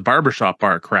this with the barbershop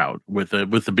bar crowd, with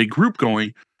a big group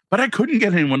going, but I couldn't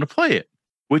get anyone to play it,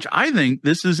 which I think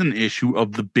this is an issue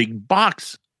of the big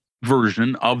box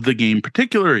version of the game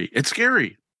particularly. It's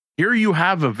scary. Here you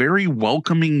have a very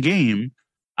welcoming game,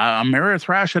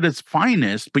 Ameritrash at its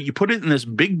finest, but you put it in this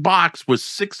big box with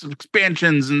 6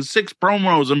 expansions and 6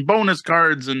 promos and bonus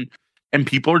cards, and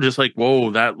people are just like, whoa,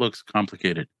 that looks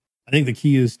complicated. I think the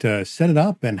key is to set it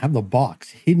up and have the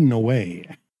box hidden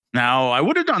away. Now, I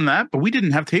would have done that, but we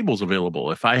didn't have tables available.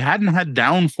 If I hadn't had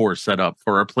Downforce set up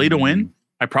for a play to win,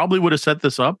 I probably would have set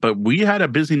this up, but we had a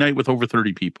busy night with over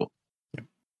 30 people. Yep.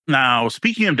 Now,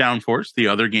 speaking of Downforce, the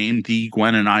other game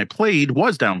Gwen and I played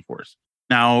was Downforce.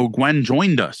 Now, Gwen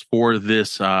joined us for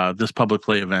this public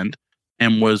play event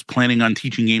and was planning on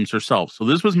teaching games herself. So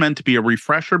this was meant to be a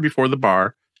refresher before the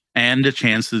bar and a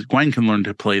chance that Gwen can learn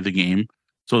to play the game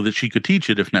so that she could teach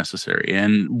it if necessary.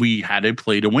 And we had a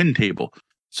play to win table.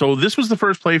 So this was the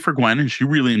first play for Gwen, and she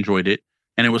really enjoyed it.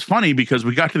 And it was funny because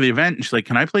we got to the event and she's like,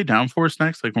 can I play Downforce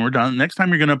next? Like when we're done, next time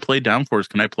you're going to play Downforce,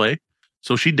 can I play?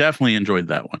 So she definitely enjoyed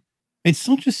that one. It's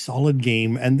such a solid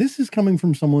game. And this is coming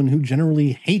from someone who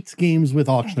generally hates games with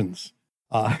auctions.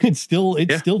 It still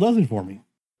does it for me.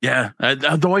 Yeah.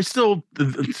 Though I still,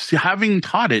 having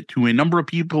taught it to a number of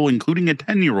people, including a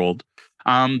 10-year-old,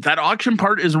 that auction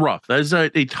part is rough. That is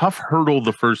a tough hurdle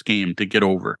the first game to get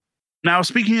over. Now,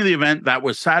 speaking of the event, that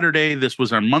was Saturday. This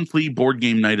was our monthly board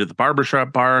game night at the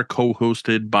Barbershop Bar,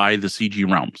 co-hosted by the CG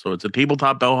Realm. So it's a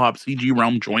tabletop bellhop CG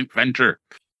Realm joint venture.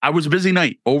 I was a busy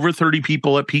night, over 30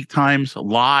 people at peak times,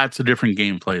 lots of different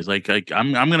gameplays.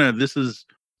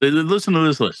 Listen to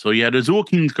this list. So you had Azul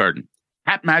King's Garden,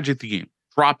 Hat Magic the Game,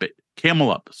 Drop It,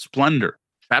 Camel Up, Splendor,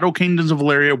 Shadow Kingdoms of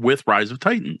Valeria with Rise of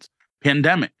Titans,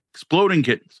 Pandemic, Exploding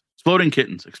Kittens,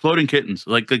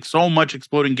 like so much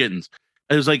Exploding Kittens.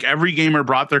 It was like every gamer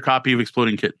brought their copy of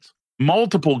Exploding Kittens.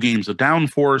 Multiple games of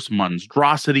Downforce,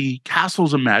 Monstrosity,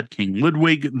 Castles of Mad King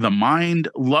Ludwig, The Mind,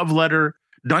 Love Letter,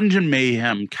 Dungeon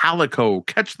Mayhem, Calico,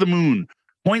 Catch the Moon,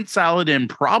 Point Salad, and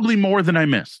probably more than I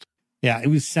missed. Yeah, it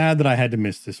was sad that I had to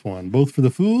miss this one, both for the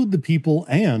food, the people,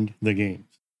 and the games.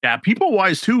 Yeah,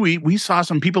 people-wise, too, we saw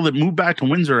some people that moved back to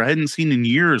Windsor I hadn't seen in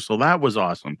years, so that was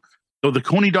awesome. So the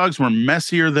Coney dogs were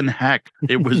messier than heck.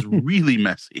 It was really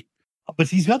messy. But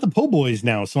he's got the po' boys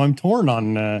now, so I'm torn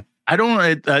on... I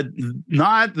don't...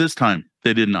 not this time.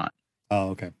 They did not.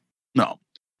 Oh, okay. No.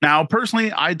 Now,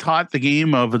 personally, I taught the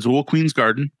game of Azul Queen's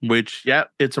Garden, which, yeah,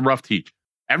 it's a rough teach.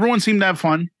 Everyone seemed to have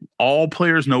fun. All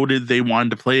players noted they wanted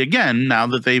to play again now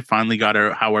that they finally got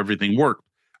how everything worked,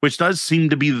 which does seem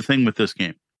to be the thing with this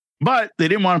game. But they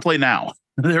didn't want to play now.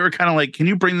 They were kind of like, can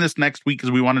you bring this next week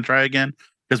because we want to try again?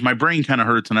 Because my brain kind of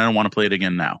hurts and I don't want to play it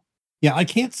again now. Yeah, I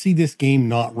can't see this game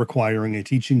not requiring a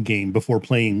teaching game before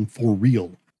playing for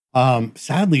real.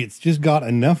 Sadly, it's just got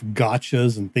enough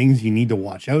gotchas and things you need to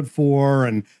watch out for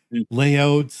and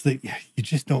layouts that you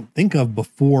just don't think of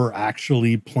before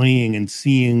actually playing and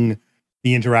seeing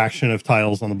the interaction of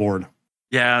tiles on the board.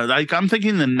 Yeah, like I'm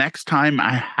thinking the next time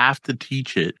I have to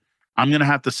teach it, I'm going to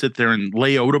have to sit there and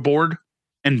lay out a board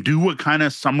and do a kind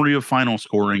of summary of final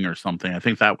scoring or something. I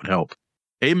think that would help.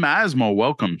 Hey, Masmo,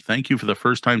 welcome. Thank you for the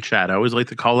first time chat. I always like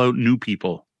to call out new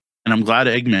people, and I'm glad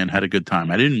Eggman had a good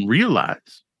time. I didn't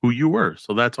realize who you were,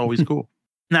 so that's always cool.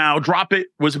 Now, Drop It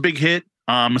was a big hit,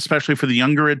 especially for the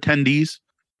younger attendees.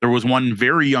 There was one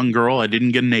very young girl, I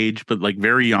didn't get an age, but like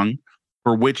very young,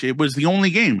 for which it was the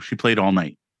only game she played all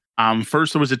night.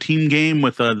 First, there was a team game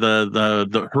with her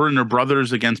and her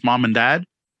brothers against mom and dad,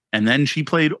 and then she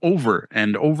played over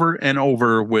and over and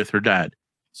over with her dad.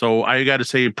 So I got to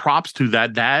say props to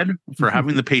that dad for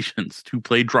having the patience to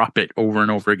play Drop It over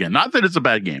and over again. Not that it's a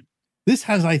bad game. This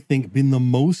has, I think, been the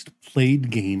most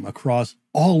played game across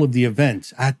all of the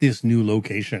events at this new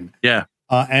location. Yeah.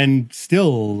 And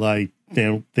still, I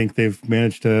don't think they've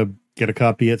managed to get a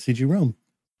copy at CG Realm.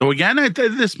 So again,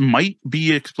 this might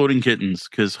be Exploding Kittens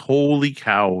because holy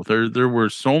cow, there were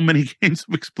so many games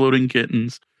of Exploding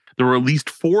Kittens. There were at least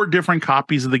 4 different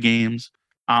copies of the games.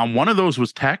 One of those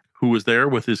was Tech, who was there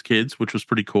with his kids, which was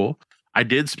pretty cool. I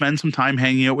did spend some time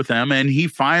hanging out with them, and he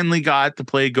finally got to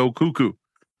play Go Cuckoo.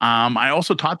 I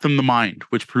also taught them The Mind,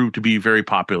 which proved to be very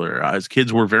popular, as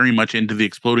kids were very much into the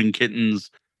Exploding Kittens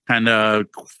kind of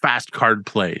fast card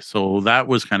play. So that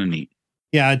was kind of neat.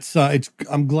 Yeah, it's.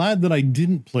 I'm glad that I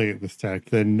didn't play it with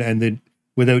Tech and that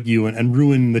without you and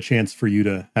ruin the chance for you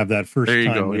to have that first. There you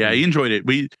time go. Yeah, he enjoyed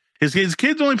it. His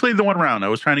kids only played the one round. I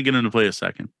was trying to get him to play a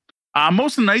second.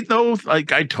 Most of the night though,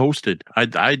 like I toasted.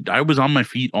 I was on my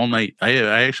feet all night. I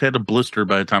actually had a blister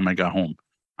by the time I got home.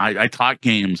 I taught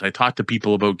games. I talked to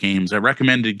people about games. I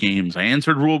recommended games. I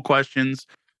answered rule questions.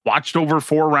 Watched over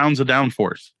 4 rounds of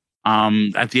Downforce.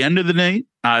 At the end of the night,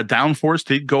 Downforce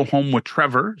did go home with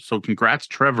Trevor. So congrats,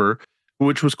 Trevor,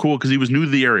 which was cool because he was new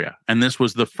to the area. And this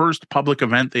was the first public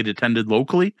event they'd attended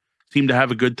locally. Seemed to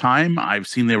have a good time. I've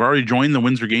seen they've already joined the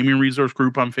Windsor Gaming Resource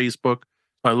Group on Facebook.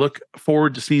 So I look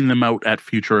forward to seeing them out at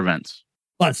future events.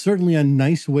 Well, it's certainly a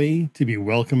nice way to be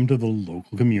welcome to the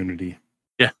local community.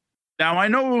 Yeah. Now, I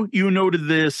know you noted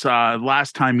this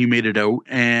last time you made it out,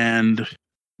 and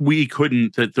we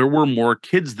couldn't, that there were more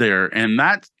kids there. And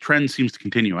that trend seems to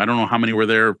continue. I don't know how many were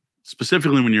there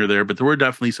specifically when you're there, but there were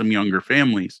definitely some younger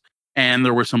families. And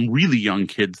there were some really young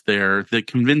kids there that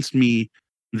convinced me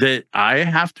that I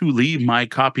have to leave my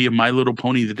copy of My Little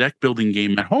Pony, the deck building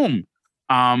game, at home.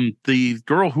 The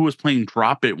girl who was playing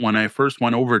Drop It when I first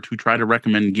went over to try to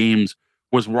recommend games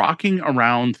was walking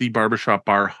around the barbershop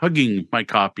bar hugging my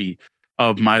copy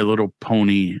of My Little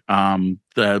Pony,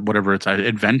 whatever it's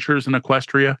Adventures in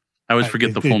Equestria. I always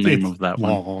forget the full name of that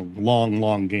one.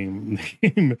 Long game.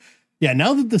 Yeah,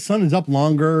 now that the sun is up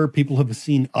longer, people have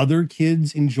seen other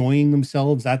kids enjoying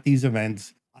themselves at these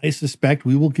events. I suspect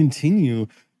we will continue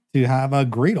to have a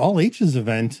great all ages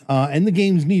event, and the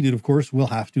games needed, of course, will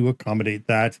have to accommodate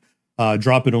that.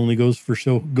 Drop It only goes for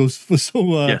so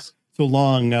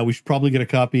long. We should probably get a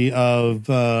copy of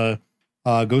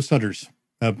Ghost Hunters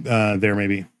there,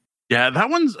 maybe. Yeah,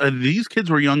 that one's these kids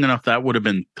were young enough that would have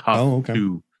been tough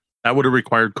too. That would have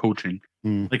required coaching.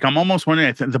 Like, I'm almost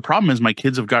wondering, the problem is my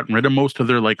kids have gotten rid of most of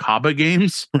their like Haba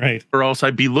games, right? Or else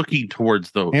I'd be looking towards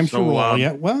those. Hamster Roll,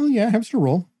 Hamster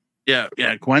Roll. Yeah.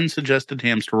 Gwen suggested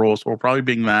Hamster Roll, so we'll probably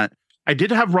bring that. I did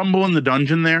have Rumble in the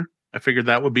Dungeon there. I figured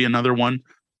that would be another one,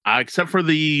 except for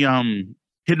the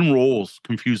hidden rolls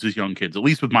confuses young kids, at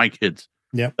least with my kids.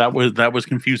 Yeah, that was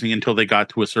confusing until they got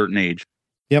to a certain age.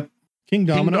 Yep, King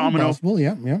Domino. Possible.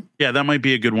 Yeah, that might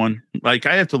be a good one. Like,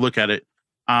 I have to look at it.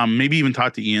 Maybe even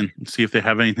talk to Ian and see if they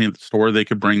have anything at the store they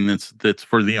could bring that's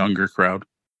for the younger crowd,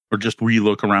 or just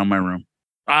relook around my room.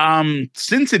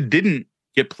 Since it didn't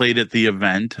get played at the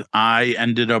event, I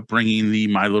ended up bringing the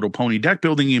My Little Pony deck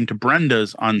building game to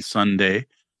Brenda's on Sunday.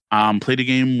 Played a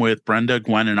game with Brenda,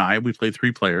 Gwen, and I. We played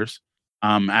 3 players.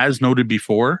 As noted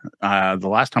before, the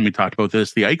last time we talked about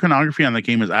this, the iconography on the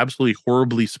game is absolutely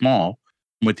horribly small.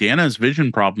 With Deanna's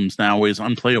vision problems now, is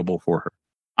unplayable for her.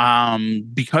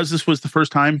 Because this was the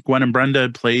first time Gwen and Brenda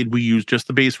had played, we used just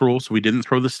the base rules, so we didn't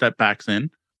throw the step backs in.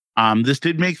 This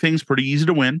did make things pretty easy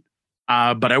to win.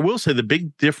 But I will say the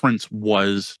big difference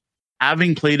was,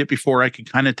 having played it before, I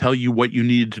could kind of tell you what you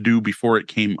needed to do before it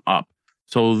came up.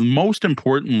 So most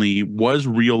importantly was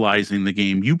realizing the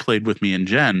game you played with me and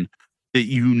Jen, that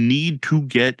you need to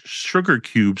get sugar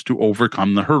cubes to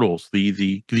overcome the hurdles.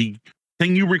 The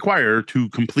thing you require to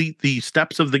complete the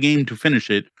steps of the game to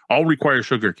finish it all require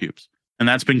sugar cubes. And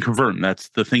that's been confirmed. That's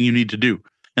the thing you need to do.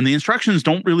 And the instructions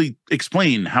don't really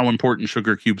explain how important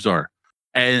sugar cubes are.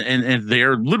 And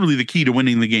they're literally the key to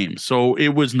winning the game. So it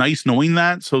was nice knowing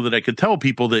that, so that I could tell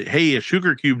people that, hey, a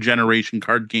sugar cube generation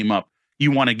card came up.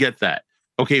 You want to get that.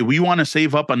 Okay, we want to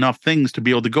save up enough things to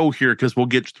be able to go here because we'll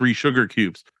get 3 sugar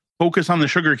cubes. Focus on the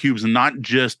sugar cubes and not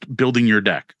just building your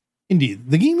deck. Indeed.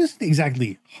 The game isn't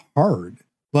exactly hard,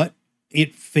 but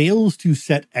it fails to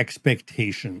set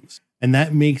expectations. And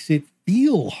that makes it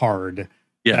feel hard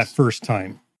that first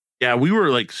time. Yeah, we were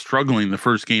like struggling the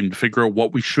first game to figure out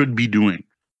what we should be doing.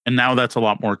 And now that's a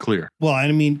lot more clear. Well,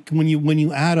 I mean, when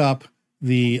you add up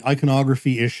the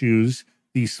iconography issues,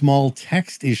 the small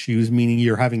text issues, meaning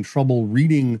you're having trouble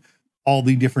reading all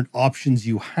the different options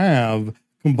you have,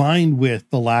 combined with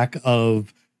the lack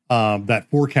of that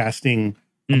forecasting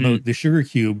about the sugar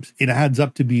cubes, it adds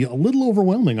up to be a little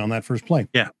overwhelming on that first play.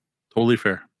 Yeah, totally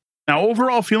fair. Now,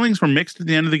 overall feelings were mixed at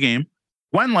the end of the game.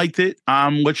 Gwen liked it.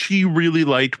 What she really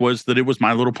liked was that it was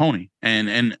My Little Pony,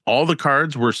 and all the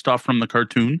cards were stuff from the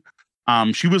cartoon.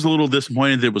 She was a little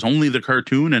disappointed that it was only the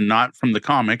cartoon and not from the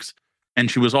comics. And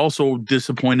she was also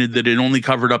disappointed that it only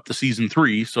covered up to season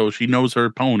 3. So she knows her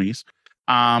ponies.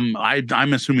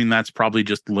 I'm assuming that's probably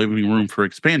just living room for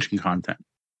expansion content.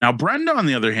 Now, Brenda, on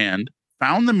the other hand,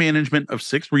 found the management of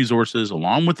 6 resources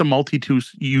along with the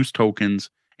multi-use tokens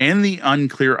and the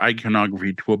unclear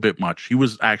iconography to a bit much. She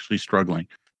was actually struggling.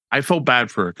 I felt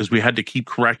bad for her because we had to keep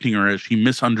correcting her as she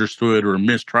misunderstood or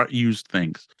misused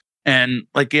things. And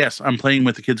like, yes, I'm playing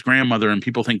with the kid's grandmother and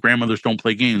people think grandmothers don't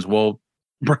play games. Well,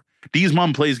 Dee's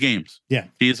mom plays games. Yeah.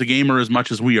 She is a gamer as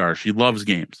much as we are. She loves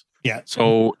games. Yeah.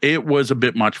 So it was a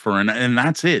bit much for her. And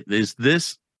that's it.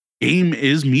 This game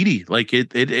is meaty. Like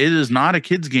it is not a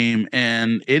kid's game,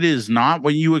 and it is not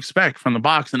what you expect from the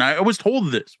box. And I was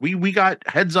told this. We got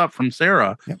heads up from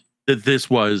Sarah that this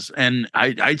was, and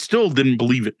I still didn't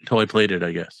believe it until I played it,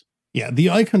 I guess. Yeah,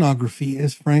 the iconography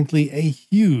is frankly a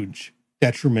huge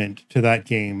detriment to that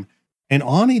game. And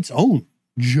on its own,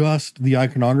 just the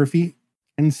iconography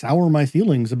and sour my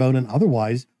feelings about an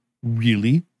otherwise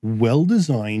really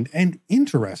well-designed and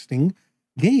interesting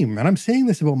game. And I'm saying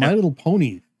this about My Little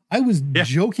Pony. I was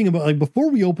joking about, like, before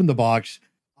we opened the box,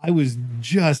 I was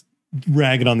just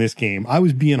ragging on this game. I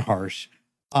was being harsh.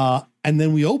 And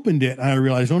then we opened it and I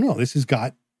realized, oh no, this has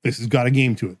got a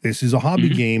game to it. This is a hobby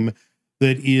game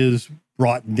that is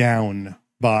brought down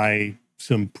by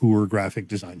some poor graphic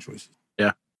design choices.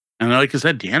 Yeah. And like I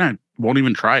said, Deanna won't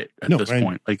even try it at this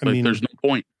point. Like, there's no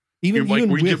point.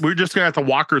 We're just gonna have to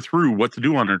walk her through what to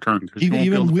do on her turn.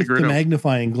 Even with the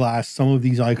magnifying glass, some of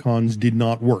these icons did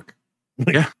not work.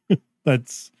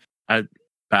 That's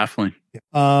baffling.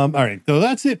 All right, so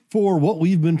that's it for what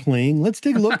we've been playing. Let's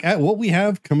take a look at what we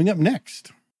have coming up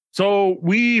next. So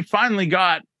we finally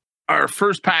got our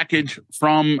first package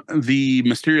from the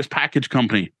Mysterious Package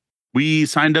Company. We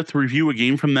signed up to review a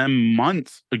game from them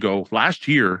months ago, last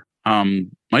year.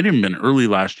 Might have been early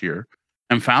last year,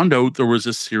 and found out there was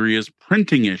a serious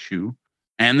printing issue,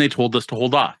 and they told us to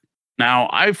hold off. Now,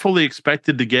 I fully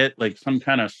expected to get like some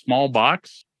kind of small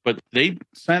box, but they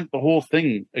sent the whole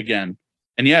thing again.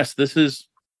 And yes, this is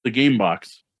the game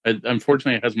box.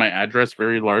 Unfortunately, it has my address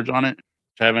very large on it,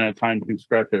 which I haven't had time to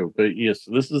scratch out. But yes,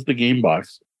 this is the game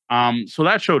box. So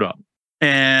that showed up,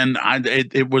 and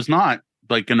it was not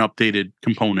like an updated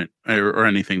component or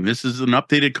anything. This is an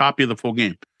updated copy of the full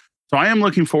game. So I am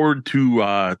looking forward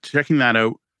to checking that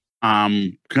out.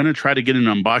 I'm going to try to get an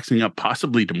unboxing up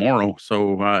possibly tomorrow.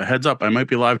 So heads up, I might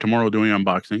be live tomorrow doing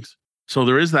unboxings. So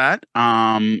there is that.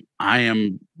 I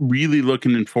am really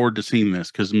looking forward to seeing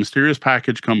this because the Mysterious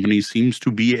Package Company seems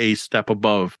to be a step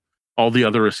above all the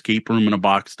other escape room in a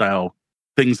box style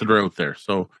things that are out there.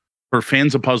 So for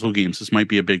fans of puzzle games, this might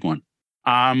be a big one.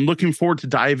 I'm looking forward to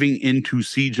diving into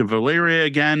Siege of Valeria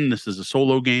again. This is a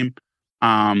solo game.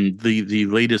 The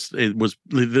latest, it was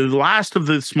the last of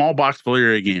the small box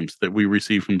Valeria games that we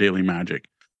received from Daily Magic.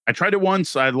 I tried it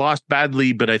once, I lost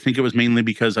badly, but I think it was mainly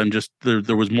because I'm just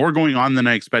there was more going on than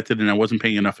I expected and I wasn't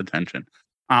paying enough attention.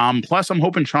 Plus I'm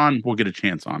hoping Sean will get a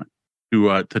chance on it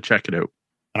to check it out.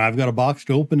 And I've got a box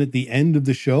to open at the end of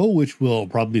the show, which will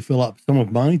probably fill up some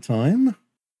of my time.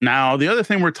 Now, the other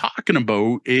thing we're talking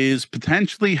about is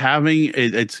potentially having,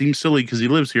 it seems silly because he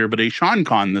lives here, but a Sean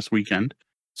Con this weekend.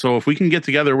 So if we can get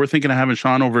together, we're thinking of having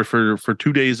Sean over for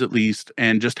 2 days at least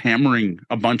and just hammering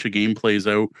a bunch of gameplays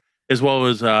out, as well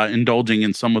as indulging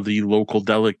in some of the local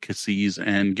delicacies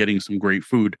and getting some great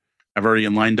food. I've already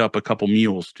lined up a couple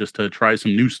meals just to try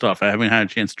some new stuff I haven't had a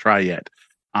chance to try yet.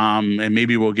 And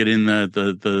maybe we'll get in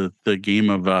the game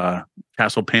of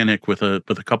Castle Panic with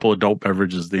a couple adult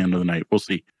beverages at the end of the night. We'll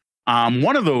see.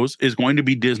 One of those is going to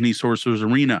be Disney Sorcerer's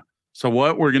Arena. So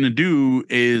what we're going to do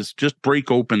is just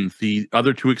break open the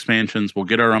other 2 expansions. We'll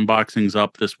get our unboxings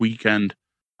up this weekend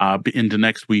into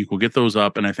next week. We'll get those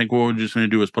up. And I think what we're just going to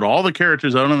do is put all the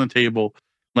characters out on the table,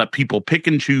 let people pick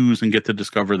and choose and get to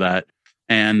discover that.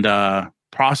 And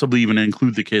possibly even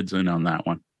include the kids in on that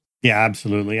one. Yeah,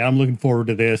 absolutely. I'm looking forward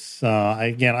to this.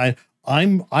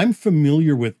 I'm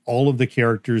familiar with all of the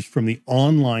characters from the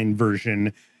online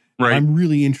version. Right. I'm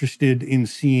really interested in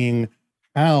seeing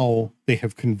how they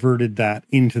have converted that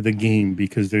into the game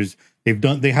because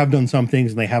they have done some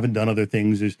things and they haven't done other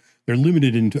things. They're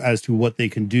limited as to what they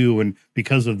can do, and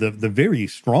because of the very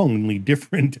strongly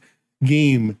different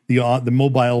game the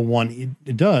mobile one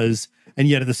it does, and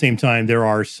yet at the same time there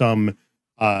are some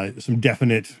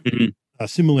definite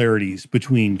similarities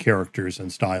between characters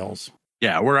and styles.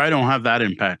 Yeah, where I don't have that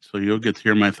impact, so you'll get to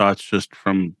hear my thoughts just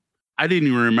from. I didn't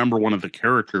even remember one of the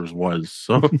characters was,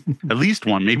 so at least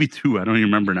one, maybe 2. I don't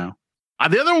even remember now.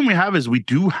 The other one we have is we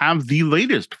do have the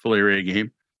latest Valeria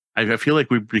game. I feel like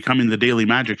we're becoming the Daily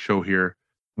Magic show here,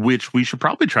 which we should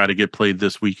probably try to get played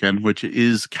this weekend, which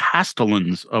is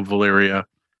Castellans of Valeria.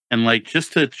 And like,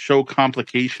 just to show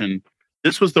complication,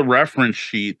 this was the reference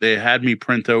sheet they had me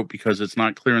print out because it's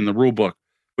not clear in the rule book,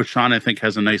 which Sean, I think,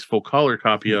 has a nice full color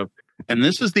copy of. And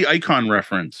this is the icon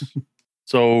reference.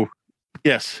 So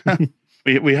yes,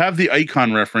 we have the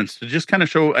icon reference to just kind of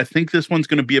show. I think this one's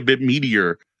going to be a bit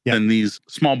meatier than these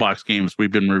small box games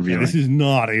we've been reviewing. Yeah, this is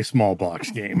not a small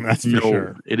box game. That's for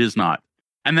sure. It is not.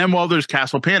 And then there's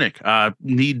Castle Panic. I've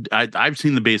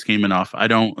seen the base game enough. I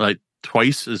don't like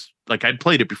twice as like I'd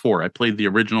played it before. I played the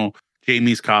original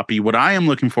Jamie's copy. What I am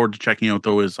looking forward to checking out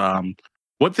though is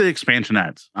what the expansion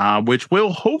adds, which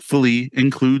will hopefully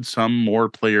include some more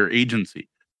player agency.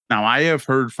 Now, I have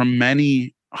heard from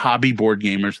many hobby board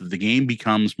gamers that the game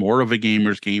becomes more of a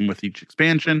gamer's game with each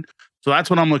expansion. So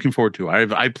that's what I'm looking forward to.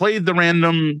 I played the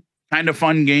random kind of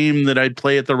fun game that I'd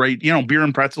play at the right, beer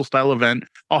and pretzel style event.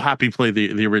 I'll happy play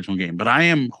the original game, but I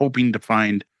am hoping to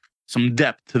find some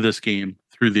depth to this game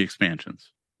through the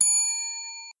expansions.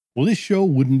 Well, this show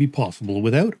wouldn't be possible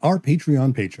without our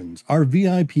Patreon patrons, our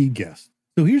VIP guests.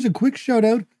 So here's a quick shout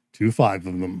out to 5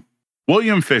 of them.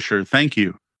 William Fisher, thank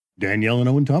you. Danielle and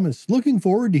Owen Thomas, looking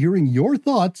forward to hearing your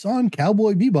thoughts on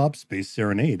Cowboy Bebop Space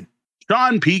Serenade.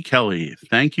 Sean P. Kelly,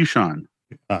 thank you, Sean.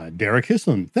 Derek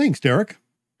Hislen, thanks, Derek.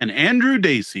 And Andrew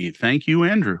Dacey, thank you,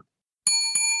 Andrew.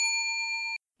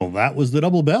 Well, that was the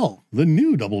double bell, the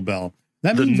new double bell.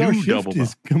 That means our shift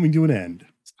is coming to an end.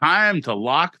 It's time to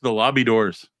lock the lobby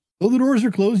doors. Though the doors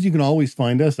are closed, you can always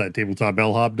find us at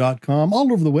tabletopbellhop.com.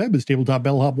 All over the web is Tabletop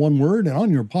Bellhop, one word, and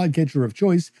on your podcatcher of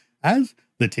choice as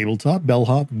the Tabletop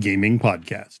Bellhop Gaming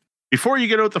Podcast. Before you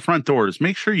get out the front doors,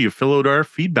 make sure you fill out our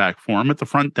feedback form at the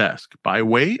front desk by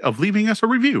way of leaving us a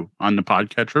review on the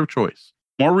podcatcher of choice.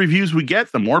 More reviews we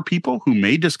get, the more people who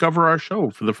may discover our show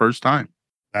for the first time.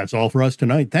 That's all for us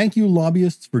tonight. Thank you,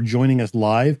 lobbyists, for joining us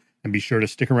live, and be sure to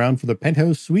stick around for the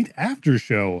Penthouse Suite after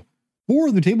show.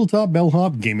 For the Tabletop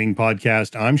Bellhop Gaming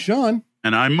Podcast, I'm Sean.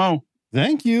 And I'm Mo.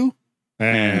 Thank you.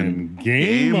 And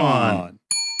game on.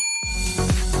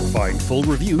 Find full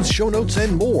reviews, show notes,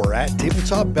 and more at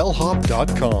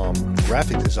tabletopbellhop.com.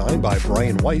 Graphic design by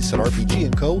Brian Weiss at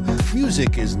RPG & Co.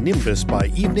 Music is Nimbus by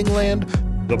Evening Land.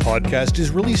 The podcast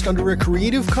is released under a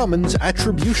Creative Commons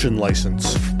Attribution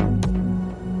license.